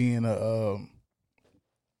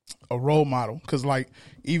role model. Because like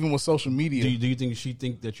even with social media, do you think she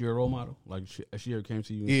think that you're a role model? Like she ever came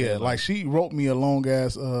to you? And yeah, said, like she wrote me a long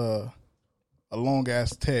ass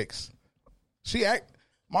text.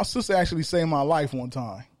 My sister actually saved my life one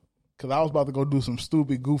time because I was about to go do some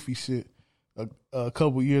stupid, goofy shit a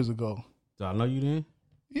couple years ago. Did I know you then?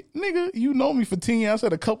 Nigga, you know me for 10 years. I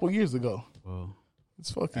said a couple years ago. Well,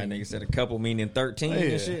 it's fucking. That nigga said a couple meaning 13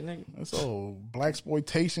 and shit, nigga. That's old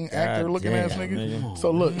blaxploitation actor looking ass nigga. Nigga.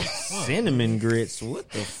 So look, cinnamon grits. What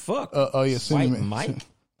the fuck? Oh yeah, cinnamon. White Mike.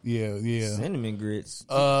 Yeah. Cinnamon grits.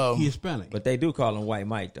 He Hispanic, but they do call him White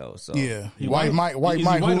Mike though. So yeah, White Mike.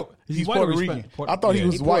 He's Puerto Rican. I thought he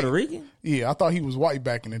was white. Puerto Rican. Yeah, I thought he was white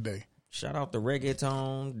back in the day. Shout out the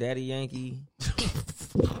reggaeton, Daddy Yankee.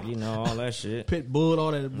 You know all that shit. Pitbull,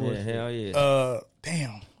 all that bullshit. Yeah, hell yeah.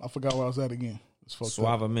 Damn, I forgot where I was at again.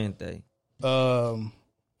 Suavemente. Damn,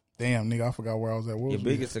 nigga, I forgot where I was at. What your was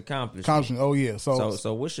biggest accomplishment? Oh yeah.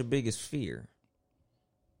 So what's your biggest fear?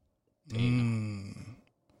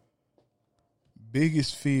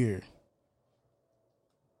 Biggest fear.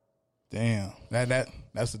 Damn,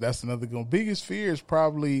 that's another good one. Biggest fear is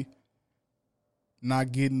probably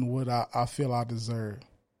not getting what I feel I deserve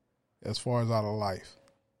as far as out of life.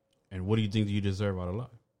 And what do you think you deserve out of life?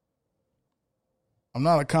 I'm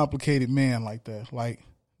not a complicated man like that. Like,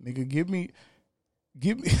 nigga, give me.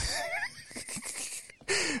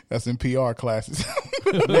 That's in PR classes.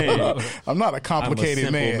 Man, I'm not a complicated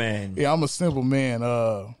man. Yeah, I'm a simple man.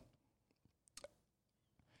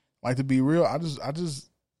 Like, to be real, I just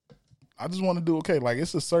want to do okay. Like,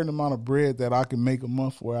 it's a certain amount of bread that I can make a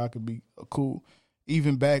month where I could be cool.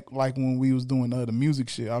 Even back like when we was doing the music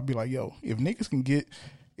shit, I'd be like, yo, if niggas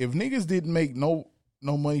didn't make no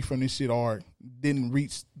money from this shit or didn't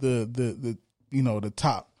reach the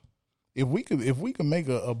top, if we could make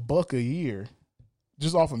a buck a year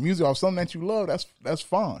just off of music, off something that you love, that's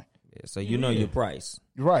fine. Yeah, so you know your price.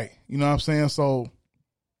 Right. You know what I'm saying? So,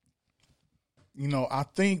 I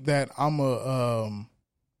think that I'm an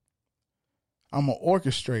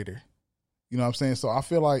orchestrator. You know what I'm saying? So I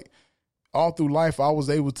feel like all through life, I was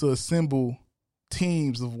able to assemble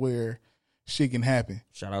teams of where shit can happen.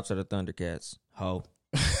 Shout out to the Thundercats. Ho.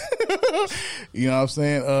 You know what I'm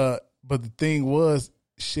saying? But the thing was,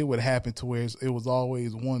 shit would happen to where it was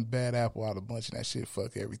always one bad apple out of a bunch, and that shit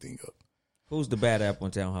fuck everything up. Who's the bad apple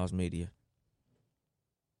in Townhouse Media?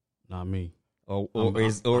 Not me. Or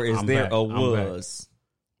is there a was?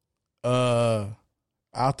 I'll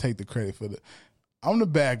take the credit for I'm the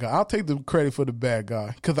bad guy. I'll take the credit for the bad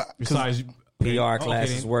guy. Besides PR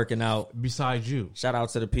classes working out. Besides you. Shout out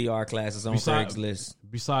to the PR classes on Craigslist.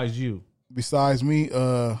 Besides you. Besides me,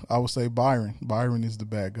 I would say Byron. Byron is the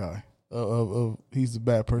bad guy. He's the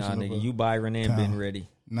bad person. Nah, nigga, you Byron and Ben Ready.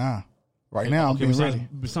 Nah. Right now, I'm being ready.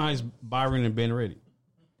 Besides Byron and Ben Ready.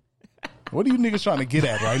 What are you niggas trying to get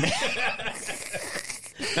at right now?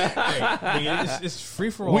 Hey, it's free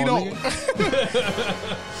for all. We don't.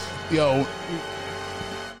 Yo,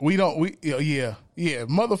 yeah,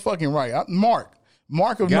 motherfucking right.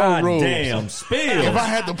 Mark of God no rules. Damn, Spills. If I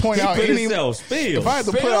had to point out any, if I had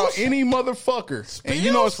to put out any motherfucker, Spills? And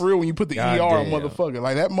you know it's for real when you put the God ER on damn. motherfucker,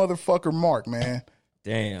 like that motherfucker Mark, man.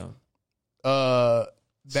 Damn. That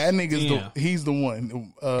nigga's he's the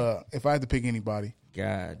one. If I had to pick anybody,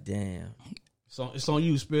 God damn. So it's on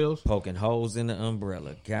you, Spills. Poking holes in the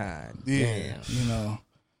umbrella. God damn. You know.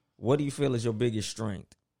 What do you feel is your biggest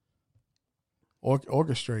strength?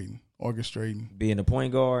 Orchestrating. Being a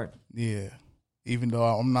point guard? Yeah. Even though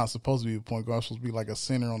I'm not supposed to be a point guard, I'm supposed to be like a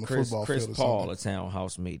center on the football Chris field or Paul something. of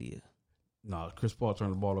Townhouse Media. No, Chris Paul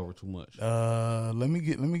turned the ball over too much. Let me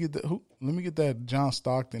get that John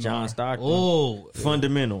Stockton. John Stockton. Oh,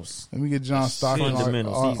 fundamentals. Let me get John Stockton.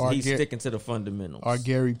 Fundamentals. He's sticking to the fundamentals. Or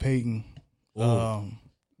Gary Payton.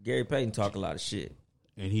 Gary Payton talk a lot of shit.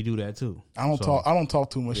 And he do that too. I don't talk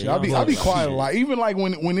too much shit. I'll be quiet a lot. Even like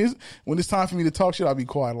when it's time for me to talk shit, I'll be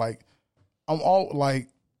quiet. Like I'm all like,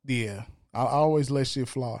 yeah. I always let shit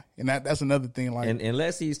fly. And that's another thing. Like, and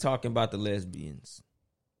unless he's talking about the lesbians.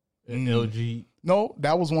 LG. No,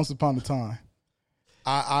 that was once upon a time.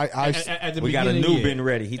 We got a new Ben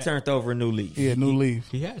ready. He turned over a new leaf. Yeah, new leaf.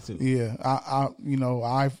 He had to. Yeah,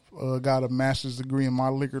 I've got a master's degree in my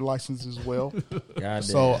liquor license as well.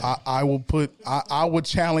 So I would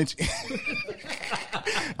challenge.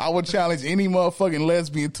 I would challenge any motherfucking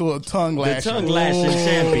lesbian to a tongue lash. The tongue lashing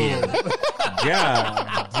champion.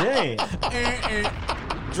 God damn.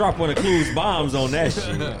 Drop one of Clue's bombs on that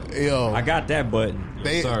shit. Yo, I got that button.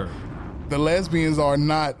 Sir. The lesbians are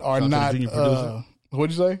not.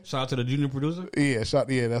 What'd you say? Shout out to the junior producer. Yeah, that's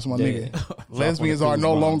my nigga. Lesbians are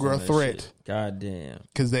no longer a threat. Shit. God damn.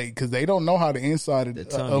 Because they don't know how the inside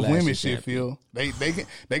of women shit feel. They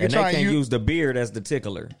can try and use the beard as the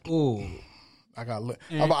tickler. Ooh, I got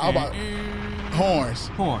how about horns.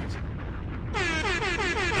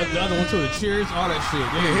 The other one too, the cheers, all that shit.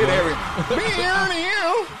 Yeah, hit every.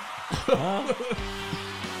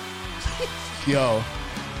 Yo.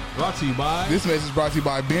 Brought to you by. This message is brought to you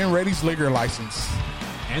by Ben Ready's liquor license.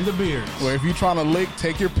 And the beers. Where if you're trying to lick,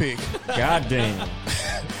 take your pick. God damn.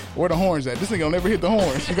 Where the horns at? This nigga don't never hit the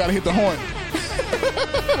horns. You gotta hit the horn.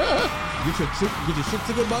 Get your shit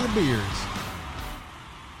together by the beers.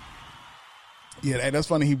 Yeah, that's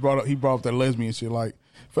funny. He brought up that lesbian shit. Like,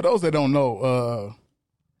 for those that don't know,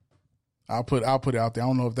 I'll put it out there. I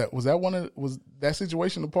don't know if was that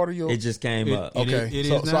situation a part of your. It just came up. Okay,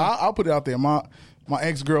 so I'll put it out there. My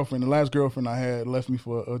ex-girlfriend, the last girlfriend I had, left me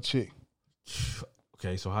for a chick.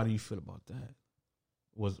 Okay, so how do you feel about that?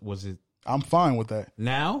 Was it? I'm fine with that.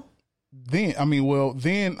 Now? Then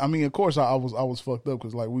of course I was fucked up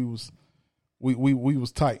because like we was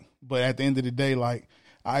tight. But at the end of the day, like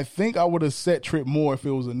I think I would have set trip more if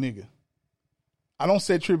it was a nigga. I don't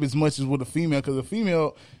set trip as much as with a female because a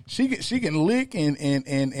female she can lick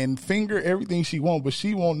and finger everything she wants, but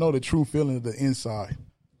she won't know the true feeling of the inside.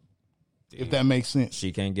 Damn. If that makes sense.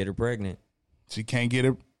 She can't get her pregnant. She can't get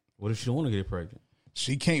her. What if she don't want to get her pregnant?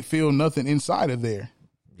 She can't feel nothing inside of there.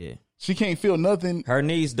 Yeah. She can't feel nothing. Her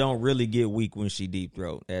knees don't really get weak when she deep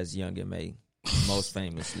throat, as Young and May most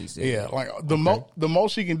famously said. Yeah, like the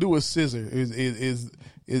most she can do is scissor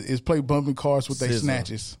is play bumping cards with their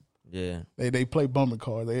snatches. Yeah, they play bumping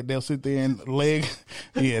cards. They'll sit there and leg.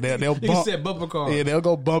 Yeah, they'll bump. You said bumping cards. Yeah, they'll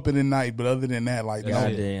go bumping at night. But other than that, like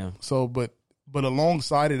goddamn. So, but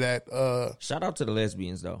alongside of that, shout out to the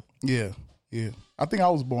lesbians though. Yeah. I think I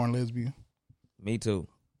was born lesbian. Me too.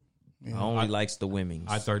 Yeah. I only likes the women's.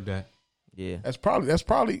 I third that. Yeah, that's probably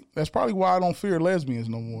why I don't fear lesbians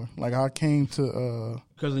no more. Like I came to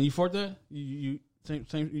because you fought that you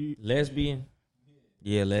same lesbian.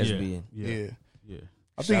 Yeah, lesbian. Yeah.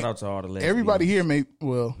 I Shout out to all the lesbians. Everybody here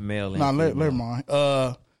male. Nah, never mind.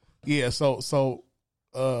 Yeah. So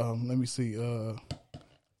let me see.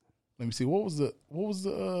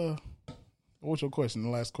 What was your question? The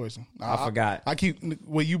last question. I forgot. I keep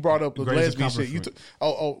when you brought up the lesbian shit.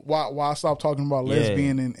 Why I stopped talking about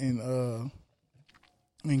lesbian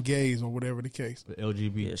and gays or whatever the case. The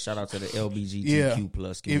LGBT. Yeah, shout out to the LGBTQ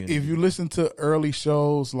plus community. If you listen to early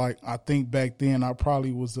shows, like I think back then, I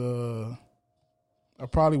probably was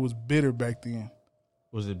bitter back then.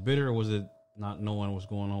 Was it bitter or was it not knowing what's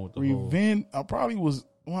going on with the revenge? I probably was.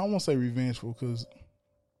 Well, I won't say revengeful because.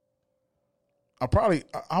 I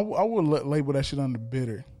would label that shit under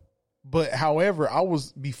bitter. But however, I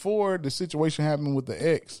was before the situation happened with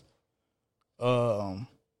the ex, I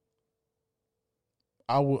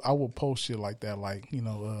would post shit like that, like,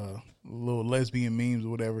 little lesbian memes or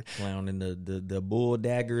whatever. Clowning the bull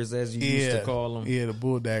daggers as you used to call them. Yeah, the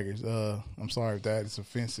bull daggers. I'm sorry if that is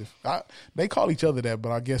offensive. They call each other that,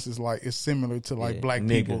 but I guess it's similar to like black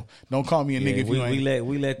nigga. People. Don't call me a nigga if you ain't.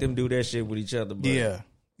 We let them do that shit with each other, bro.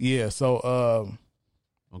 Yeah, so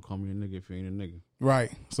don't call me a nigga if you ain't a nigga.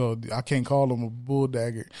 Right. So I can't call them a bull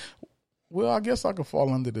dagger. Well, I guess I could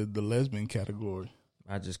fall under the lesbian category.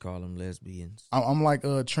 I just call them lesbians. I'm like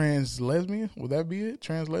trans lesbian. Would that be it?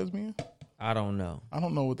 Trans lesbian? I don't know. I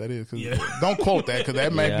don't know what that is. Don't quote that because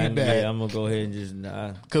that might be bad. Yeah, I'm gonna go ahead and just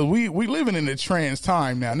because we living in the trans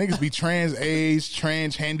time now. Niggas be trans age,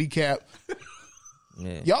 trans handicap.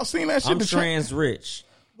 Yeah. Y'all seen that shit? I'm trans rich.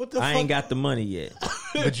 What the I fuck? ain't got the money yet.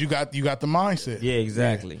 But you got the mindset. Yeah,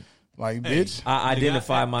 exactly. Yeah. Like, bitch. I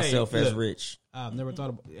identify myself as rich. I've never thought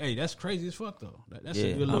about. Hey, that's crazy as fuck though. That's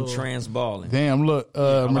a good little. I'm trans balling. Damn, look.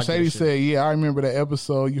 Mercedes said, "Yeah, I remember that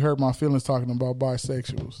episode. You hurt my feelings talking about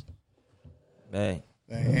bisexuals." Hey,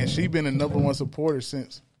 and she been a number one supporter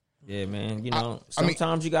since. Yeah, man. You know,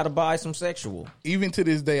 sometimes you got to buy some sexual. Even to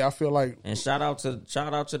this day, I feel like. And shout out to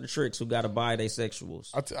the tricks who got to buy they sexuals.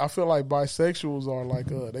 I feel like bisexuals are like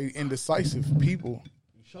they indecisive people.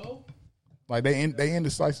 So, like they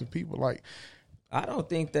indecisive people. Like, I don't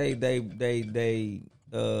think they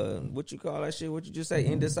what you call that shit? What you just say?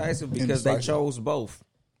 Indecisive because they chose both.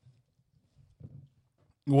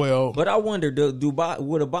 Well, but I wonder,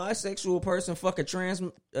 would a bisexual person fuck a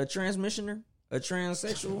transmissioner? A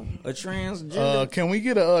transsexual? A transgender? Can we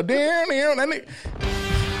get a damn that nigga?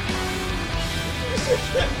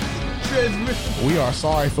 Transmission. We are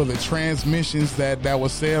sorry for the transmissions that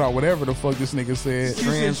was said or whatever the fuck this nigga said.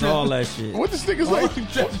 Trans all that shit. What this nigga say?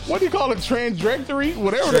 What do you call it? Transjectory?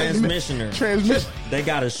 Whatever. Transmissioner. Transmission. They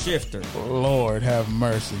got a shifter. Lord have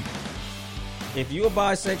mercy. If you a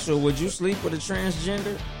bisexual, would you sleep with a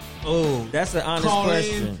transgender? Oh, that's an honest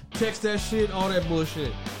question. In, text that shit, all that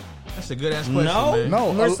bullshit. That's a good ass question.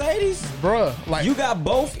 No, Mercedes, bruh. Like you got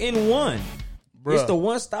both in one. Bruh. It's the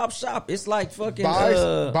one stop shop. It's like fucking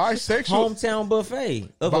bisexual hometown buffet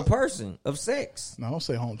of a person of sex. No, don't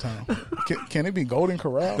say hometown. Can it be Golden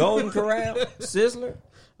Corral? Golden Corral, Sizzler.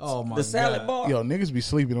 Oh my the salad bar. Yo, niggas be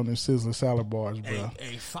sleeping on them Sizzler salad bars, bro.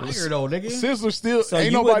 Hey, fire though, nigga. Sizzler still so ain't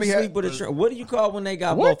you nobody sleep with a what do you call when they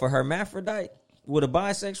got both a hermaphrodite? Would a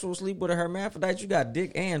bisexual sleep with a hermaphrodite? You got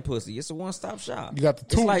dick and pussy. It's a one-stop shop. You got the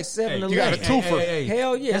two. It's like 7-Eleven. You got a twofer.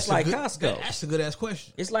 Hell yeah, it's like Costco. That's a good ass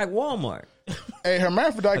question. It's like Walmart. Hey,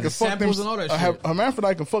 hermaphrodite can fuck them.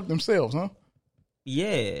 Hermaphrodite can fuck themselves, huh?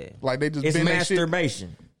 Yeah. Like they just. It's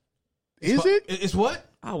masturbation. Is it? It's what?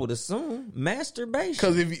 I would assume masturbation.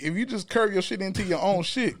 Because if you just curve your shit into your own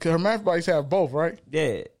shit, because hermaphrodites have both, right?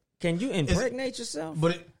 Yeah. Can you impregnate yourself?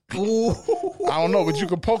 But I don't know, but you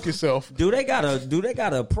can poke yourself. Do they got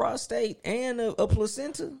a prostate and a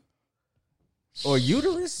placenta or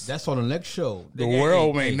uterus? That's on the next show. The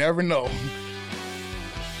world may never know.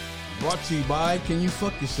 Brought to you by Can You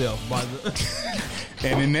Fuck Yourself? By the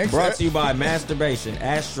and the next brought to you by masturbation,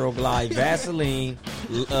 Astroglide, Vaseline,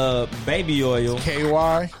 baby oil,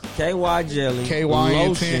 KY jelly, KY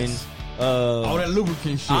lotion, Intense. All that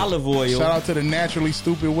lubricant shit. Olive oil. Shout out to the Naturally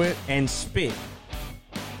Stupid Wet and spit.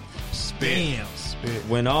 Damn. Spit.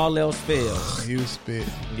 When all else fails. You spit.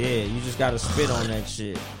 Yeah, you just gotta spit on that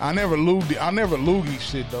shit. I never loogie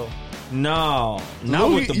shit though. No.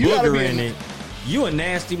 Not with the booger in it. You a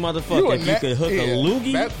nasty motherfucker if you could hook a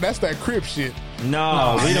loogie. That's that Crip shit.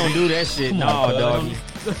 No, we don't do that shit. No, doggy.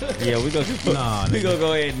 Yeah, we gonna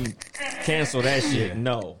go ahead and cancel that shit.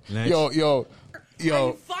 No. Yo. Are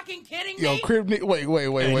you fucking kidding me? Yo, Crip nigga. Wait.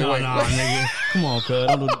 Nah, nigga. Come on, cuz.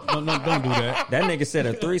 Don't do that. That nigga said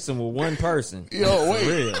a threesome with one person. Yo, wait.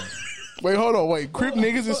 For real. Wait, hold on. Wait, Crip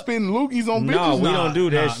niggas is spitting loogies on bitches? No, we don't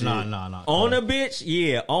do that shit. Nah. On a bitch,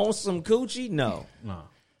 yeah. On some coochie, no.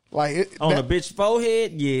 Like on a bitch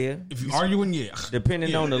forehead, yeah. If you arguing, yeah.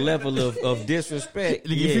 Depending on the level of disrespect,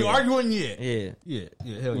 yeah. If you arguing, yeah. Yeah.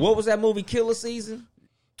 Hell what was that movie, Killer Season?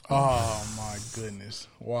 Oh my goodness.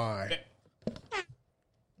 Why?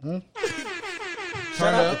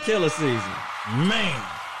 Shout out to Killer Season. Man.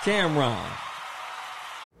 Cameron.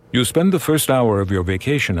 You spend the first hour of your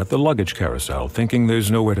vacation at the luggage carousel thinking there's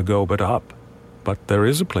nowhere to go but up. But there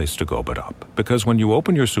is a place to go but up, because when you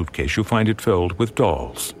open your suitcase, you find it filled with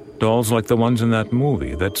dolls. Dolls like the ones in that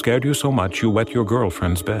movie that scared you so much you wet your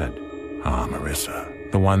girlfriend's bed. Ah,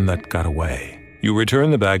 Marissa, the one that got away. You return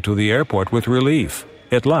the bag to the airport with relief.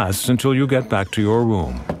 It lasts until you get back to your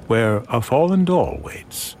room, where a fallen doll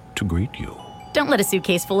waits to greet you. Don't let a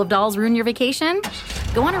suitcase full of dolls ruin your vacation.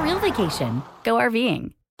 Go on a real vacation. Go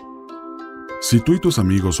RVing. Si tú y tus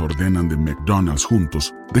amigos ordenan de McDonald's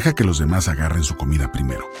juntos, deja que los demás agarren su comida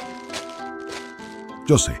primero.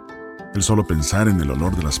 Yo sé, el solo pensar en el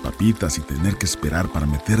olor de las papitas y tener que esperar para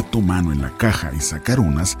meter tu mano en la caja y sacar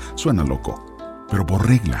unas suena loco. Pero por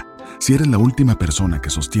regla, si eres la última persona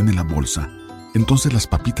que sostiene la bolsa, entonces las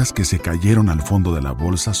papitas que se cayeron al fondo de la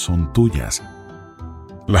bolsa son tuyas.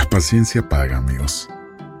 La paciencia paga, amigos.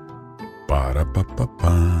 Para pa pa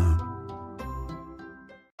pa.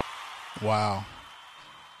 Wow.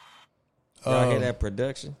 Y'all hear that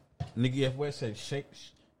production? Nigga F. West said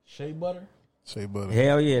shea butter? Shea butter.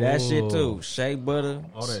 Hell yeah, that shit too. Shea butter.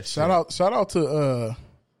 All that shout out to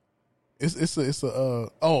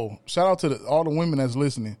shout out to all the women that's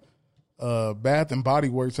listening. Bath and Body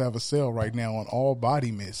Works have a sale right now on all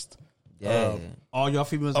body mist. Yeah. All y'all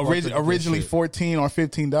females originally $14 or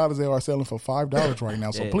 $15. They are selling for $5 right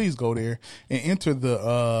now. So please go there and enter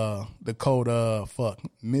the code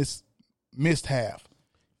MISTHAVE.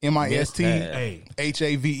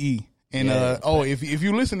 MISTHAVE. And if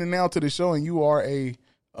you're listening now to the show and you are a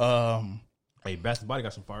hey, Bath and Body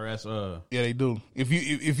got some fire ass. Yeah, they do.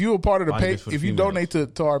 If you're a part of the if you donate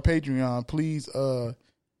to our Patreon, please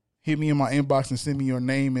hit me in my inbox and send me your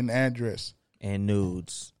name and address and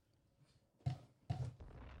nudes.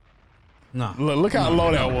 Nah, look how low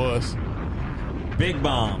that was. Big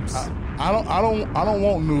bombs. I don't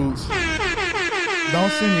want nudes.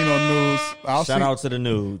 Don't send me no nudes. Shout out to the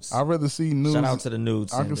nudes. I'd rather see nudes. Shout out to the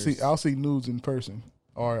nudes. I'll see nudes in person,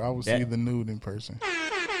 or I will see the nude in person.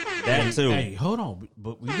 That too. Hey, hold on,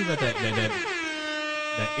 but we do got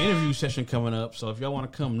that interview session coming up. So if y'all want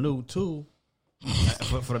to come nude too,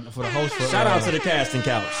 for the host, shout out to the casting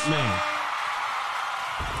couch, man.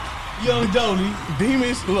 Young Dolly,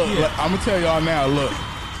 Demons. Look, I'm gonna tell y'all now. Look,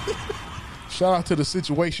 shout out to the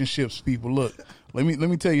situationships people. Look, let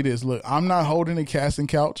me tell you this. Look, I'm not holding a casting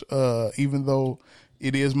couch. Even though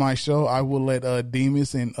it is my show, I will let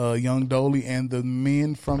Demas and Young Dolly and the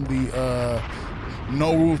men from the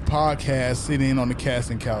No Roof podcast sit in on the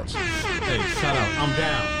casting couch. Hey, shout out! I'm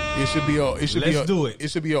down. It should be a. It should Let's do it. It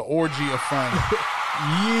should be an orgy of fun.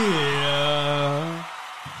 Yeah.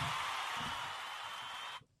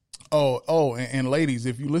 And ladies,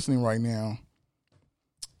 if you're listening right now,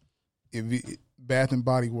 Bath and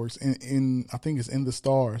Body Works in I think it's In the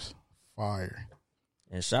Stars, fire.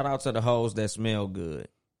 And shout out to the hoes that smell good.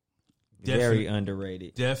 Very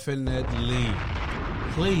underrated. Definitely.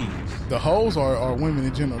 Please. The hoes are women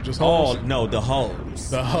in general, just hoes. Oh no, the hoes.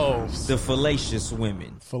 The hoes. The fallacious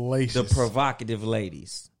women. Fallacious. The provocative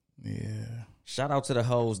ladies. Yeah. Shout out to the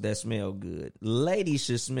hoes that smell good. Ladies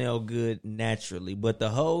should smell good naturally, but the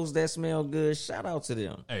hoes that smell good, shout out to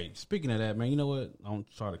them. Hey, speaking of that, man, you know what? I'm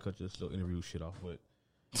sorry to cut this little interview shit off, but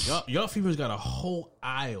y'all females got a whole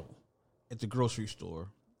aisle at the grocery store,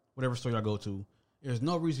 whatever store y'all go to. There's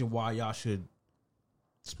no reason why y'all should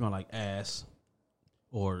smell like ass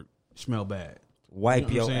or smell bad. Wipe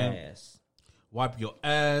your ass. Wipe your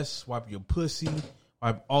ass, wipe your pussy,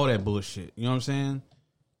 wipe all that bullshit. You know what I'm saying?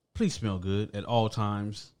 Please smell good at all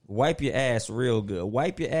times. Wipe your ass real good.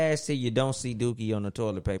 Wipe your ass till you don't see dookie on the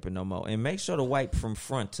toilet paper no more. And make sure to wipe from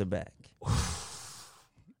front to back.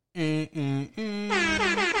 Young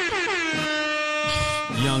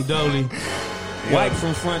Dolly. Wipe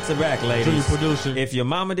from front to back, ladies. Junior producer. If your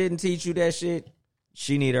mama didn't teach you that shit,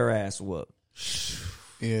 she need her ass whooped.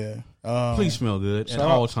 Yeah. Please smell good at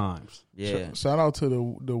all times. Yeah. Shout out to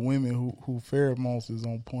the women who pheromones is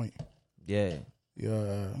on point. Yeah.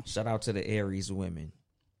 Yeah. Shout out to the Aries women.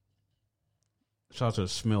 Shout out to the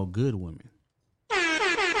smell good women.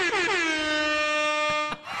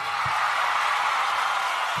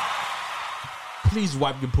 Please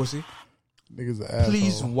wipe your pussy. Niggas an asshole.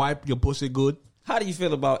 Please wipe your pussy good. How do you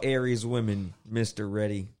feel about Aries women, Mr.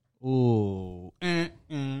 Reddy? Ooh.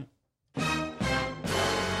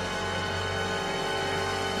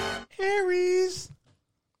 Aries.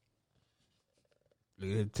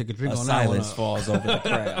 Take a drink on that one. Silence falls over the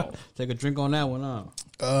crowd. Take a drink on that one,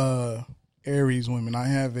 huh? Aries women. I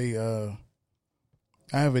have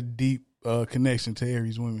a deep connection to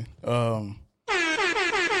Aries women.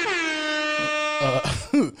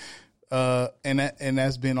 And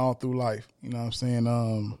that's been all through life. You know what I'm saying?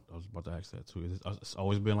 I was about to ask that too. It's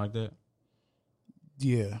always been like that?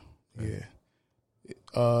 Yeah. Yeah.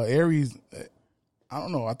 Aries, I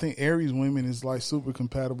don't know. I think Aries women is like super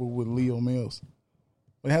compatible with Leo males.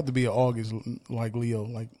 It have to be an August like Leo,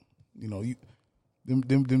 like, you know,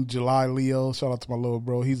 them July Leo. Shout out to my little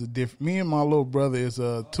bro. He's a different. Me and my little brother is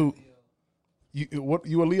two. You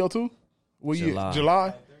a Leo too? What July.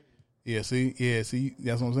 July? Yeah. See,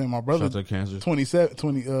 that's what I'm saying. My brother, Shout out to Cancer.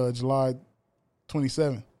 27, July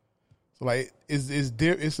 27. So like, it's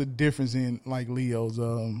a difference in like Leos.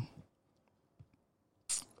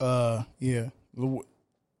 Yeah.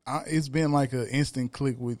 It's been like an instant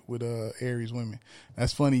click with Aries women.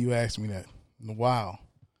 That's funny you asked me that. Wow.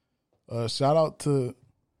 Shout out to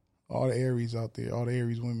all the Aries out there, all the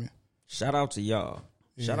Aries women. Shout out to y'all.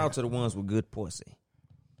 Yeah. Shout out to the ones with good pussy.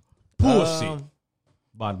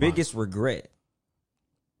 Biggest regret.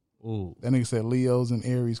 Ooh. That nigga said Leos and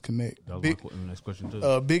Aries connect. That was my next question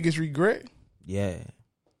too. Biggest regret? Yeah.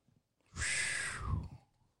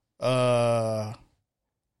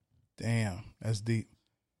 Damn, that's deep.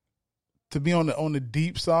 To be on the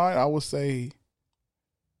deep side, I would say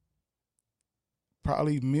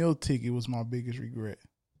probably meal ticket was my biggest regret.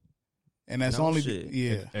 And that's No only shit.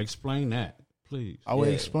 yeah. Explain that, Please. I would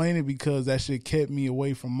explain it because that shit kept me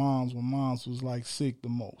away from moms when moms was like sick the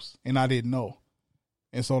most, and I didn't know.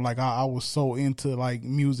 And so like I was so into like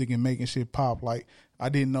music and making shit pop, like I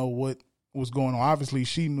didn't know what was going on. Obviously,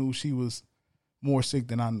 she knew she was more sick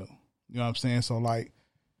than I knew. You know what I'm saying? So like,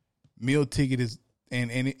 meal ticket is, and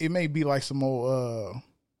it may be like some old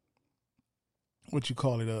what you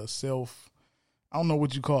call it, self. I don't know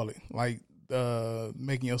what you call it, like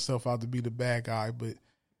making yourself out to be the bad guy, but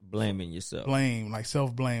blaming yourself, like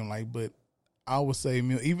self blame, like. But I would say,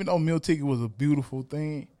 even though meal ticket was a beautiful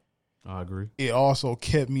thing, I agree. It also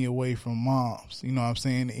kept me away from moms. You know what I'm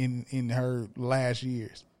saying? In her last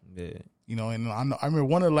years, yeah. You know, and I remember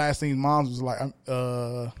one of the last things moms was like,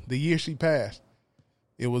 the year she passed,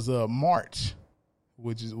 it was March,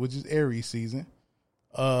 which is Aries season.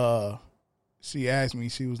 She asked me,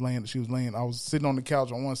 she was laying, I was sitting on the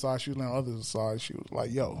couch on one side, she was laying on the other side. She was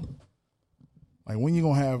like, yo, like when you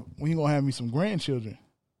gonna have me some grandchildren?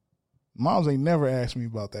 Moms ain't never asked me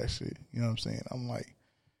about that shit. You know what I'm saying? I'm like,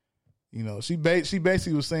 you know, she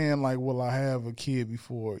basically was saying like, will I have a kid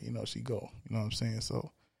before, you know, she go? You know what I'm saying?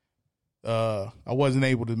 So I wasn't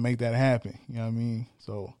able to make that happen. You know what I mean?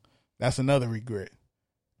 So that's another regret,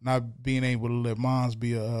 not being able to let moms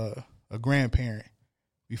be a grandparent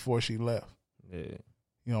before she left. Yeah.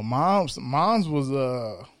 You know, moms was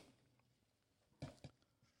a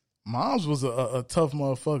tough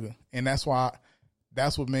motherfucker, and that's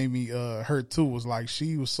what made me hurt too. Was like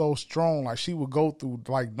she was so strong, like she would go through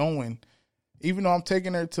like knowing, even though I'm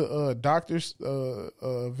taking her to doctors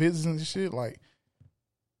visits and shit, like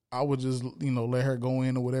I would just, you know, let her go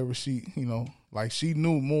in or whatever. She, you know, like she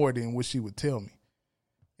knew more than what she would tell me,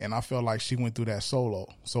 and I felt like she went through that solo.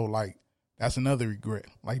 So like that's another regret,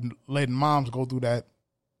 like letting moms go through that,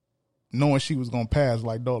 knowing she was gonna pass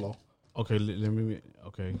like Dolo. Okay,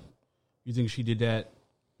 okay. You think she did that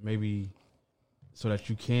maybe so that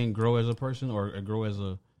you can grow as a person or grow as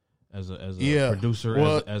a producer,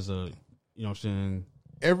 well, as a you know what I'm saying?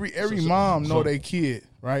 Every mom know their kid,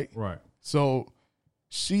 right? Right. So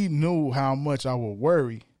she knew how much I would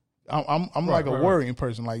worry. I'm like a worrying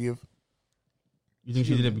person. Like if you think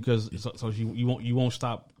she did it because so you won't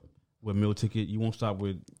stop with meal ticket, you won't stop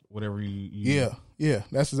with whatever you Yeah,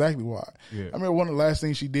 that's exactly why. Yeah. I remember one of the last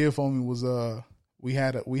things she did for me was we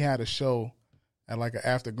had a show at like an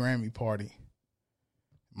after Grammy party.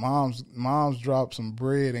 Mom's dropped some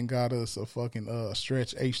bread and got us a fucking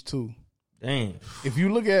Stretch H2. Damn. If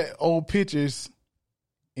you look at old pictures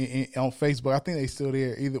on Facebook, I think they still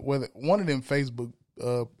there. Either whether one of them Facebook,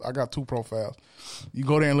 I got two profiles. You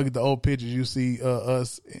go there and look at the old pictures, you see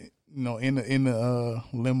us, you know, in the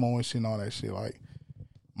limo and shit and all that shit. Like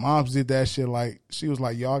moms did that shit. Like she was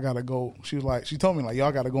like, y'all gotta go. She told me like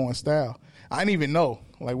y'all gotta go in style. I didn't even know.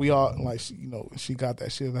 Like we all like, you know, she got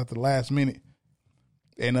that shit at the last minute.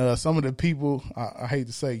 And some of the people, I hate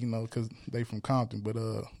to say, you know, because they from Compton, but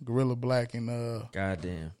Gorilla Black and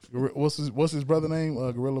goddamn, what's his brother name?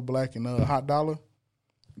 Gorilla Black and Hot Dollar.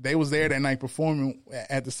 They was there that night performing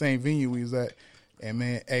at the same venue we was at. And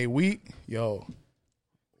man, no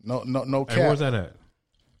cap. Hey, where's that at?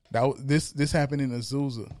 This happened in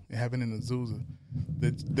Azusa. It happened in Azusa.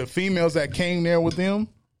 The females that came there with them,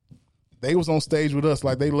 they was on stage with us.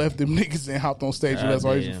 Like they left them niggas and hopped on stage with us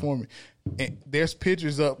while he's performing. And there's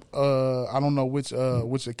pictures up. I don't know which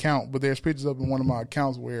account, but there's pictures up in one of my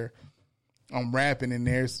accounts where I'm rapping and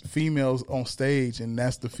there's females on stage, and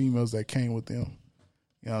that's the females that came with them.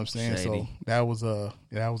 You know what I'm saying? Shady. So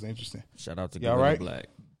that was interesting. Shout out to Y'all Gorilla right? Black.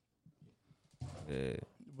 Yeah.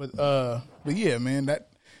 But yeah, man,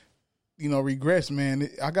 that, you know, regrets, man.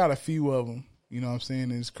 I got a few of them. You know what I'm saying?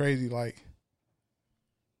 And it's crazy. Like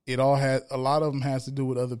a lot of them has to do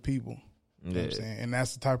with other people. You know what I'm saying? And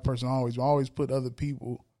that's the type of person I always put other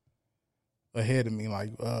people ahead of me.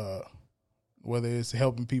 Like whether it's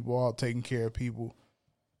helping people out, taking care of people,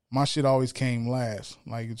 my shit always came last.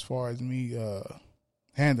 Like as far as me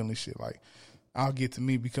handling shit, like I'll get to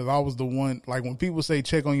me because I was the one. Like when people say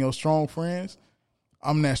check on your strong friends,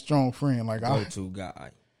 I'm that strong friend. Like go-to guy.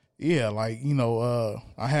 Yeah, like, you know,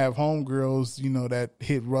 I have homegirls, you know, that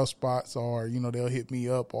hit rough spots, or, you know, they'll hit me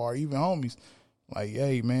up, or even homies like,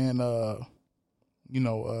 hey man, you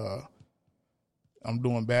know, I'm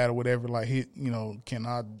doing bad or whatever, like you know, can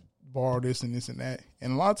I borrow this and this and that?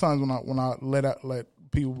 And a lot of times when I let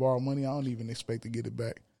people borrow money, I don't even expect to get it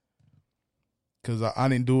back. Cause I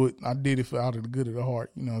didn't do it. I did it out of the good of the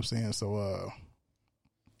heart. You know what I'm saying? So,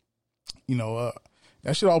 you know,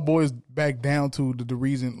 that shit all boils back down to the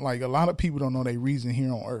reason. Like a lot of people don't know their reason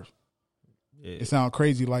here on earth. Yeah. It sounds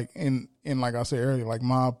crazy. Like and like I said earlier, like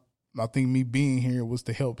I think me being here was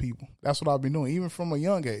to help people. That's what I've been doing, even from a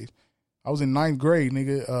young age. I was in 9th grade,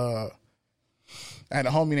 nigga. I had a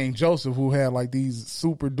homie named Joseph who had like these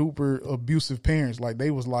super duper abusive parents. Like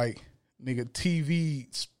they was like, nigga, TV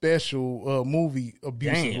special movie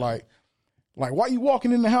abusive. Damn. Like why you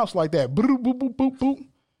walking in the house like that? Boop, boop, boop, boop, boop.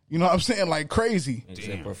 You know what I'm saying? Like crazy. It's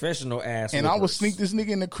a professional ass. And I would whippers. sneak this nigga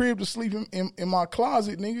in the crib to sleep in my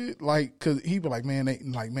closet, nigga. Like, cause he be like, man,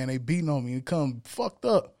 they beating on me and come fucked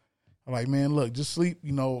up. I'm like, man, look, just sleep.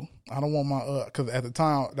 You know, I don't want my cause at the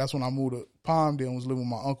time that's when I moved to Palmdale and was living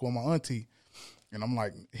with my uncle and my auntie. And I'm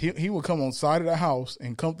like, he would come on side of the house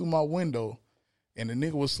and come through my window, and the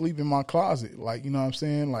nigga would sleep in my closet. Like, you know what I'm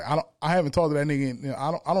saying? Like, I haven't talked to that nigga.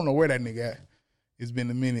 I don't know where that nigga at. It's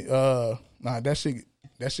been a minute. Nah, that shit.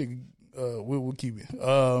 We'll keep it.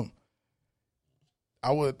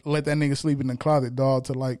 I would let that nigga sleep in the closet, dog,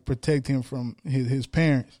 to like protect him from his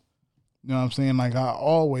parents. You know what I'm saying? Like I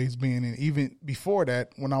always been in. Even before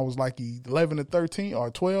that, when I was like 11 or 13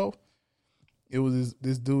 or 12, it was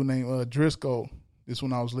this dude named Driscoll. This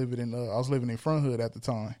when I was living in Front Hood at the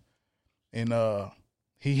time, and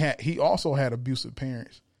he also had abusive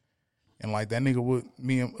parents. And like that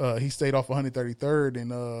nigga he stayed off 133rd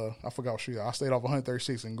and I forgot what street. I stayed off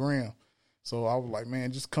 136 in Graham. So I was like,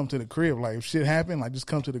 man, just come to the crib. Like if shit happened, like just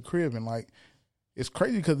come to the crib. And like it's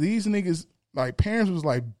crazy because these niggas, like parents was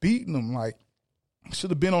like beating them, like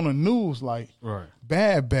should have been on the news, like right.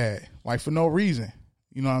 bad, like for no reason.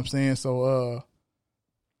 You know what I'm saying? So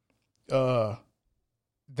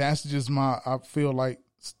that's just I feel like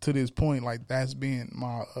to this point, like that's been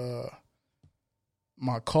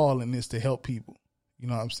my calling is to help people. You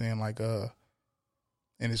know what I'm saying? Like, and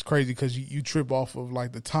it's crazy because you trip off of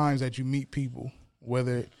like the times that you meet people,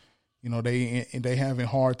 whether, you know, they having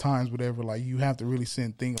hard times, whatever, like you have to really sit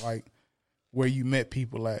and think like where you met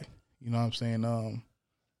people at. You know what I'm saying?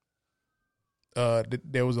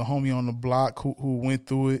 There was a homie on the block who went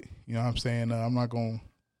through it. You know what I'm saying? I'm not going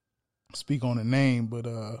to speak on the name, but,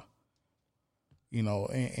 you know,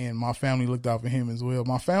 and my family looked out for him as well.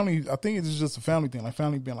 My family, I think it's just a family thing. Like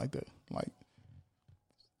family been like that. Like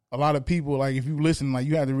a lot of people, like if you listen, like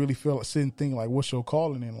you have to really sit and think like, what's your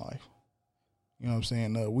calling in life? You know what I'm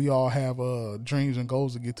saying? We all have dreams and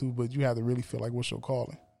goals to get to, but you have to really feel like, what's your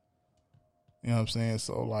calling? You know what I'm saying?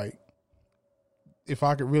 So like, if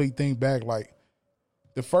I could really think back, like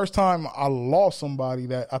the first time I lost somebody,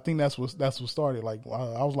 that I think that's what started. Like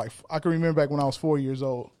I was like, I can remember back when I was 4 years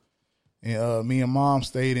old. And me and mom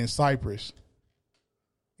stayed in Cypress.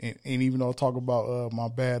 And even though I talk about my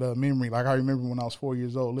bad memory, like I remember when I was 4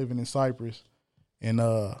 years old living in Cypress. And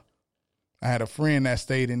I had a friend that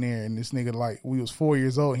stayed in there. And this nigga, like, we was 4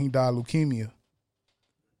 years old and he died of leukemia.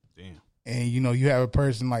 Damn. And, you know, you have a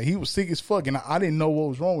person, like, he was sick as fuck. And I didn't know what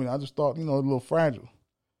was wrong with him. I just thought, you know, a little fragile.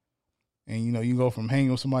 And, you know, you go from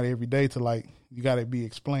hanging with somebody every day to, like, you got to be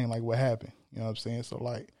explained, like, what happened. You know what I'm saying? So,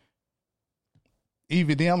 like,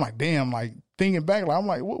 even then, I'm like, damn, like thinking back, like I'm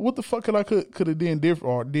like, what the fuck could have did different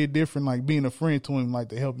or did different, like being a friend to him, like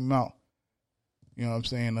to help him out. You know what I'm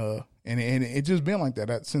saying? And it just been like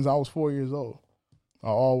that since I was 4 years old. I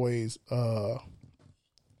always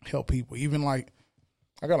help people. Even like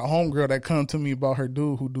I got a homegirl that come to me about her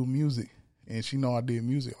dude who do music, and she know I did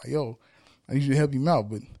music. Like, yo, I need you to help him out,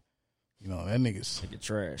 but you know that nigga's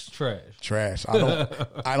trash.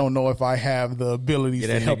 I don't know if I have the ability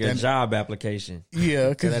to help that job application. Yeah,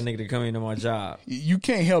 because that nigga to come into my job. You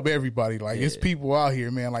can't help everybody. Like it's people out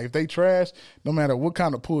here, man. Like if they trash, no matter what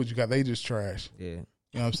kind of pulls you got, they just trash. Yeah, you know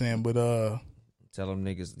what I'm saying. But tell them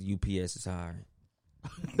niggas UPS is hiring.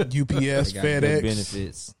 UPS, FedEx,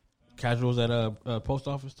 benefits, casuals at post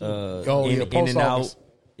office too. Post office.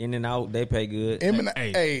 In and Out, they pay good. In and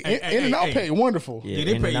Out pay wonderful. Yeah,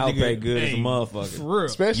 In and Out pay good as a motherfucker. For real.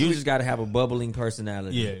 Especially, you just got to have a bubbling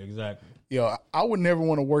personality. Yeah, exactly. Yo, I would never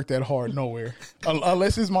want to work that hard nowhere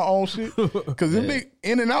unless it's my own shit. Because In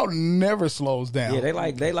and Out never slows down. Yeah,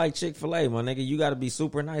 they like Chick-fil-A, my nigga. You got to be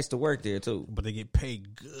super nice to work there too. But they get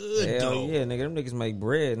paid good. Hell yeah, nigga. Them niggas make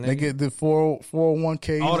bread. Nigga. They get the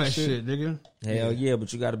 401k, all that shit, nigga. Hell yeah,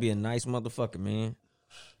 but you got to be a nice motherfucker, man.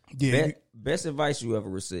 Yeah. Best advice you ever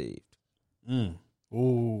received.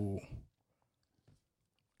 Ooh.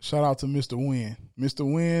 Shout out to Mr. Wynn.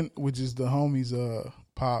 Mr. Wynn, which is the homies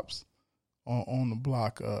pops on the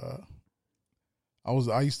block.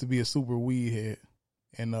 I used to be a super weed head.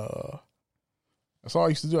 And that's all I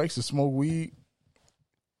used to do. I used to smoke weed,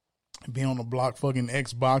 be on the block, fucking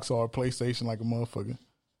Xbox or PlayStation like a motherfucker.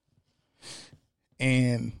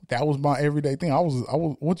 And that was my everyday thing. I was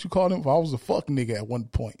what you call him? I was a fuck nigga at one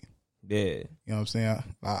point. Yeah. You know what I'm saying?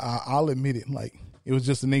 I'll admit it. Like, it was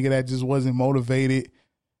just a nigga that just wasn't motivated.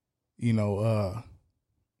 You know,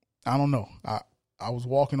 I don't know. I was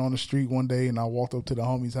walking on the street one day and I walked up to the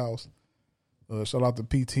homie's house. Shout out to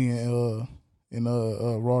PT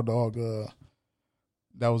and Raw Dog.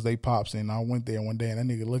 That was they pops, and I went there one day and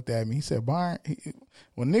that nigga looked at me. He said, Byron,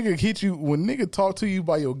 when nigga talk to you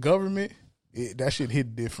by your government, that shit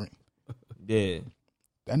hit different. Yeah.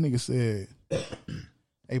 That nigga said,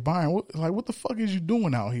 hey, Byron, what the fuck is you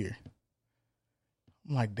doing out here?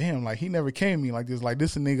 I'm like, damn, like, he never came to me like this. Like,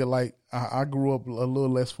 this a nigga, like, I grew up a little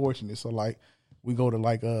less fortunate. So, like, we go to,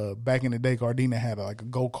 like, back in the day, Gardena had, a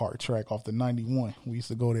go-kart track off the 91. We used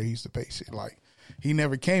to go there. He used to pay shit. Like, he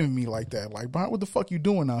never came to me like that. Like, Byron, what the fuck you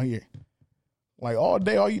doing out here? Like, all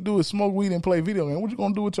day, all you do is smoke weed and play video games. What you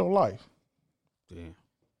gonna do with your life? Damn.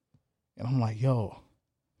 And I'm like, yo,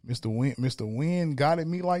 Mr. Wynn got at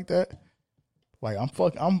me like that. Like, I'm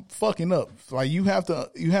fucking up. Like, you have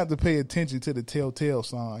to pay attention to the telltale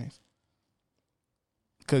signs.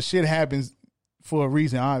 Cause shit happens for a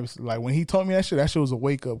reason, obviously. Like, when he told me that shit was a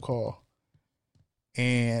wake up call.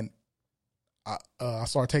 And I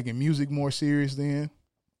started taking music more serious then.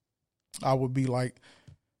 I would be like,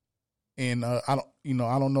 and I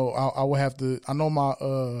don't know. I would have to. I know my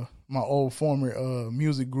old former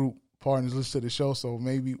music group partners listen to the show, so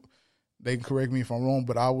maybe they can correct me if I'm wrong.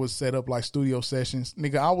 But I would set up like studio sessions,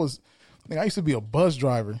 nigga. I used to be a bus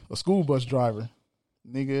driver, a school bus driver,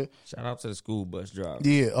 nigga. Shout out to the school bus driver.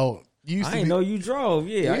 Yeah. Oh, I didn't know you drove.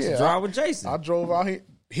 Yeah, I used to drive with Jason. I drove out here.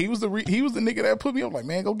 He was the nigga that put me up. Like,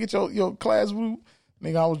 man, go get your class route.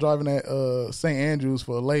 Nigga, I was driving at St. Andrews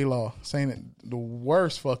for a lay law, saying the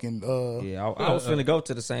worst fucking. I was finna go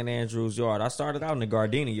to the St. Andrews yard. I started out in the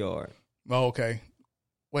Gardena yard. Oh, okay.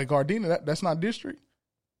 Wait, Gardena, that's not district?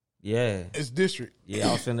 Yeah. It's district. Yeah,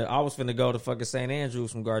 I was finna go to fucking St.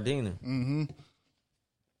 Andrews from Gardena. Mm-hmm.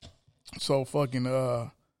 So fucking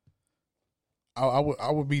I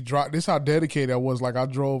would be driving. This is how dedicated I was. Like, I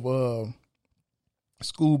drove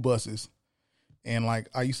school buses, and like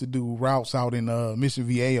I used to do routes out in Mission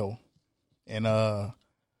Viejo, and I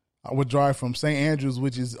would drive from St. Andrews,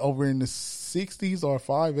 which is over in the 60s or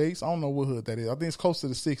 5/8. I don't know what hood that is. I think it's close to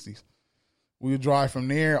the 60s. We would drive from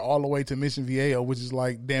there all the way to Mission Viejo, which is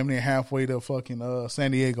like damn near halfway to fucking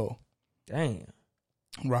San Diego. Damn.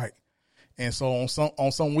 Right. And so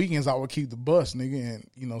on some weekends I would keep the bus, nigga,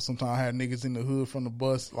 and sometimes I had niggas in the hood from the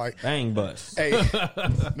bus, like bang bus. Hey,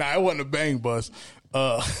 nah, it wasn't a bang bus.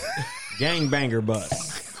 Gangbanger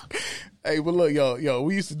bus. Hey, but look, yo,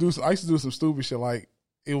 I used to do some stupid shit. Like,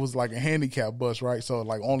 it was like a handicap bus, right? So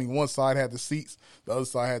like only one side had the seats, the other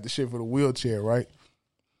side had the shit for the wheelchair, right?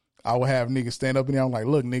 I would have niggas stand up in there. I'm like,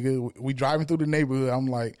 look, nigga, we driving through the neighborhood. I'm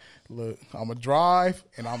like, look, I'm going to drive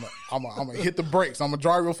and I'm going to hit the brakes. I'm going to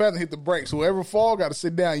drive real fast and hit the brakes. Whoever fall got to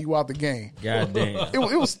sit down. You out the game. God damn. It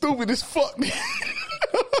was stupid as fuck. And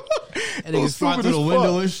niggas fly through the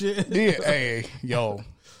window and shit. Yeah, hey, yo,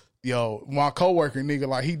 my coworker, nigga,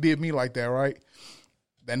 like, he did me like that, right?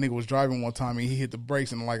 That nigga was driving one time and he hit the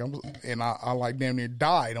brakes and like I like damn near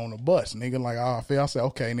died on the bus, nigga. Like, I fell. I said,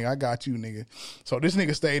 okay, nigga, I got you, nigga. So this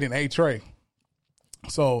nigga stayed in A-Tray.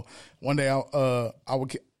 So one day I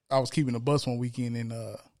was keeping the bus one weekend and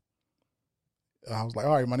I was like,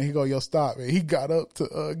 all right, man, here go your stop. And he got up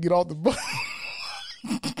to get off the bus.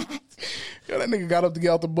 Yo, that nigga got up to get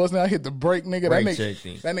off the bus. Now I hit the brake, nigga.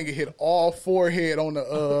 That nigga hit all forehead on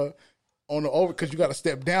the over, because you got to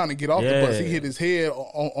step down and get off the bus. He hit his head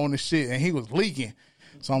on the shit and he was leaking.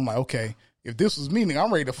 So I'm like, okay, if this was me, nigga,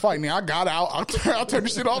 I'm ready to fight. Nigga, I got out. I turned the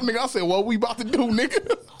shit off, nigga. I said, what we about to do,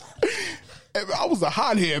 nigga? I was a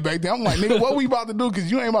hothead back then. I'm like, nigga, what we about to do? Because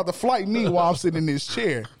you ain't about to flight me while I'm sitting in this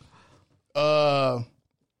chair. And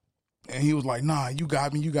he was like, nah, you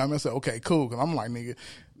got me. I said, okay, cool. Because I'm like, nigga,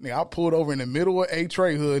 I pulled over in the middle of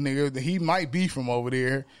A-Tray hood, nigga. He might be from over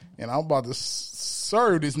there. And I'm about to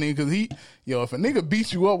serve this nigga, because if a nigga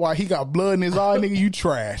beats you up while he got blood in his eye, nigga, you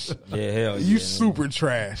trash. Yeah, hell yeah. You super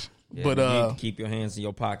trash. Yeah, but you need to keep your hands in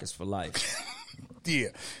your pockets for life. Yeah.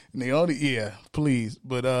 Nigga, please.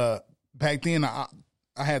 But back then I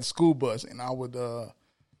had a school bus and I would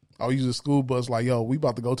use a school bus like, yo, we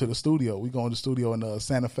about to go to the studio. We going to the studio in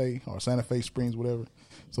Santa Fe or Santa Fe Springs, whatever.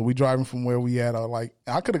 So we driving from where we at.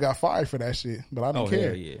 I could have got fired for that shit, but I don't care.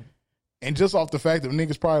 Hell yeah. And just off the fact that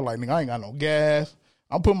niggas probably like, nigga, I ain't got no gas.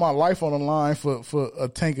 I'm putting my life on the line for a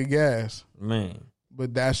tank of gas. Man.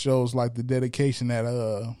 But that shows like the dedication that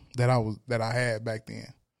I had back then.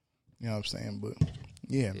 You know what I'm saying? But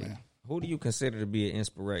yeah, man. Who do you consider to be an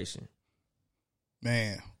inspiration?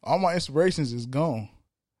 Man, all my inspirations is gone.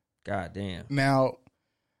 God damn. Now,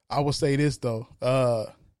 I will say this though.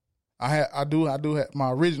 I do have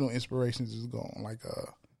my original inspirations is gone. Like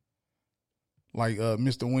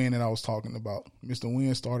Mr. Wynn that I was talking about. Mr.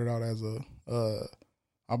 Wynn started out as a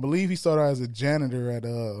I believe he started as a janitor at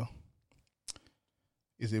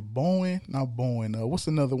is it Boeing? Not Boeing. What's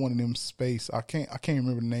another one of them space? I can't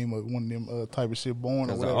remember the name of one of them type of shit. Boeing or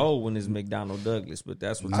Because whatever. the old one is McDonnell Douglas, but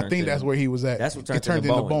that's what I think that's where he was at. That's what it turned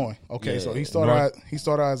into Boeing. Okay, Yeah. so he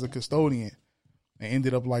started as a custodian and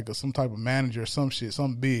ended up like some type of manager or some shit,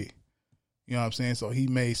 something big. You know what I'm saying? So he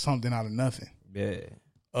made something out of nothing. Yeah.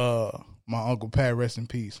 My Uncle Pat, rest in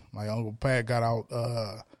peace. My Uncle Pat got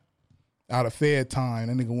out of Fed time.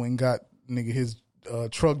 That nigga went and got his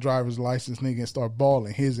truck driver's license, nigga, and start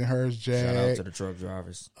balling. His and hers Jag. Shout out to the truck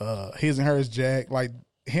drivers. His and hers Jag. Like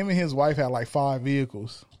him and his wife had like 5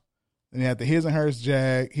 vehicles. And at the his and hers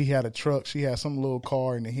Jag, he had a truck. She had some little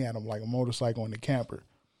car, and then he had like a motorcycle and a camper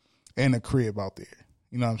and a crib out there.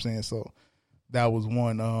 You know what I'm saying? So that was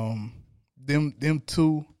one. Them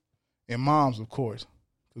two, and Moms, of course.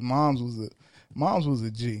 Cause Moms was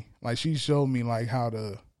a G. Like she showed me like how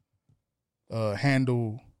to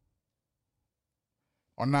handle,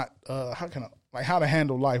 or not. How to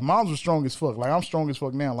handle life. Moms was strong as fuck. Like I'm strong as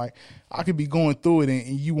fuck now. Like I could be going through it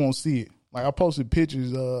and you won't see it. Like I posted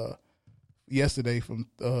pictures yesterday from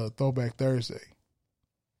Throwback Thursday.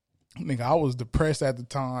 Nigga, I was depressed at the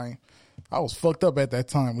time. I was fucked up at that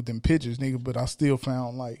time with them pictures, nigga. But I still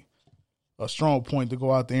found like a strong point to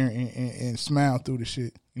go out there and smile through the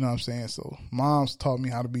shit. You know what I'm saying? So Moms taught me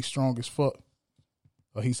how to be strong as fuck.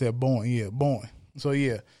 He said born. Yeah, born. So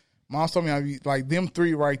yeah, Moms taught me how to be like them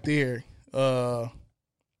 3 right there. I'm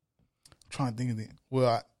trying to think of it.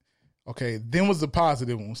 Well, okay, them was the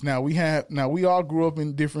positive ones. Now we all grew up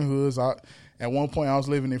in different hoods. At one point I was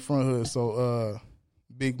living in Front Hood. So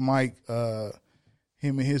Big Mike, him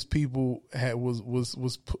and his people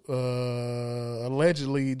was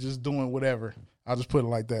allegedly just doing whatever. I'll just put it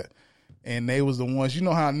like that. And they was the ones, you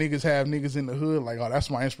know how niggas have niggas in the hood, like, oh,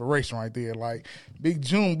 that's my inspiration right there. Like, Big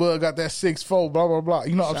Junebug got that 6'4", blah, blah, blah.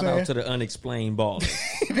 You know what I'm saying? Shout out to the unexplained ballers.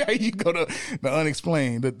 There you go, the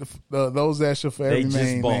unexplained. Those that should forever They just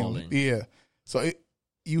remain. balling. Yeah. So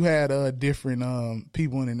you had different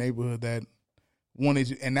people in the neighborhood that wanted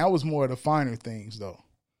you, and that was more of the finer things, though.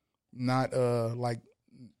 Not like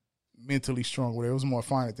mentally strong, whatever. It was more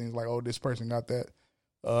finer things, like, oh, this person got that.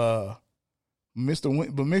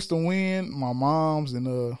 Mr. Win, my Moms, and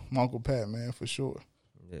my Uncle Pat, man, for sure.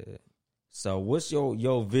 Yeah. So what's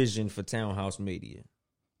your vision for Townhouse Media?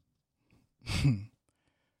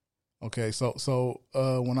 Okay, so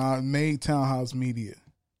when I made Townhouse Media,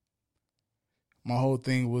 my whole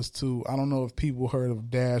thing was to, I don't know if people heard of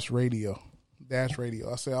Dash Radio. I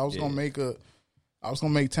said I was gonna make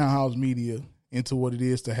Townhouse Media into what it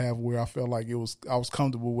is to have, where I felt like I was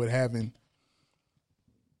comfortable with having,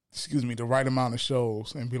 the right amount of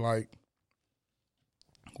shows, and be like,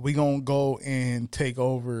 we gonna go and take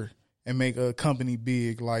over and make a company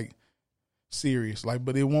big, like Sirius, like,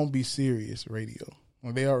 but it won't be Sirius Radio.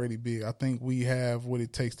 Well, they already big. I think we have what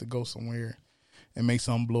it takes to go somewhere and make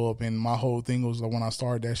something blow up. And my whole thing was, like, when I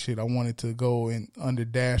started that shit, I wanted to go in under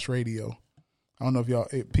Dash Radio. I don't know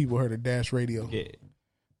if people heard of Dash Radio. Yeah.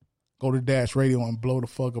 Go to Dash Radio and blow the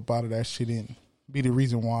fuck up out of that shit and be the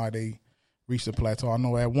reason why they reached the plateau. I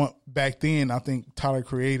know back then, I think Tyler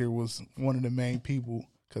Creator was one of the main people,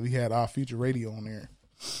 because he had Our Future Radio on there,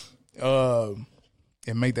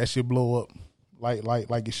 and make that shit blow up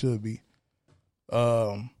like it should be.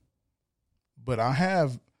 But I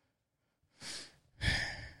have,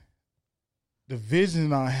 the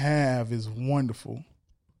vision I have is wonderful.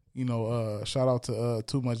 You know, shout out to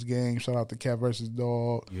Too Much Game. Shout out to Cat vs.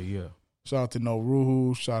 Dog. Yeah. Shout out to No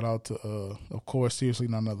Ruhu. Shout out to, of course, Seriously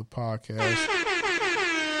Not Another Podcast.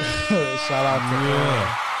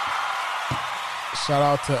 Shout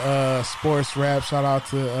out to Sports Rap. Shout out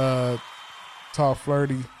to Talk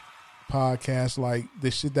Flirty Podcast. Like,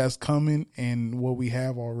 the shit that's coming and what we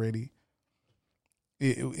have already,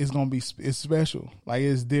 it's gonna be, it's special. Like,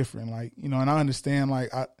 it's different. Like, you know, and I understand.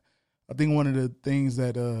 Like, I think one of the things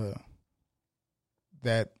that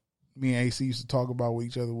me and AC used to talk about with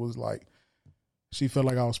each other was, like, she felt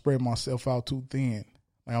like I was spreading myself out too thin.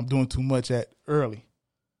 Like, I'm doing too much early.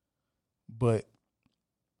 But,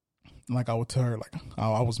 like, I would tell her, like,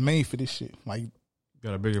 I was made for this shit. Like,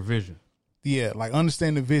 got a bigger vision. Yeah, like,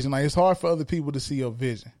 understand the vision. Like, it's hard for other people to see your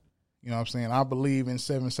vision. You know what I'm saying? I believe in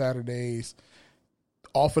 7 Saturdays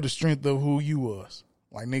off of the strength of who you was.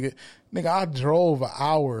 Like, nigga, I drove an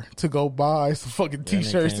hour to go buy some fucking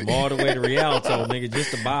T-shirts. Came all the way to Rialto, nigga,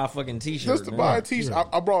 just to buy a fucking T-shirt. Just to buy a T-shirt. Yeah.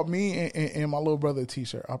 I brought me and my little brother a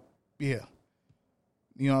T-shirt. Yeah.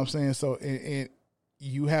 You know what I'm saying? So, and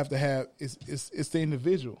you have to have, it's the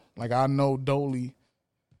individual. Like, I know Dolly,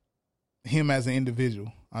 him as an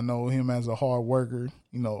individual. I know him as a hard worker,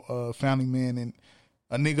 you know, family man and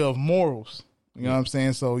a nigga of morals. You know what I'm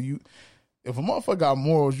saying? So if a motherfucker got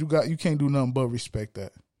morals, you can't do nothing but respect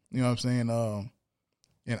that. You know what I'm saying?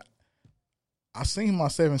 And I seen my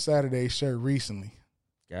 7 Saturday shirt recently.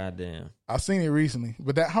 Goddamn. I seen it recently.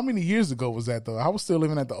 But how many years ago was that though? I was still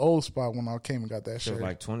living at the old spot when I came and got that shirt. It was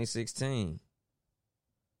like 2016.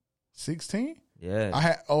 16? Yeah.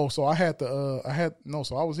 I was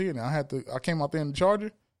here now. I came out there in the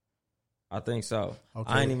Charger. I think so.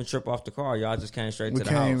 Okay. I ain't even trip off the car. Y'all just came straight to the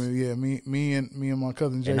house. Yeah, me and my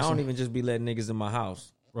cousin Jason. And I don't even just be letting niggas in my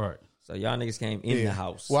house. Right. So y'all niggas came in the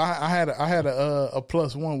house. Well, I had a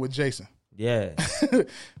 +1 with Jason. Yeah. that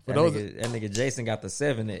nigga Jason got the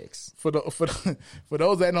 7X. For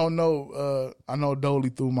those that don't know, I know Dolly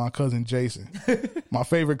through my cousin Jason. My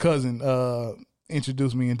favorite cousin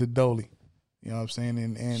introduced me into Dolly. You know what I'm saying?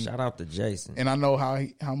 And shout out to Jason. And I know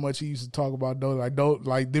how much he used to talk about Dolly. Like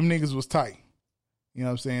them niggas was tight. You know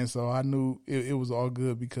what I'm saying? So I knew it was all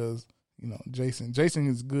good because, you know, Jason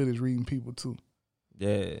is good at reading people too.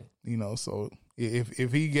 Yeah. You know, so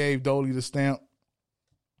if he gave Dolly the stamp,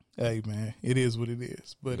 hey man, it is what it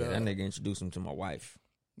is. But that nigga introduced him to my wife.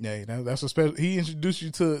 Yeah, that's a special. He introduced you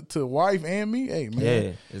to wife and me. Hey man,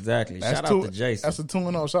 yeah, exactly. Shout out to Jason. That's a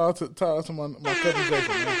 2-0. Shout out to my cousin Jason.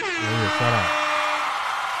 Man. Yeah, shout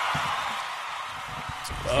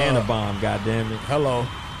out. And a bomb, goddamn it. Hello.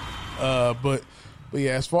 But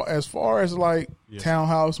yeah, as far as like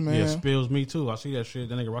Townhouse, man. Yeah, Spills me too. I see that shit.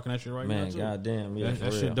 That nigga rocking that shit right now. Man, goddamn, yeah,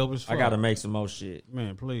 that shit dope as fuck. I gotta make some more shit.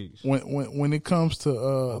 Man, please. When it comes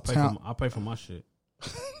to I pay for my shit.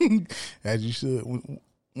 As you should.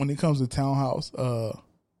 When it comes to Townhouse,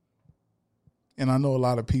 and I know a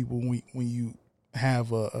lot of people when you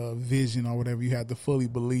have a vision or whatever, you have to fully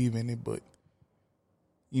believe in it. But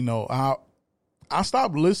you know, I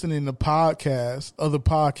stopped listening to other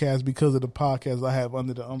podcasts because of the podcasts I have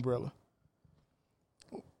under the umbrella.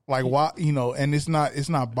 Like why, you know, and it's not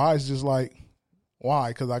biased. Just like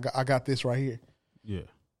why? Because I got this right here. Yeah,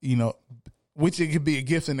 you know, which it could be a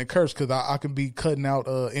gift and a curse because I can be cutting out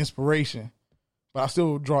inspiration. But I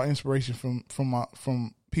still draw inspiration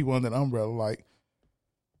from people under the umbrella. Like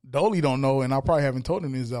Dolly don't know, and I probably haven't told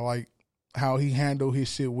him is that like how he handled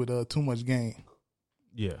his shit with Too Much Game.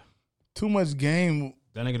 Yeah, Too Much Game.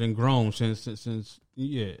 That nigga done grown since.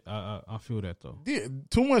 Yeah, I feel that though. Yeah,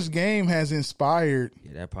 Too Much Game has inspired.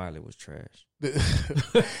 Yeah, that pilot was trash.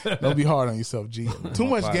 Don't be hard on yourself, G. Too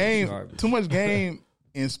Much Game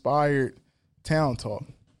inspired Town Talk.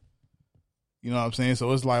 You know what I'm saying?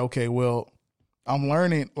 So it's like, okay, well, I'm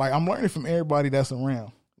learning from everybody that's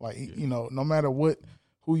around. Like, you know, no matter who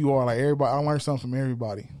you are, like everybody, I learn something from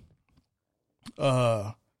everybody.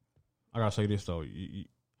 I gotta say this though, you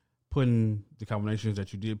putting the combinations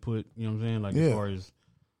that you did put, you know what I'm saying? Like as far as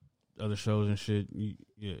other shows and shit, you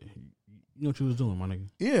know what you was doing, my nigga.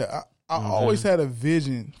 Yeah, I always had a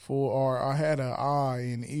vision I had an eye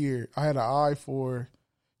and ear. I had an eye for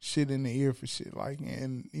shit in the ear for shit. Like,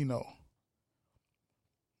 and you know,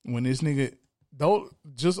 when this nigga,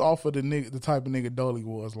 just off of the type of nigga Dolly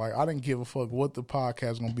was, like, I didn't give a fuck what the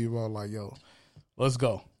podcast gonna be about. Like, yo, let's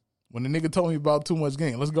go. When the nigga told me about Too Much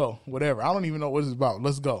Game, let's go. Whatever. I don't even know what it's about.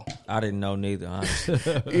 Let's go. I didn't know neither, honestly.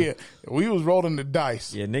 Yeah, we was rolling the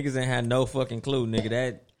dice. Yeah, niggas ain't had no fucking clue,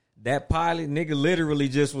 nigga. That pilot, nigga, literally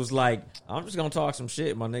just was like, I'm just gonna talk some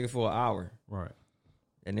shit, my nigga, for an hour. Right.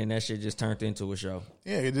 And then that shit just turned into a show.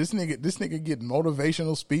 Yeah, this nigga get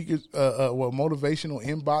motivational speakers, motivational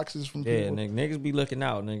inboxes from people. Yeah, niggas be looking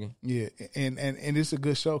out, nigga. Yeah, and it's a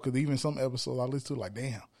good show because even some episodes I listen to, like,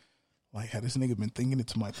 damn, like, how this nigga been thinking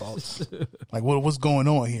into my thoughts. Like, what's going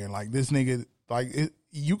on here? Like, this nigga, like,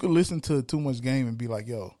 you could listen to Too Much Game and be like,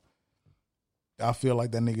 yo, I feel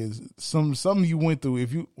like that nigga is something you went through.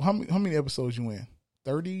 If you how many episodes you in?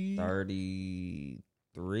 30?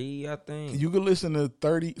 33, I think. You could listen to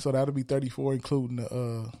 30, so that'll be 34, including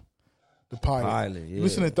the pilot. Yeah.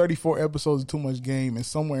 Listen to 34 episodes of Too Much Game, and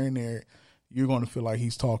somewhere in there, you're going to feel like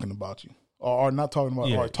he's talking about you, or not talking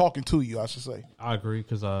about, or talking to you, I should say. I agree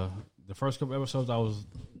because the first couple episodes, I was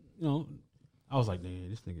like, damn,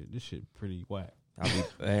 this shit pretty whack.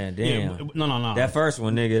 Man, damn. Yeah, no. That first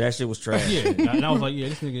one, nigga, that shit was trash. Yeah, and I was like, yeah,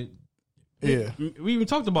 this nigga. Yeah, we even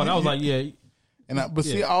talked about it. I was like, yeah. And and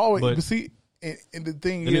the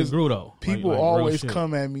thing and is, it grew though. People always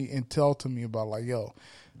come at me and tell to me about, like, yo,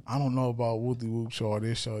 I don't know about Wooty Whoop show or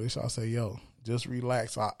this show. I say, yo, just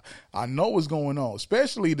relax. I know what's going on.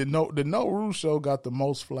 Especially the No Rule show got the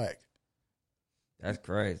most flack. That's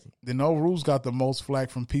crazy. The No Rules got the most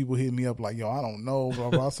flack from people hitting me up like, yo, I don't know,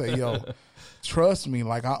 bro. I say, yo, trust me.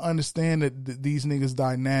 Like, I understand that these niggas'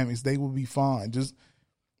 dynamics, they will be fine. Just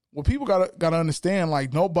what people gotta understand,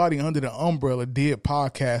 like, nobody under the umbrella did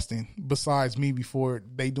podcasting besides me before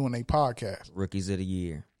they doing a podcast. Rookies of the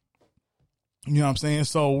year. You know what I'm saying?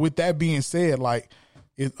 So with that being said, like,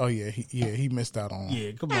 he missed out on.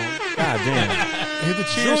 Yeah, come on. God damn. Hit the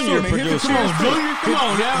cheers, Junior too, nigga. producer. Hit the cheers, too. Come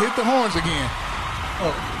on, now. Hit the horns again.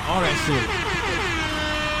 All that shit.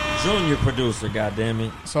 Junior producer,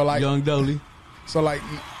 goddammit. So like Young Dolly. So like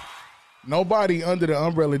nobody under the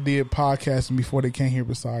umbrella did podcasting before they came here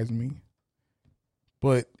besides me.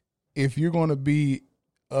 But if you're going to be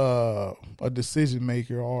a decision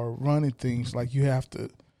maker or running things, like you have to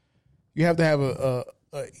have a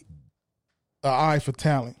eye for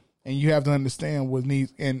talent, and you have to understand what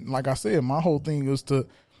needs. And like I said, my whole thing is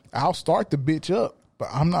I'll start the bitch up, but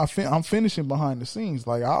I'm finishing behind the scenes.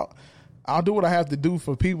 Like I'll do what I have to do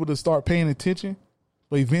for people to start paying attention,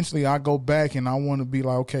 but eventually I go back and I want to be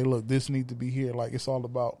like, okay, look, this needs to be here. Like, it's all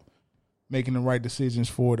about making the right decisions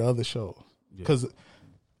for the other shows. Because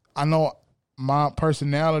I know my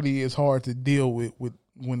personality is hard to deal with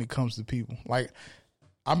when it comes to people. Like,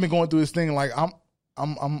 I've been going through this thing. Like, I'm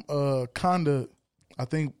kind of, I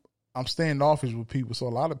think I'm standoffish with people. So a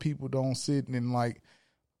lot of people don't sit and like,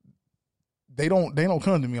 they don't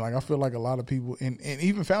come to me. Like, I feel like a lot of people, and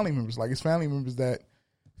even family members, like, it's family members that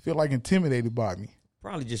feel like intimidated by me.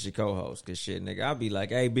 Probably just your co-host, cause shit, nigga, I'll be like,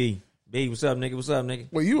 hey, B, what's up, nigga? What's up, nigga?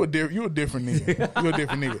 Well, you a different nigga. You a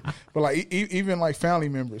different nigga. But like, even like family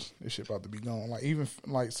members, this shit about to be gone. Like, even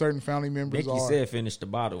like certain family members Nikki said finish the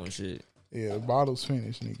bottle and shit. Yeah, the bottle's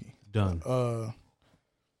finished, Nikki. Done.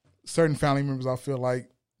 Certain family members, I feel like,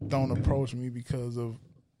 don't approach me because of,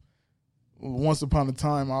 once upon a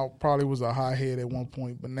time, I probably was a high head at one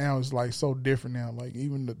point, but now it's like so different now. Like,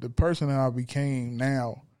 even the person that I became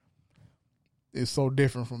now is so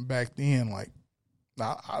different from back then. Like,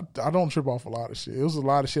 I don't trip off a lot of shit. It was a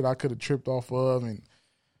lot of shit I could have tripped off of and,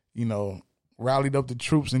 you know, rallied up the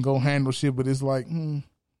troops and go handle shit, but it's like,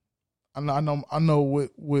 I know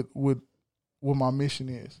what my mission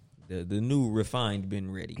is. The new refined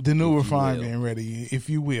Ben Ready. The new refined Ben Ready, if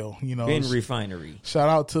you will. You know, Ben Refinery. Shout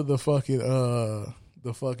out to the fucking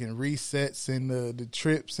resets and the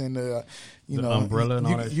trips and the umbrella and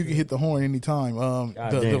all that. You can hit the horn anytime. God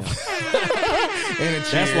damn. And the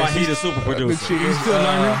That's why he's a super producer. He's still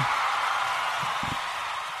learning.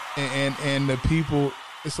 And the people,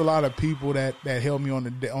 it's a lot of people that help me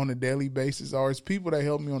on a daily basis, or it's people that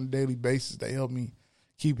help me on a daily basis that help me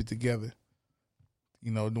keep it together. You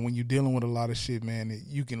know, when you're dealing with a lot of shit, man,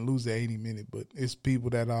 you can lose at any minute, but it's people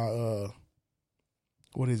that are,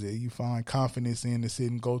 you find confidence in to sit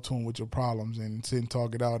and go to them with your problems and sit and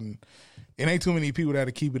talk it out. And it ain't too many people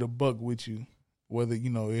that'll keep it a buck with you, whether, you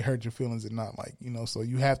know, it hurt your feelings or not. Like, you know, so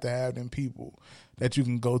you have to have them people that you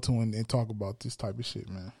can go to and talk about this type of shit,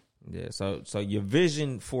 man. Yeah, so your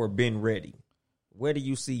vision for Ben Ready, where do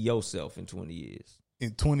you see yourself in 20 years?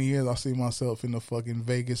 In 20 years, I see myself in the fucking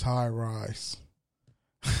Vegas high rise.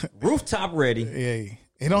 Rooftop ready. Yeah.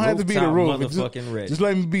 It don't have to be the roof. Motherfucking ready. Just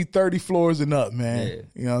let me be 30 floors and up, man. Yeah.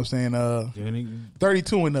 You know what I'm saying?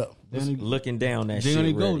 32 and up. Looking down that shit. Then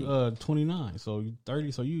he go 29. So you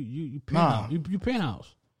 30. So you penthouse. You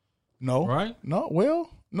penthouse. No. Right? No. Well,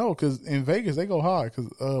 no, because in Vegas they go high. Because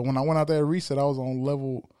when I went out there at reset, I was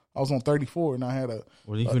on 34 and I had a.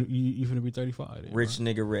 Well, you finna be 35. Then, rich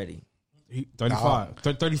nigga ready. 35.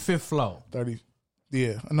 35th floor. 30.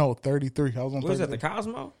 Yeah. No, 33. I was on. Was that the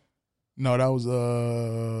Cosmo? No, that was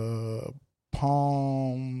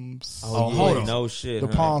Palms. Oh, hold on. No shit. The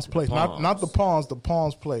Palms place, not the Palms. The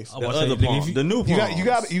Palms place. The other Palms. The new Palms.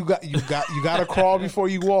 You got to crawl before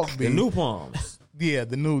you walk. The new Palms. Yeah,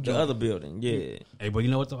 the new. The other building. Yeah. Hey, but you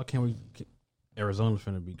know what though? Arizona's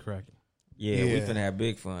finna be cracking. Yeah, we finna have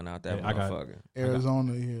big fun out there, motherfucker.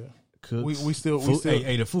 Arizona, yeah. Cooks. We still.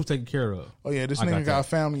 Hey, the food's taken care of. Oh yeah, this nigga got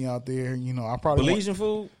family out there. You know, I probably Belizean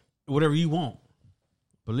food, whatever you want.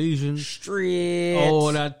 Belizean street,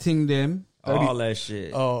 all that thing, them, all that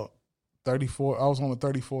shit. 34. I was on the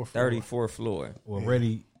 34th floor. 34th floor. Well,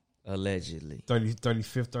 ready. Allegedly.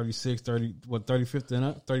 35th, 36, 30. What 35th and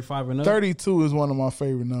up? 35 and up. 32 is one of my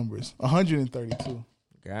favorite numbers. 132.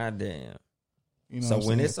 Goddamn. You know so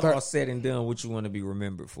when it's all said and done, what you want to be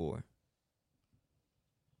remembered for?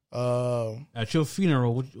 At your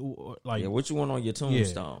funeral, what you want on your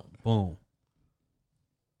tombstone? Yeah. Boom.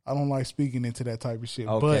 I don't like speaking into that type of shit.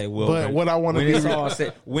 Okay, but what I want to be all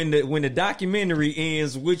said, when the documentary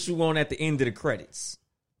ends, what you want at the end of the credits?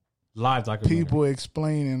 Live documentary. People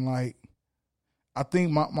explaining like, I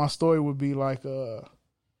think my story would be like a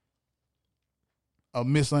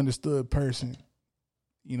misunderstood person.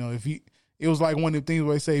 You know, it was like one of the things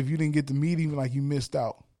where they say if you didn't get to meet him, like you missed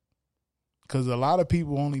out. Because a lot of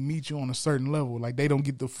people only meet you on a certain level. Like they don't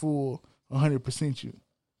get the full 100% you.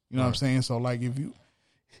 You know what I'm saying? So like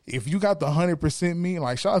if you got the 100% me,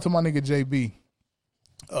 like shout out to my nigga JB.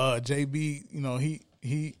 JB, you know,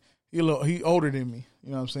 he older than me. You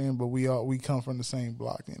know what I'm saying? But we come from the same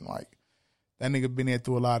block, and like that nigga been there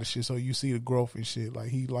through a lot of shit. So you see the growth and shit. Like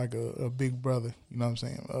he like a big brother. You know what I'm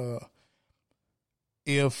saying?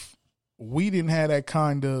 If we didn't have that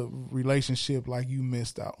kind of relationship, like you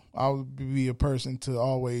missed out. I would be a person to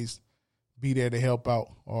always be there to help out,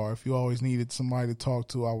 or if you always needed somebody to talk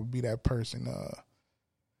to, I would be that person.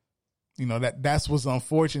 You know, that's what's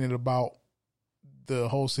unfortunate about the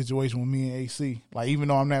whole situation with me and AC. Like, even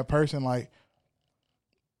though I'm that person, like,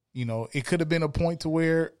 you know, it could have been a point to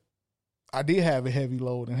where I did have a heavy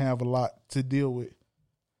load and have a lot to deal with.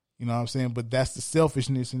 You know what I'm saying? But that's the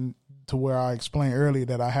selfishness, and to where I explained earlier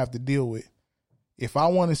that I have to deal with. If I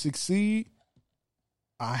want to succeed,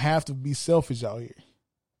 I have to be selfish out here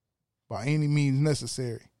by any means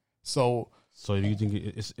necessary. So do you think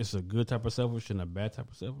it's a good type of selfish and a bad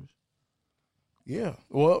type of selfish? Yeah.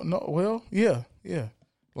 Yeah.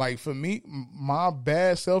 Like for me, my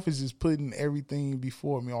bad selfish is putting everything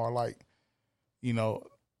before me, or like, you know,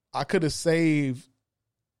 I could have saved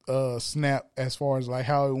Snap as far as like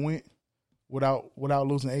how it went without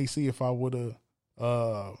losing AC if I would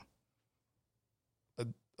have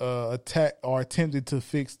attacked or attempted to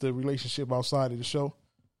fix the relationship outside of the show.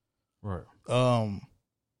 Right.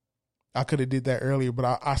 I could have did that earlier,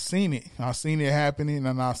 but I seen it. I seen it happening,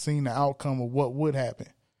 and I seen the outcome of what would happen.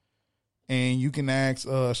 And you can ask,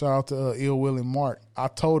 shout out to Ill Will and Mark. I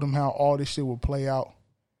told him how all this shit would play out.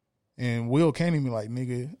 And Will came to me like,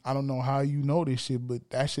 nigga, I don't know how you know this shit, but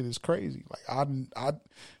that shit is crazy. Like, I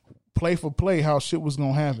play for play how shit was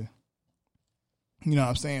going to happen. You know what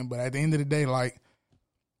I'm saying? But at the end of the day, like,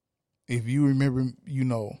 if you remember, you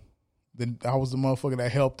know, I was the motherfucker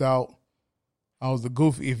that helped out. I was the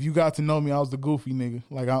goofy. If you got to know me, I was the goofy nigga.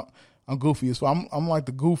 Like, I'm goofy. So I'm like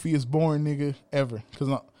the goofiest, boring nigga ever. Because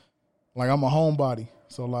I'm a homebody.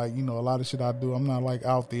 So, like, you know, a lot of shit I do, I'm not, like,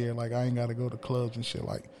 out there. Like, I ain't got to go to clubs and shit.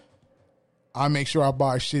 Like, I make sure I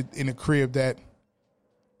buy shit in the crib that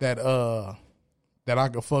I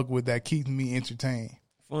can fuck with, that keeps me entertained.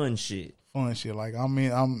 Fun shit. Like,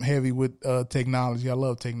 I'm heavy with technology. I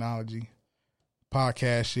love technology.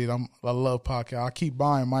 Podcast shit. I love podcast. I keep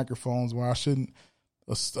buying microphones where I shouldn't.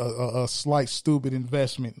 A slight stupid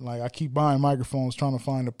investment. Like, I keep buying microphones trying to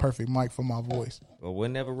find the perfect mic for my voice. Well, we'll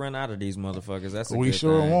never run out of these motherfuckers. That's a we good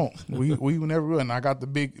sure thing. won't. We never will. And I got the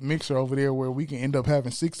big mixer over there where we can end up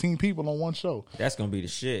having 16 people on one show. That's gonna be the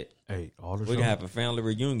shit. Hey, all the we can have a family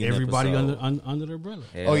reunion. Everybody episode. under the umbrella.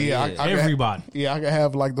 Hell oh yeah, everybody. I could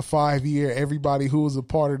have like the 5-year everybody who was a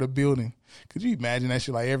part of the building. Could you imagine that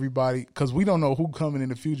shit? Like everybody, because we don't know who coming in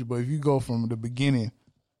the future. But if you go from the beginning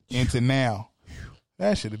into now,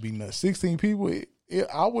 that should have been nuts. 16 people.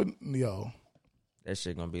 I wouldn't. Yo, that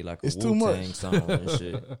shit gonna be like it's a too much. Wu-Tang song and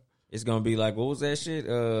shit. It's gonna be like, what was that shit?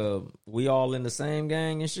 We all in the same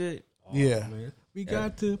gang and shit. Yeah. Man. We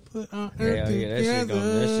got to put our Hell yeah, that shit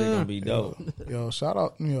gonna be dope. Yo, shout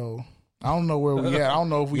out, yo. I don't know where we at. I don't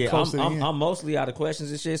know if we close to the end. I'm mostly out of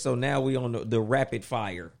questions and shit, so now we on the rapid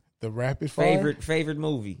fire. The rapid fire? Favorite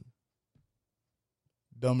movie?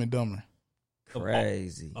 Dumb and Dumber.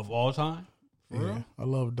 Crazy. Of all time? For real? I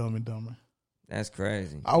love Dumb and Dumber. That's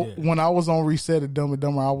crazy. When I was on reset of Dumb and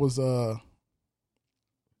Dumber, I was I'm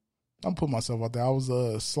putting myself out there. I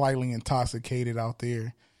was slightly intoxicated out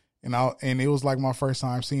there. And it was like my first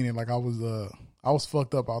time seeing it. Like I was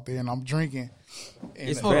fucked up out there, and I'm drinking. And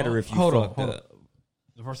it's better if you fucked up.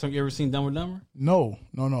 The first time you ever seen Dumb and Dumber? No.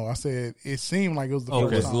 I said it seemed like it was the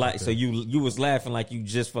first time. So you was laughing like you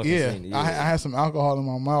just fucking seen it. Yeah, I had some alcohol in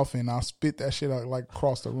my mouth, and I spit that shit out like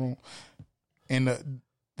across the room. And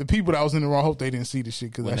the people that was in the room, I hope they didn't see the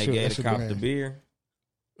shit because when they gave the cop the beer,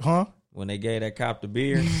 huh? When they gave that cop the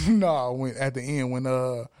beer, no. When at the end when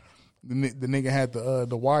the nigga had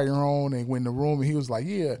the wire on and went in the room and he was like,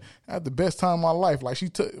 yeah, I had the best time of my life. Like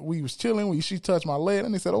we was chilling, she touched my leg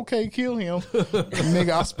and they said, okay, kill him. And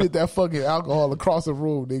nigga, I spit that fucking alcohol across the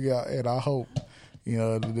room, nigga, and I hope, you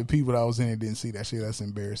know, the people that was in it didn't see that shit. That's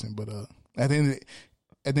embarrassing. But at the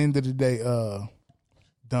end of the day,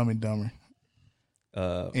 Dumb and Dumber.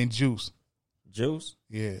 And Juice. Juice?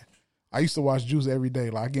 Yeah. I used to watch Juice every day.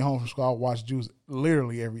 Like I get home from school, I would watch Juice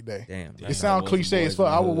literally every day. Damn. It sounds cliche as fuck.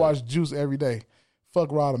 I would watch Juice every day. Fuck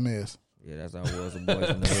Rodamez. Yeah, that's how it was. The boys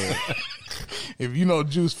in the hood. If you know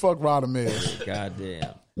Juice, fuck Rodamez.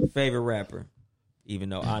 Goddamn. Favorite rapper, even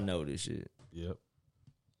though I know this shit. Yep.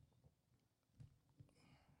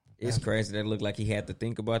 It's crazy that it looked like he had to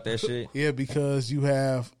think about that shit. Yeah, because you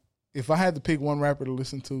have. If I had to pick one rapper to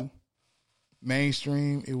listen to,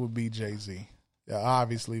 mainstream, it would be Jay-Z. Yeah,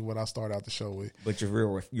 obviously what I started out the show with. But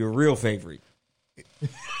your real favorite.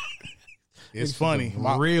 It's funny.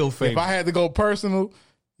 My real favorite. If I had to go personal,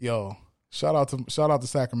 yo, shout out to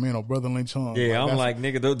Sacramento, Brother Lynch Hung. Yeah, I'm like,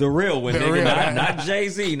 nigga, the real one, nigga. Real. Not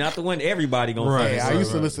Jay-Z, not the one everybody gonna Right. find. Yeah, I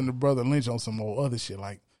used to listen to Brother Lynch on some old other shit.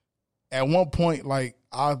 Like at one point, like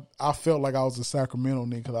I felt like I was a Sacramento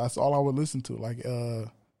nigga. 'Cause that's all I would listen to. Like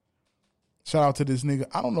shout out to this nigga.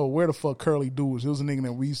 I don't know where the fuck Curly Do was. It was a nigga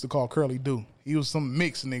that we used to call Curly Do. He was some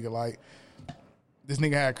mixed nigga. Like this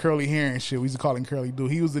nigga had curly hair and shit. We used to call him Curly Do.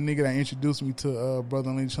 He was the nigga that introduced me to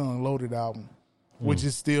Brother Lynch Hung Loaded album, which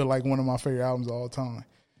is still like one of my favorite albums of all time.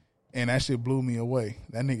 And that shit blew me away.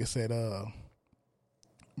 That nigga said,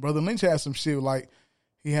 Brother Lynch had some shit like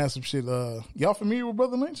he had some shit. Y'all familiar with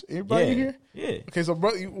Brother Lynch? Everybody in here? Yeah. Okay, so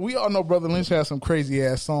we all know Brother Lynch has some crazy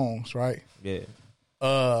ass songs, right? Yeah.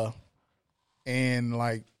 And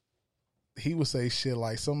like he would say shit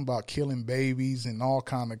like something about killing babies and all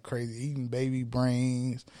kind of crazy, eating baby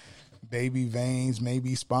brains, baby veins,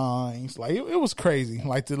 maybe spines. Like it was crazy.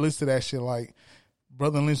 Like to listen to that shit. Like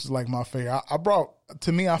Brother Lynch is like my favorite.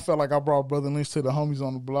 I felt like I brought Brother Lynch to the homies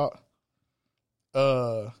on the block.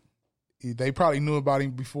 They probably knew about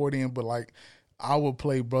him before then, but like I would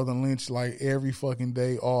play Brother Lynch like every fucking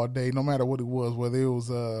day, all day, no matter what it was, whether it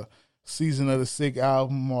was Season of the Sick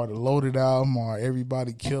album or the Loaded album or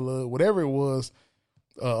Everybody Killer, whatever it was.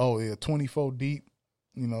 24 Deep.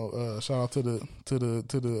 You know, shout out to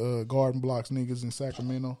the Garden Blocks niggas in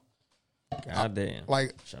Sacramento. Goddamn.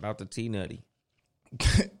 Like shout out to T Nutty.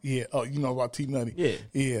 Yeah. Oh, you know about T Nutty? Yeah.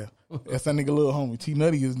 Yeah. That's that nigga little homie. T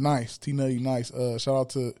Nutty is nice. T Nutty nice. Shout out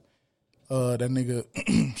to that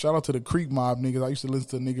nigga. Shout out to the Creek Mob niggas. I used to listen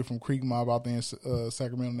to a nigga from Creek Mob out there in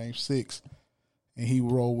Sacramento named Six. And he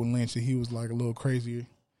rolled with Lynch, and he was like a little crazier.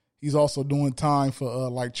 He's also doing time for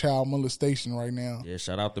like child molestation right now. Yeah,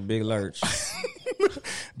 shout out to Big Lurch.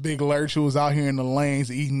 Big Lurch, who was out here in the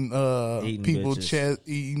lanes eating people bitches. chest,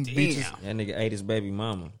 eating bitches. That nigga ate his baby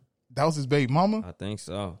mama. That was his baby mama. I think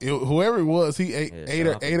so. Whoever it was, he ate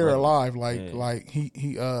her alive. Like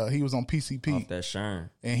Yeah. he was on PCP. Off that Sherm.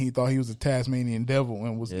 And he thought he was a Tasmanian devil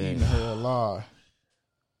and was eating her alive.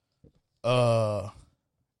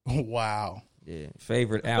 Wow. Yeah.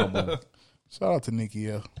 Favorite album. Shout out to Nikki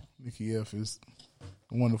F. Nikki F is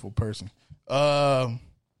a wonderful person.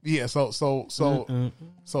 Yeah, so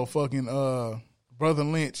fucking Brother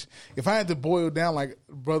Lynch. If I had to boil down like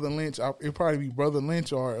Brother Lynch, it'd probably be Brother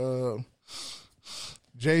Lynch or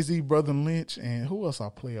Jay-Z, Brother Lynch, and who else I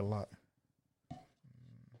play a lot?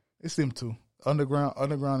 It's them two. Underground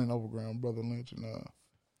and Overground, Brother Lynch and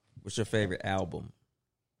What's your favorite album?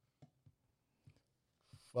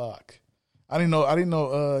 Fuck. I didn't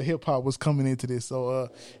know hip hop was coming into this. So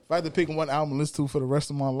if I had to pick one album to listen to for the rest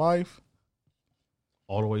of my life,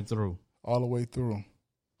 all the way through.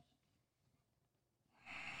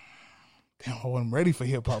 Damn, I wasn't ready for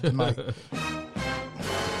hip hop tonight.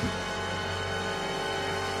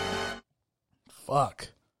 Fuck.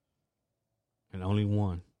 And only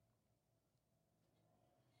one.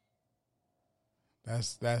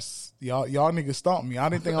 That's y'all niggas stomped me. I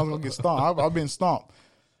didn't think I was gonna get stomped. I've been stomped.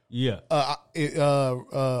 Yeah.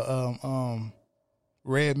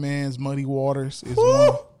 Redman's Muddy Waters is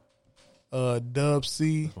one. Dub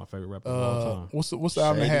C. That's my favorite rapper of all time. What's the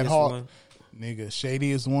album that had Hawk? Nigga,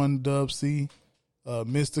 Shady is one. Dub C.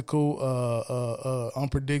 Mystical.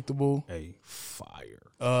 Unpredictable. Hey, fire.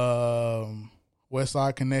 West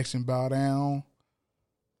Side Connection. Bow Down.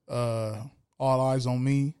 All Eyes on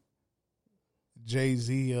Me.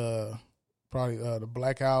 Jay-Z. Probably the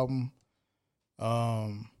Black Album.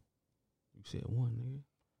 You said one, nigga.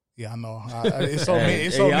 Yeah, I know. It's so many.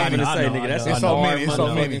 It's so many. It's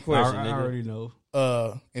so many. I already know.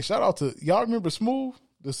 And shout out to y'all. Remember Smooth,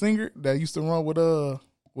 the singer that used to run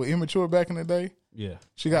with Immature back in the day? Yeah.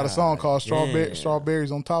 She got a song called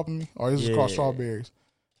Strawberries on Top of Me, or is it called Strawberries?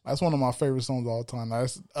 That's one of my favorite songs of all time.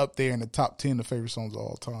 That's up there in the top 10 of favorite songs of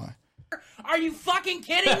all time. Are you fucking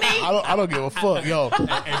kidding me? I don't give a fuck, yo. And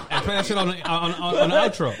play that shit on the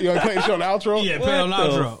outro. You want to play the shit on the outro? Yeah, play it on the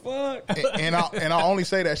outro. And I only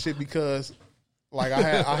say that shit because, like, I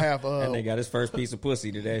have. And they got his first piece of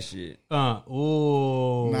pussy to that shit. Nah,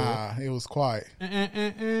 it was quiet.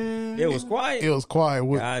 It was quiet. It was quiet.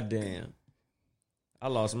 God damn. I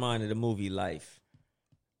lost mine in the movie Life.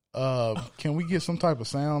 Can we get some type of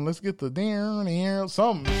sound? Let's get the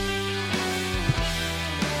something.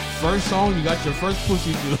 first song, you got your first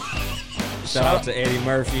pussy deal. Shout out to Eddie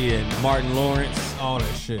Murphy and Martin Lawrence. All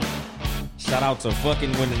that shit. Shout out to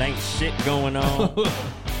fucking when it ain't shit going on.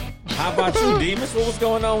 How about you, Demus? What was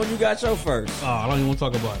going on when you got your first? Oh, I don't even want to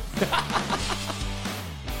talk about it.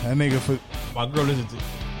 That nigga for my girl listened to it.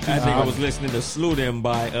 That nigga was listening to Slew Them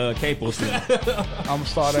by Capleton. I'm gonna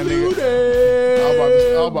start that nigga.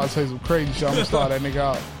 I was about to say some crazy shit. I'm gonna start that nigga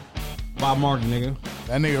out. Bob Marley, nigga.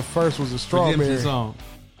 That nigga first was a strawberry song.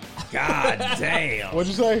 God damn. What'd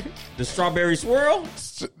you say? The Strawberry Swirl?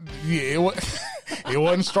 Yeah, it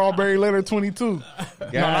wasn't Strawberry Letter 22.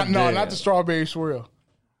 No, not the Strawberry Swirl.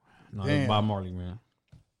 No, it's Bob Marley, man.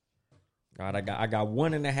 All right, I got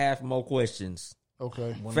 1.5 more questions.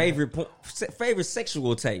 Okay. Favorite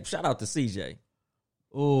sexual tape. Shout out to CJ.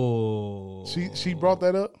 Oh, she brought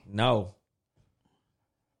that up. No.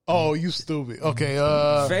 Oh, you stupid. Okay.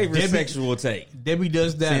 Favorite sexual tape. Debbie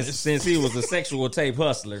Does Dallas. Since he was a sexual tape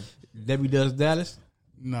hustler. Debbie Does Dallas.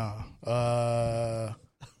 Nah.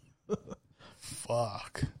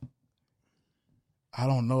 Fuck. I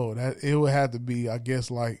don't know. That it would have to be, I guess,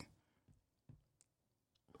 like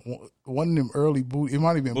one of them early booty. It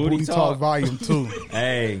might have been Booty Talk Volume 2.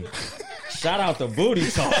 Hey, shout out to Booty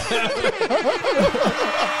Talk. Turn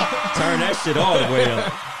that shit all the way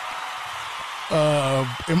up.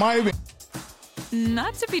 It might have been.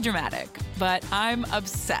 Not to be dramatic, but I'm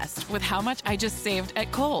obsessed with how much I just saved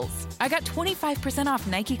at Kohl's. I got 25% off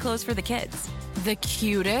Nike clothes for the kids, the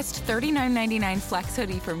cutest $39.99 flex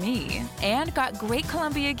hoodie for me, and got great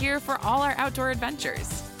Columbia gear for all our outdoor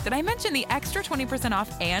adventures. Did I mention the extra 20%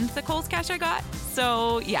 off and the Kohl's cash I got?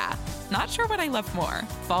 So yeah, not sure what I love more,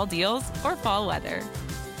 fall deals or fall weather.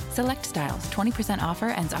 Select styles, 20% offer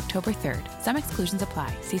ends October 3rd. Some exclusions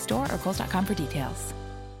apply. See store or Kohl's.com for details.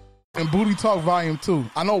 And Booty Talk Volume 2.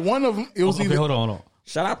 I know one of them, it was either... Hold on.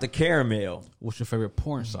 Shout out to Caramel. What's your favorite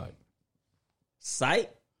porn site? Site?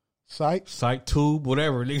 Site, tube,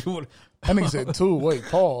 whatever. That nigga said tube. Wait,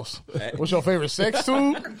 pause. What's your favorite sex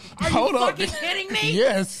tube? Are you fucking kidding me?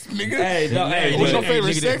 Yes, nigga. Hey, what's your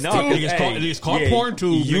favorite sex tube? It's called porn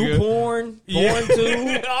tube. Porn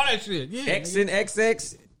tube. All that shit. Yeah. X and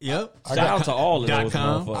XX. Yep. Shout out to all of those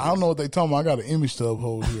motherfuckers. I don't know what they talking about. I got an image to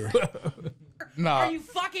uphold here. Nah. Are you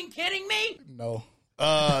fucking kidding me? No.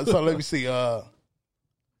 So let me see. It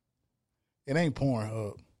ain't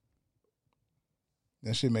Pornhub.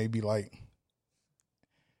 That shit may be like.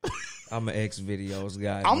 I'm an X videos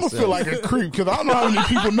guy. I'm gonna feel like a creep because I don't know how many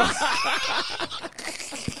people know.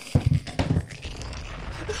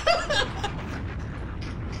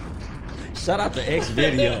 Shout out to X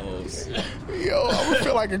videos. Yo, I'm gonna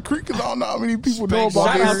feel like a creep because I don't know how many people know about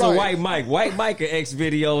Shout this out to site. White Mike. White Mike, an X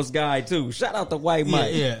videos guy too. Shout out to White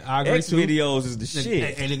Mike. Yeah, I agree X too. videos is the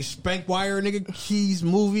shit. And nigga, Spank Wire, nigga, Keys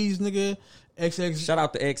Movies, nigga, XX. Shout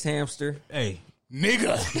out to X Hamster. Hey,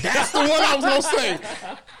 nigga, that's the one I was gonna say.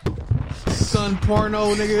 Sun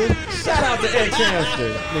Porno, nigga. Shout out to X Hamster.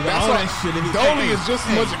 Nigga, That's all why that shit. Nigga. Dolly is just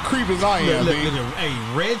as much a creep as I am. Look, nigga.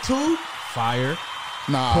 hey, Red Tube, fire.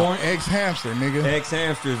 Nah, Porn. X Hamster, nigga. X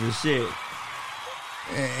Hamster is the shit.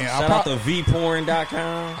 And Shout out to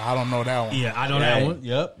vporn.com. I don't know that one. Yeah, I know that one.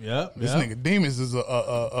 Yep. This nigga Demons is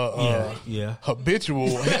a habitual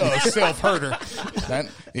self-herder.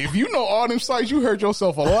 If you know all them sites, you hurt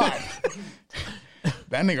yourself a lot.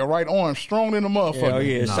 That nigga right arm strong in the motherfucker. Hell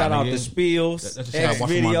yeah. Shout out to Spiels, X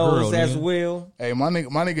videos as well. Hey, my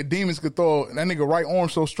nigga Demons could throw that nigga right arm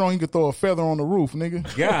so strong he could throw a feather on the roof, nigga.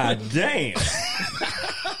 God damn.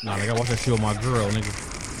 Nah, nigga, I watch that shit with my girl,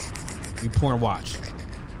 nigga. You porn watch.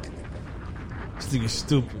 This nigga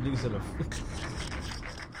stupid. Nigga said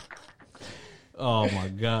oh my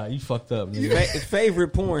god, you fucked up, nigga. Favorite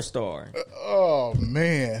porn star? Oh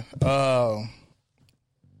man.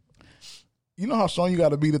 You know how strong you got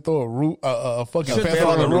to be to throw a fucking feather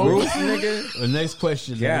on the roof, nigga? The next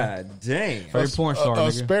question, nigga. God damn. Favorite porn star, a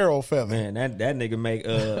nigga. sparrow feather. Man, that nigga make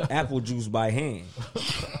apple juice by hand.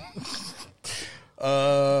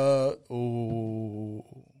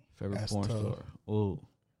 Favorite porn star. Ooh.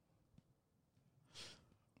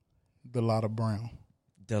 Delata Brown.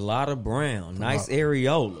 Delata Brown. Nice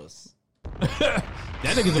areolas. That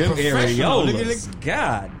nigga's a Them professional. areolas. Nigga.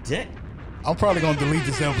 God damn. I'm probably going to delete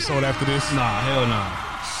this episode after this. Nah, hell nah.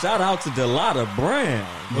 Shout out to Delata Brown.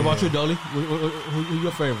 What about you, Dolly? Who's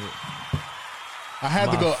your favorite? I had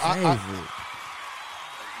to go.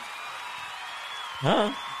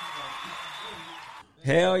 Huh?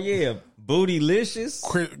 Hell yeah. Bootylicious.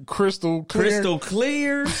 Crystal Clear. Crystal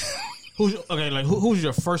Clear. Who's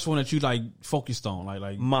your first one that you like focused on?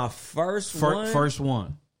 Like my first one? First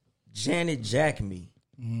one. Janet Jack Me.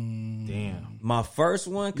 Damn. My first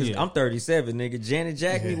one, because Yeah. I'm 37, nigga. Janet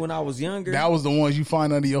jacked me when I was younger. That was the ones you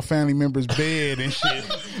find under your family member's bed and shit.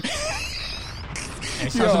 Hey,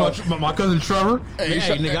 shout out to my cousin Trevor. Hey,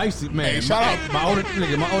 Hey, nigga, I used to, man. hey, shout out- my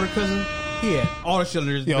older cousin. He had all the shit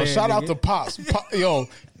under his Yo, bed. shout out nigga. to Pops. Yo,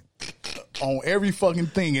 on every fucking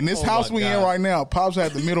thing. In this Oh, house my we in God. right now, Pops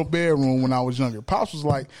had the middle bedroom when I was younger. Pops was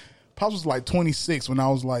like 26 when I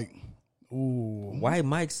was like, ooh. White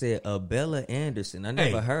Mike said Bella Anderson. I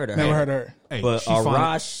never Hey, heard of never her. heard of her. Hey, But she fine.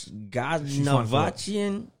 Arash She fine for it.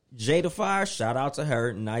 Gadnavachian, Jada Fire, shout out to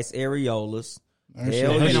her. Nice areolas. That Hell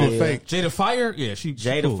shit Ain't no yeah. fake. Jada Fire? Yeah, she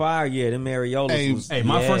Jada cool. Fire, yeah, them areolas Hey, was. Hey,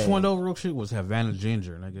 my yeah. first one though, real shit, was Havana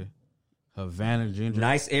Ginger, nigga. Havana Ginger.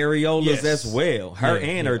 Nice areolas Yes. as well. Her Yeah,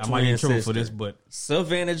 and yeah, her I might twin get in trouble sister. for this, but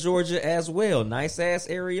Savannah, Georgia as well. Nice ass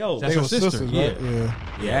areolas. that's They her were sister. sisters, Yeah. right? Yeah.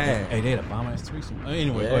 Yeah. Hey, they had a bomb ass threesome.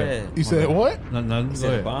 Anyway, go Yeah. ahead. You said what? No, go Said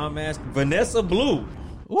ahead. bomb ass. Vanessa Blue.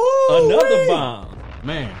 Woo, Another bomb.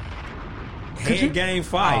 man. Head game Oh,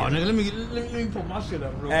 fire. nigga, let me pull my shit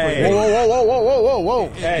up real Hey. quick. Whoa.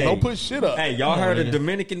 Hey. Don't put shit up. Hey, y'all Come on, heard of nigga.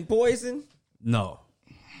 Dominican Poison? No.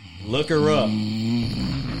 Look her up.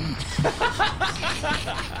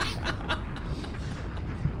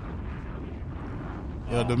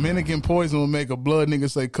 Yo, Dominican Poison will make a blood nigga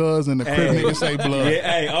say cuz and the crib Hey. nigga say blood.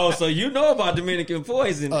 Yeah, hey, oh, so you know about Dominican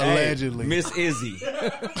Poison. Hey, Allegedly. Miss Izzy.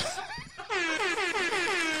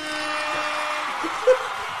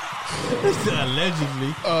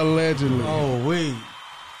 Allegedly. Allegedly. Oh, wait.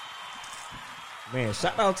 Man,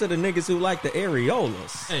 shout out to the niggas who like the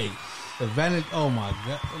areolas. Hey, Havana. Oh, my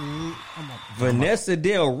God. Vanessa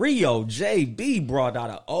Del Rio, JB brought out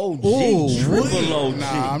an OG, Ooh, triple OG.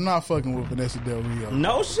 Nah, I'm not fucking with Vanessa Del Rio.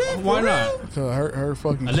 No shit. Why for not? real? Cause her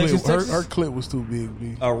fucking Alexis, clip, Texas? her clip was too big,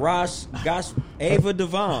 B. Arash, gosh, Ava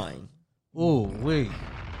Divine. Oh, wait.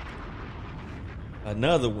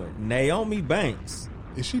 Another one, Naomi Banks.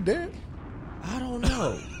 Is she dead? I don't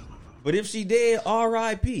know. But if she dead,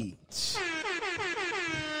 R.I.P.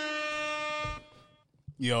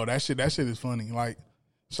 Yo, that shit is funny. Like,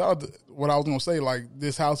 shout out to what I was gonna say. Like,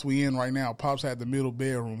 this house we in right now, Pops had the middle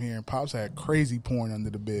bedroom here, and Pops had crazy porn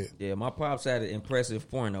under the bed. Yeah, my pops had an impressive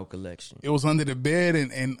porno collection. It was under the bed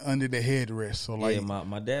and under the headrest. So like, Yeah,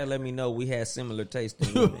 my dad let me know we had similar taste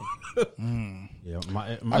in women. Yeah,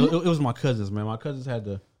 it was my cousins, man. My cousins had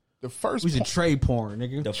the first we used to trade porn,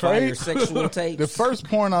 nigga. The fire sexual tapes. the first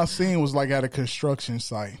porn I seen was like at a construction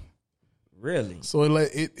site. Really? So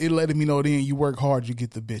it let me know then you work hard, you get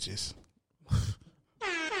the bitches.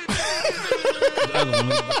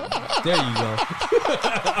 There you go.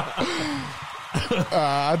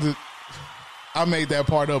 I made that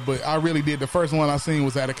part up, but I really did. The first one I seen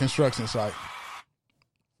was at a construction site.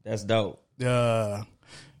 That's dope.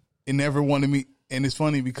 It never wanted me, and it's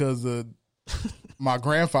funny because my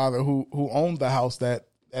grandfather who owned the house that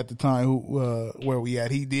at the time where we at,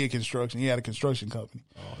 he did construction. He had a construction company.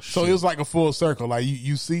 So it was like a full circle. Like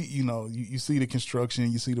you see, you see the construction,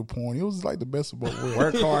 you see the porn. It was like the best of both worlds.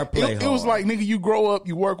 Work hard, play It was hard. like, nigga, you grow up,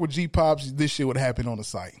 you work with G Pops, this shit would happen on the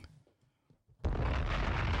site.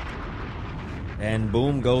 And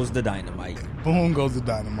boom goes the dynamite. Boom goes the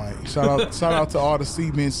dynamite. Shout out to all the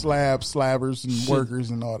cement slabbers and workers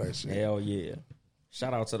and all that shit. Hell yeah.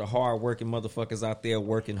 Shout out to the hard working motherfuckers out there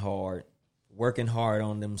working hard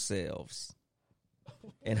on themselves.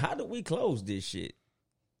 And how do we close this shit?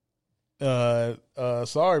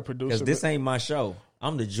 Sorry, producer. Because this but ain't my show.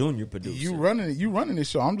 I'm the junior producer. you running this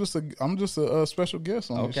show. I'm just a special guest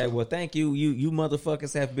on this Okay, show. well, thank you. You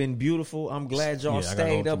motherfuckers have been beautiful. I'm glad y'all Yeah, I gotta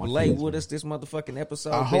stayed go up to my late kids, with man. us. This motherfucking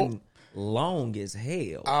episode I been long as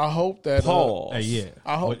hell. I hope that Pause. Hey, yeah.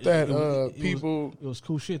 I hope But that people. It was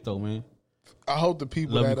cool shit though, man. I hope the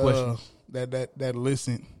people Love your that questions. that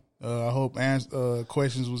listen. I hope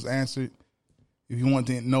questions was answered. If you want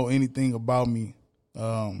to know anything about me,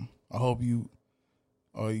 I hope you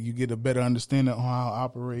get a better understanding on how I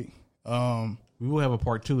operate. We will have a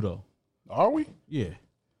part 2 though. Are we? Yeah.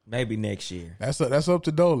 Maybe next year. That's up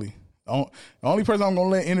to Dolly. The only person I'm gonna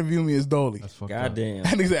let interview me is Dolly. That's fucked up. Goddamn.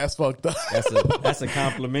 That nigga's ass fucked up. That's a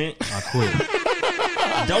compliment. I quit.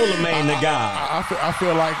 Dolomane the guy. I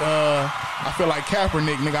feel like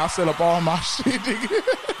Kaepernick, nigga. I set up all my shit, nigga.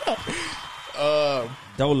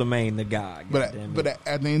 Dolomane the guy. But goddamn but it.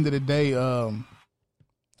 at the end of the day,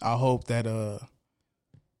 I hope that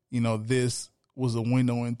this was a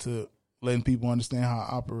window into letting people understand how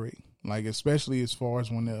I operate. Like, especially as far as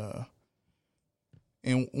when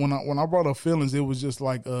I brought up feelings, it was just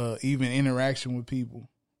like even interaction with people.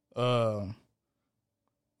 I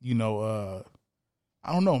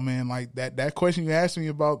don't know, man. Like that question you asked me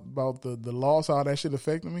about the loss, how that shit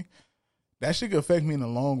affected me. that shit could affect me in the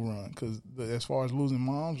long run. Because as far as losing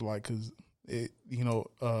moms, like, because it, you know,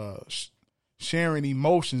 sharing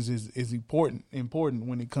emotions is important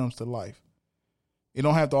when it comes to life. It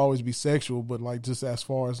don't have to always be sexual, but like just as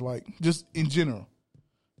far as like just in general,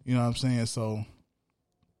 you know what I'm saying? So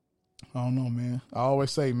I don't know, man. I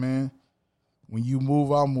always say, man, when you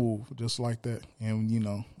move, I'll move, just like that. And you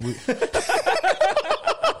know, shout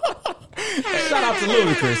out to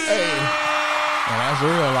Ludacris. Hey, and that's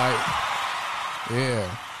real, like,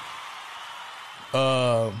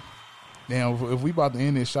 yeah. Damn, if we about to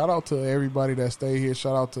end this, shout out to everybody that stayed here.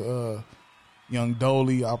 Shout out to Young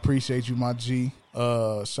Dolly. I appreciate you, my G.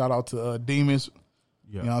 Shout out to Demons.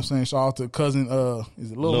 Yeah. You know what I'm saying? Shout out to cousin,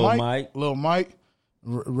 is it Lil Mike? Lil Mike.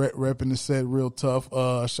 Repping the set real tough.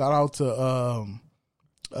 Shout out to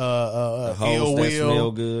the hoes that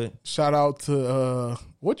smell good. Shout out to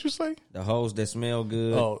what you say? The hoes that smell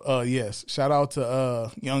good. Oh, yes. Shout out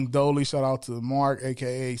to Young Dolly. Shout out to Mark,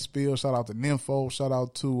 aka Spill. Shout out to Nympho. Shout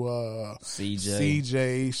out to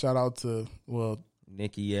CJ. Shout out to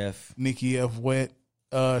Nikki F. Wet.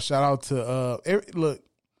 Shout out to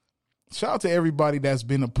shout out to everybody that's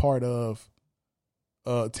been a part of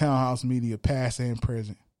Townhouse Media, past and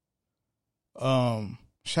present. Shout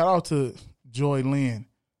out to Joy Lynn.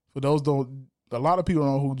 For those a lot of people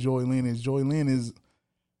don't know who Joy Lynn is. Joy Lynn is,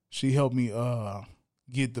 she helped me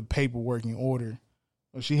get the paperwork in order.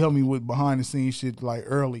 She helped me with behind the scenes shit like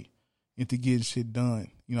early into getting shit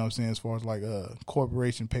done. You know what I'm saying? As far as like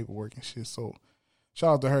corporation paperwork and shit. So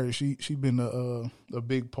shout out to her. She been a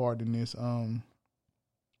big part in this.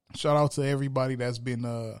 Shout out to everybody that's been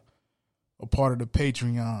a part of the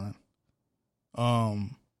Patreon.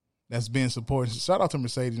 That's been supporting. Shout out to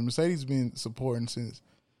Mercedes. Mercedes been supporting since,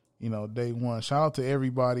 you know, day one. Shout out to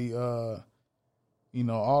everybody. You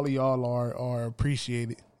know, all of y'all are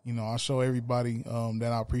appreciated. You know, I show everybody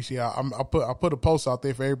that I appreciate. I put a post out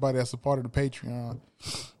there for everybody that's a part of the Patreon.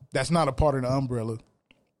 That's not a part of the umbrella.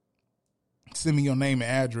 Send me your name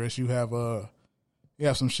and address. You have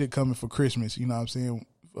some shit coming for Christmas. You know what I'm saying?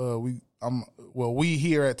 We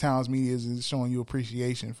here at Towns Media is showing you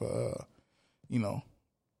appreciation for you know,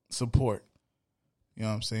 support. You know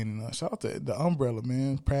what I'm saying? And, shout out to the umbrella,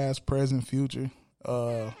 man. Past, present, future.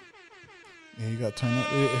 Yeah, you gotta turn up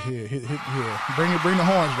here. Bring the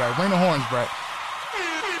horns back. Bring the horns back.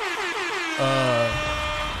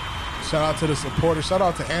 Shout out to the supporters. Shout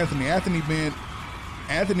out to Anthony.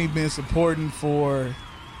 Anthony been supporting for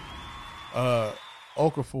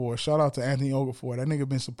Okafor. Shout out to Anthony Okafor. That nigga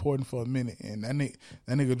been supporting for a minute, and that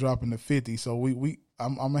nigga dropping the 50. So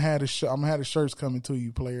I'm gonna have the shirts coming to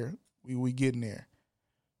you, player. We getting there.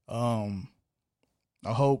 I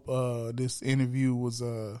hope this interview was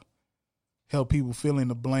help people fill in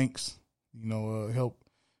the blanks. You know, help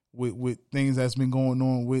with things that's been going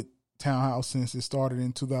on with Townhouse since it started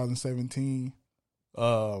in 2017.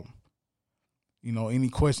 You know, any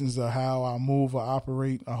questions of how I move or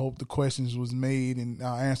operate, I hope the questions was made and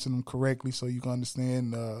I answered them correctly so you can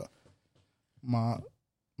understand my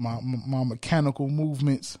mechanical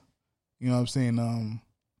movements. You know what I'm saying?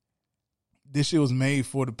 This shit was made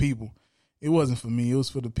for the people. It wasn't for me. It was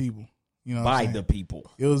for the people. You know what I'm saying? By the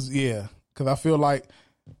people. It was, yeah. Because I feel like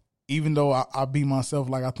even though I be myself,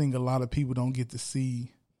 like I think a lot of people don't get to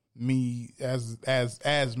see me as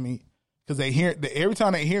me. Because every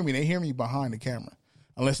time they hear me behind the camera,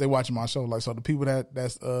 unless they watching my show. Like, so the people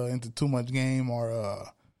that's into Too Much Game or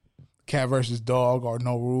Cat versus Dog or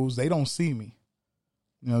No Rules, they don't see me.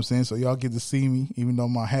 You know what I'm saying? So y'all get to see me, even though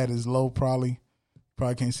my hat is low. Probably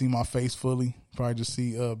can't see my face fully. Probably just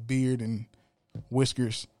see beard and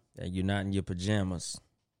whiskers. Yeah, you're not in your pajamas.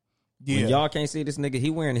 Yeah, when y'all can't see this nigga, he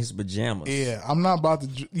wearing his pajamas. Yeah, I'm not about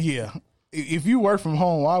to. Yeah, if you work from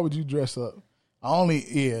home, why would you dress up? I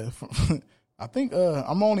think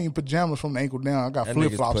I'm only in pajamas from the ankle down. I got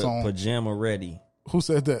flip flops on. Pajama ready. Who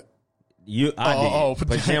said that? I did.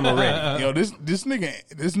 Pajama ready. Yo, this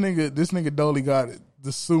nigga Dolly got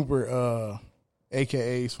the super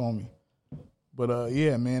AKAs for me. But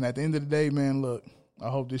yeah, man. At the end of the day, man. Look, I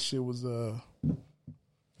hope this shit was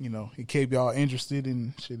you know, it kept y'all interested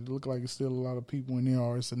in shit. It looked like it's still a lot of people in there,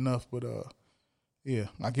 or it's enough. But yeah,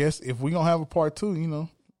 I guess if we gonna have a part 2, you know.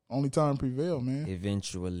 Only time prevail, man.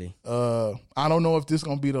 Eventually. I don't know if this is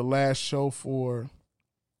gonna be the last show for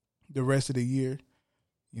the rest of the year.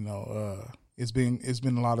 You know, it's been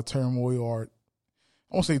a lot of turmoil, or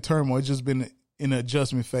I won't say turmoil. It's just been in an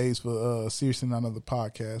adjustment phase for Seriously Not Another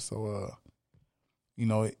Podcast. So, you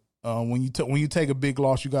know, when you take a big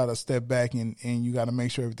loss, you got to step back and you got to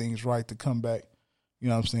make sure everything's right to come back. You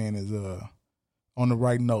know what I'm saying? Is on the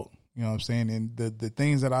right note. You know what I'm saying? And the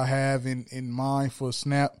things that I have in mind for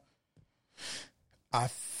Snap, I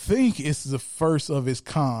think it's the first of its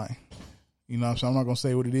kind. You know what I'm saying? I'm not gonna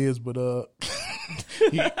say what it is, but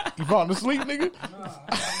you falling asleep, nigga?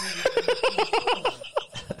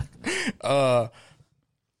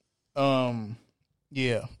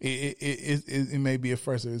 Yeah, it may be a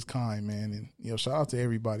first of its kind, man. And shout out to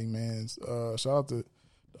everybody, man. Shout out to the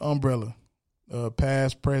Umbrella,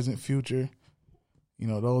 past, present, future.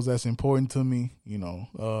 Those that's important to me. Y'all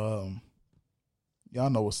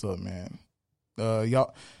know what's up, man.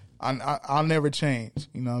 Y'all, I'll never change.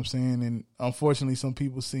 You know what I'm saying? And unfortunately, some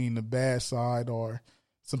people seen the bad side, or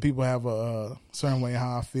some people have a certain way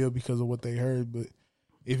how I feel because of what they heard. But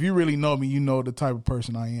if you really know me, you know the type of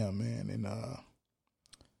person I am, man. And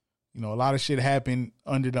a lot of shit happened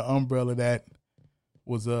under the umbrella that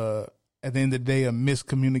was at the end of the day a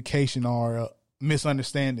miscommunication or a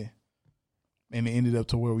misunderstanding, and it ended up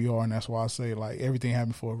to where we are. And that's why I say like everything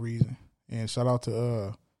happened for a reason. And shout out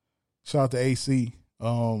to AC.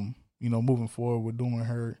 Moving forward with doing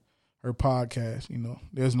her podcast.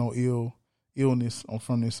 There's no illness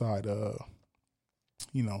from this side. The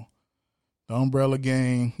Umbrella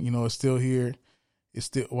Gang, is still here. It's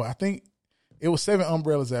still, I think it was 7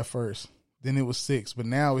 umbrellas at first. Then it was 6, but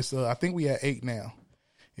now it's I think we at 8 now.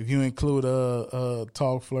 If you include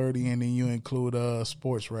Talk Flirty and then you include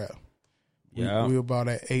Sports Rap. Yeah, we about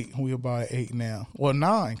at 8. We about at 8 now. Well,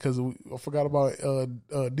 9 because I forgot about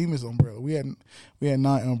Demon's umbrella. We had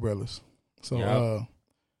 9 umbrellas. So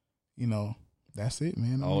that's it,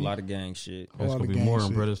 man. A whole lot of gang shit. There's gonna be more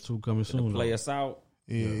umbrellas too coming soon. Play us out.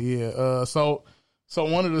 Yeah. So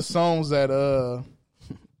one of the songs that I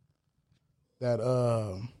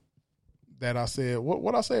said,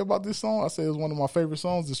 what I say about this song? I said it's one of my favorite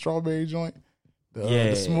songs, the Strawberry Joint.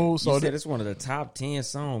 The Smooth. So you said it's one of the top 10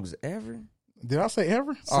 songs ever. Did I say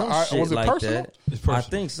ever? Shit was it like personal? That. It's personal. I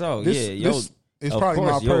think so. It's probably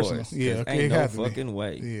my personal. Yeah, ain't no fucking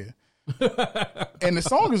way. Yeah. And the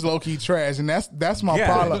song is low key trash, and that's my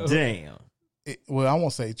problem. Damn. I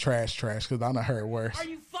won't say trash because I done heard worse. Are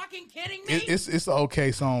you fucking kidding me? It's an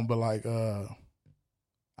okay song, but like I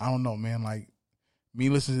don't know, man. Like me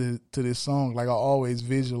listening to this song, like I always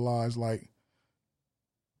visualize like.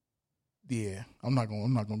 Yeah, I'm not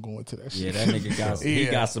gonna go into that shit. Yeah, that nigga got he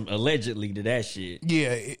got some allegedly to that shit.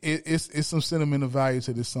 Yeah, it's some sentimental value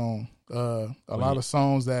to this song. A lot of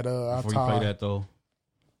songs that I before you play that though.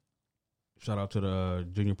 Shout out to the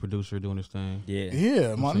junior producer doing his thing.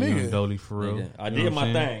 Yeah, my nigga. Dolly for real. Nigga, I did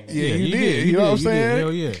my thing. Yeah, you did. You know what I'm saying?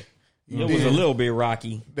 Hell yeah. It was a little bit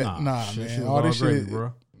rocky. Nah, man. All this shit,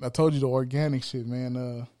 bro. I told you the organic shit,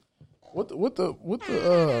 man. What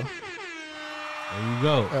the there you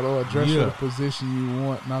go. That'll address the position you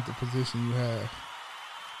want, not the position you have.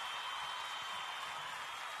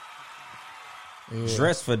 Yeah.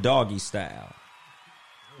 Dress for doggy style.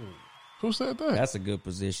 Who said that? That's a good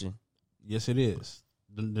position. Yes, it is.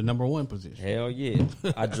 The number 1 position. Hell yeah.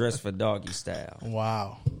 I dress for doggy style.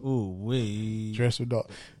 Wow. Ooh, wee. Dress for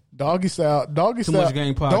doggy style. Doggy Too style. Much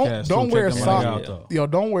Game podcast. Don't wear socks. Yo,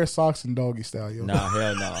 don't wear socks in doggy style, yo. Nah,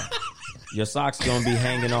 hell no. Your socks gonna be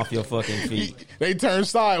hanging off your fucking feet. They turn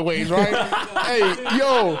sideways, right? Hey,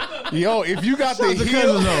 yo, if you got the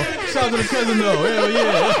heel, shout out to the cousin though. Hell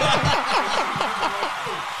yeah.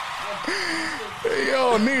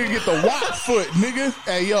 Yo, nigga, get the wop foot, nigga.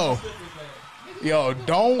 Hey, yo,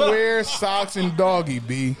 don't wear socks in doggy,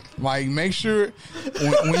 B. Like, make sure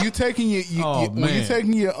when you taking when you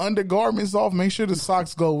taking your undergarments off, make sure the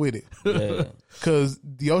socks go with it. Yeah. Cause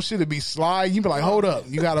your shit'll be slide. You be like, hold up,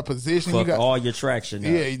 you got a position. Fuck you got all your traction.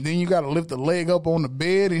 Yeah, then you got to lift the leg up on the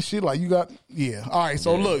bed and shit. Like you got, All right,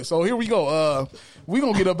 so look, so here we go. We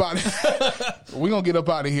gonna get up out of we gonna get up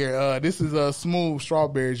out of here. This is Smooth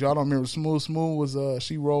Strawberries. Y'all don't remember Smooth? Smooth was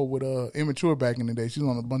she rolled with Immature back in the day. She was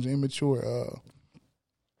on a bunch of Immature.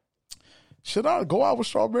 Should I go out with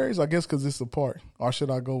Strawberries? I guess because it's a part, or should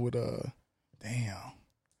I go with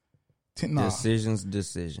Decisions.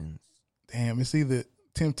 Damn, it's either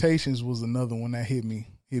Temptations was another one that hit me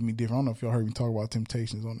different. I don't know if y'all heard me talk about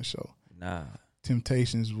Temptations on the show. Nah.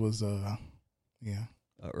 Temptations was early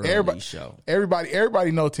show.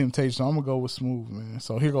 Everybody know Temptations, so I'm gonna go with Smooth, man.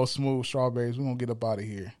 So here goes Smooth Strawberries. We're gonna get up out of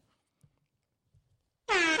here.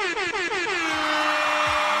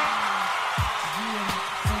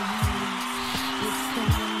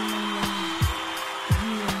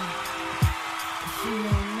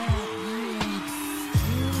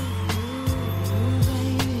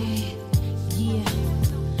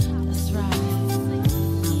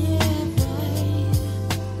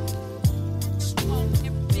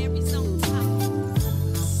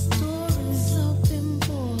 Stories open,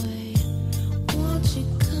 boy. Won't you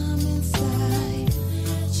come?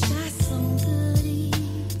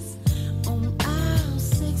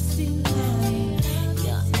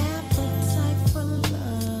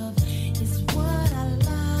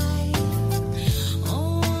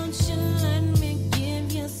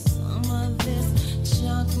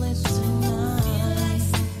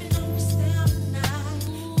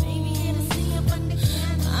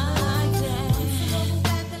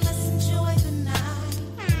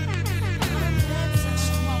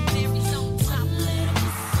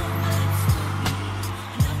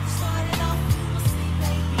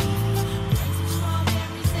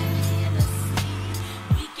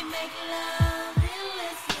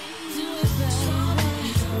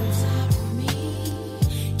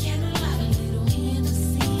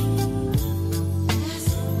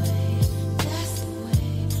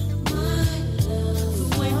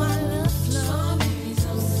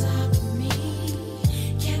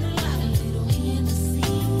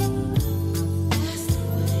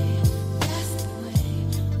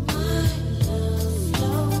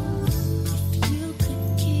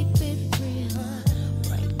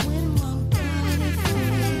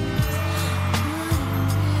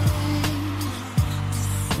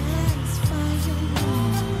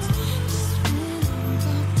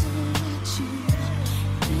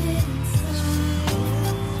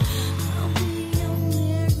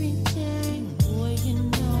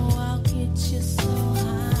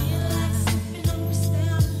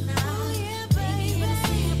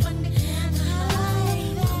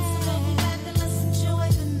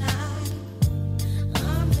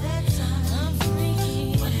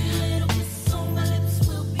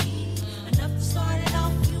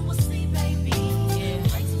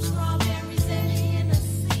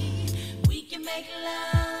 make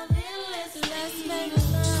love endlessly. Let's make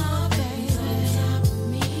love, baby. On top of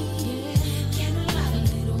me, yeah. Candlelight, a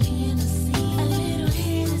little Hennessy, a little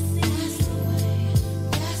Hennessy.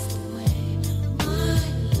 That's the way my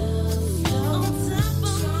love flows. On top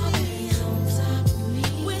of me, on top of me,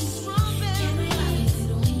 with strawberries. Candlelight, a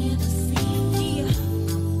little Hennessy, yeah.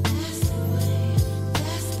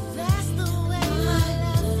 That's the way my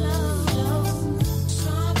love flows.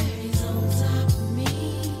 Strawberries on top of me.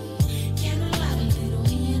 Candlelight, a little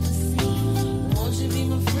Hennessy. Won't you be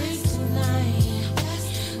my freak tonight?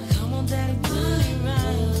 Come on, daddy, do it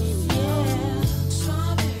right. Yeah.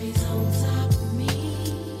 Strawberries on top of me.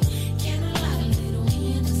 Candlelight, a little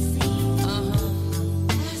Hennessy.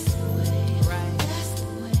 That's the way, right? That's the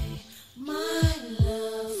way my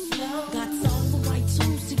love flows. Got all the right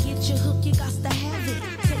tools to get you hooked. You got to have it.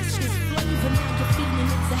 Taste this flavor, now you're feeling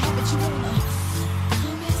it's a habit. You wanna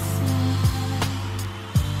come and slide.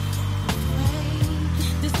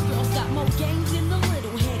 This girl's got more game than the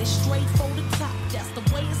little headed straight for the top. That's the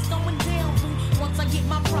way it's going down. Once I get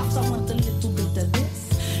my props, I want a little bit of this,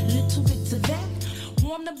 little bit of that.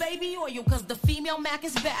 Warm the baby oil, cause the female Mac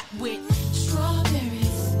is back with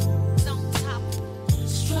strawberries on top.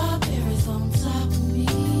 Strawberries on top of me.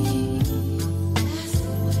 That's the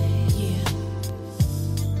way, yeah.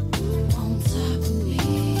 On top of me.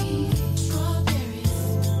 Strawberries.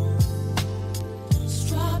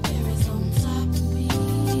 Strawberries on top of me.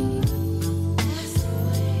 That's the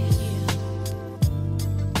way, yeah.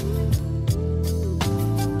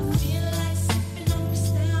 I feel like sipping on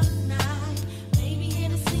Cristal tonight. Maybe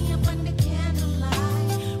Hennessy up under candlelight.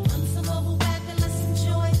 Run some bubble back and let's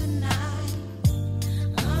enjoy the night.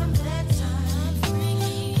 I'm that time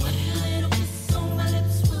free. One little kiss on my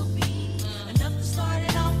lips will be enough to start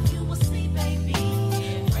it off. You will see, baby.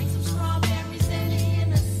 Break some strawberries and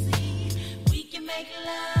Hennessy. We can make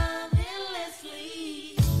love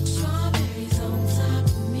endlessly. Strawberries on top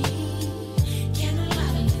of me.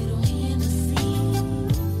 Candlelight, a little Hennessy.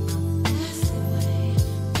 That's the way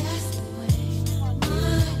my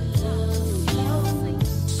love flows.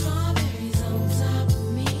 Strawberries on top of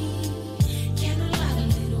me. Candlelight, a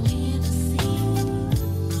little Hennessy.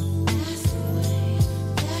 That's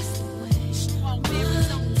the way strawberries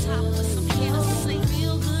on top of some Hennessy.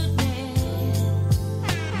 Feel good, man.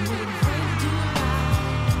 I'm waiting for you to do it right.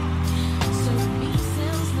 Serve me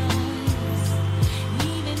sounds nice,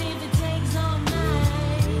 even if it takes all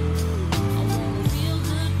night. I wanna feel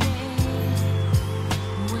good, man.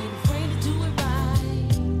 I'm waiting for you to do it right.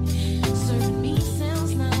 Serve me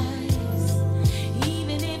sounds nice,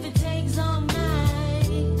 even if it takes all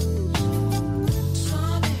night.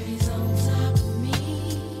 Strawberries on top of me.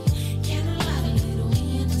 Candlelight, a little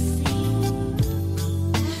Hennessy.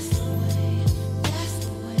 That's the way my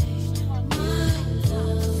love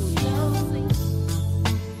flows.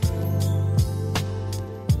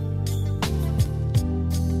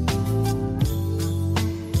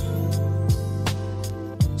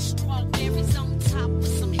 Strawberries on top of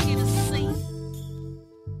some Hennessy.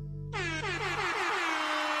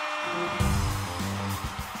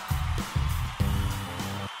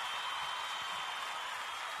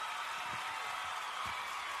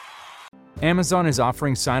 Amazon is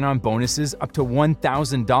offering sign-on bonuses up to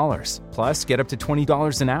 $1,000, plus get up to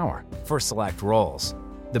 $20 an hour for select roles.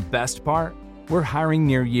 The best part? We're hiring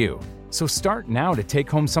near you. So start now to take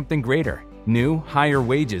home something greater. New, higher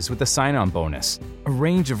wages with a sign-on bonus, a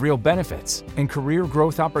range of real benefits, and career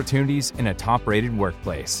growth opportunities in a top-rated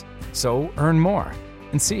workplace. So earn more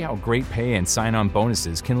and see how great pay and sign-on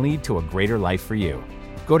bonuses can lead to a greater life for you.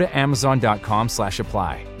 Go to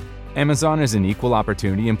amazon.com/apply. Amazon is an equal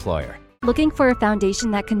opportunity employer. Looking for a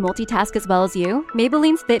foundation that can multitask as well as you?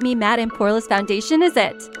 Maybelline's Fit Me Matte and Poreless Foundation is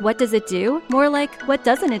it. What does it do? More like, what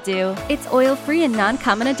doesn't it do? It's oil-free and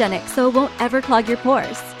non-comedogenic, so it won't ever clog your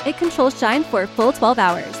pores. It controls shine for a full 12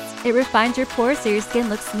 hours. It refines your pores so your skin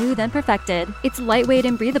looks smooth and perfected. It's lightweight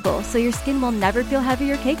and breathable, so your skin will never feel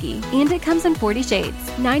heavy or cakey. And it comes in 40 shades.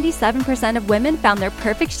 97% of women found their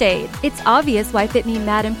perfect shade. It's obvious why Fit Me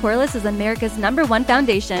Matte and Poreless is America's #1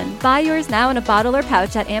 foundation. Buy yours now in a bottle or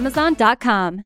pouch at Amazon.com.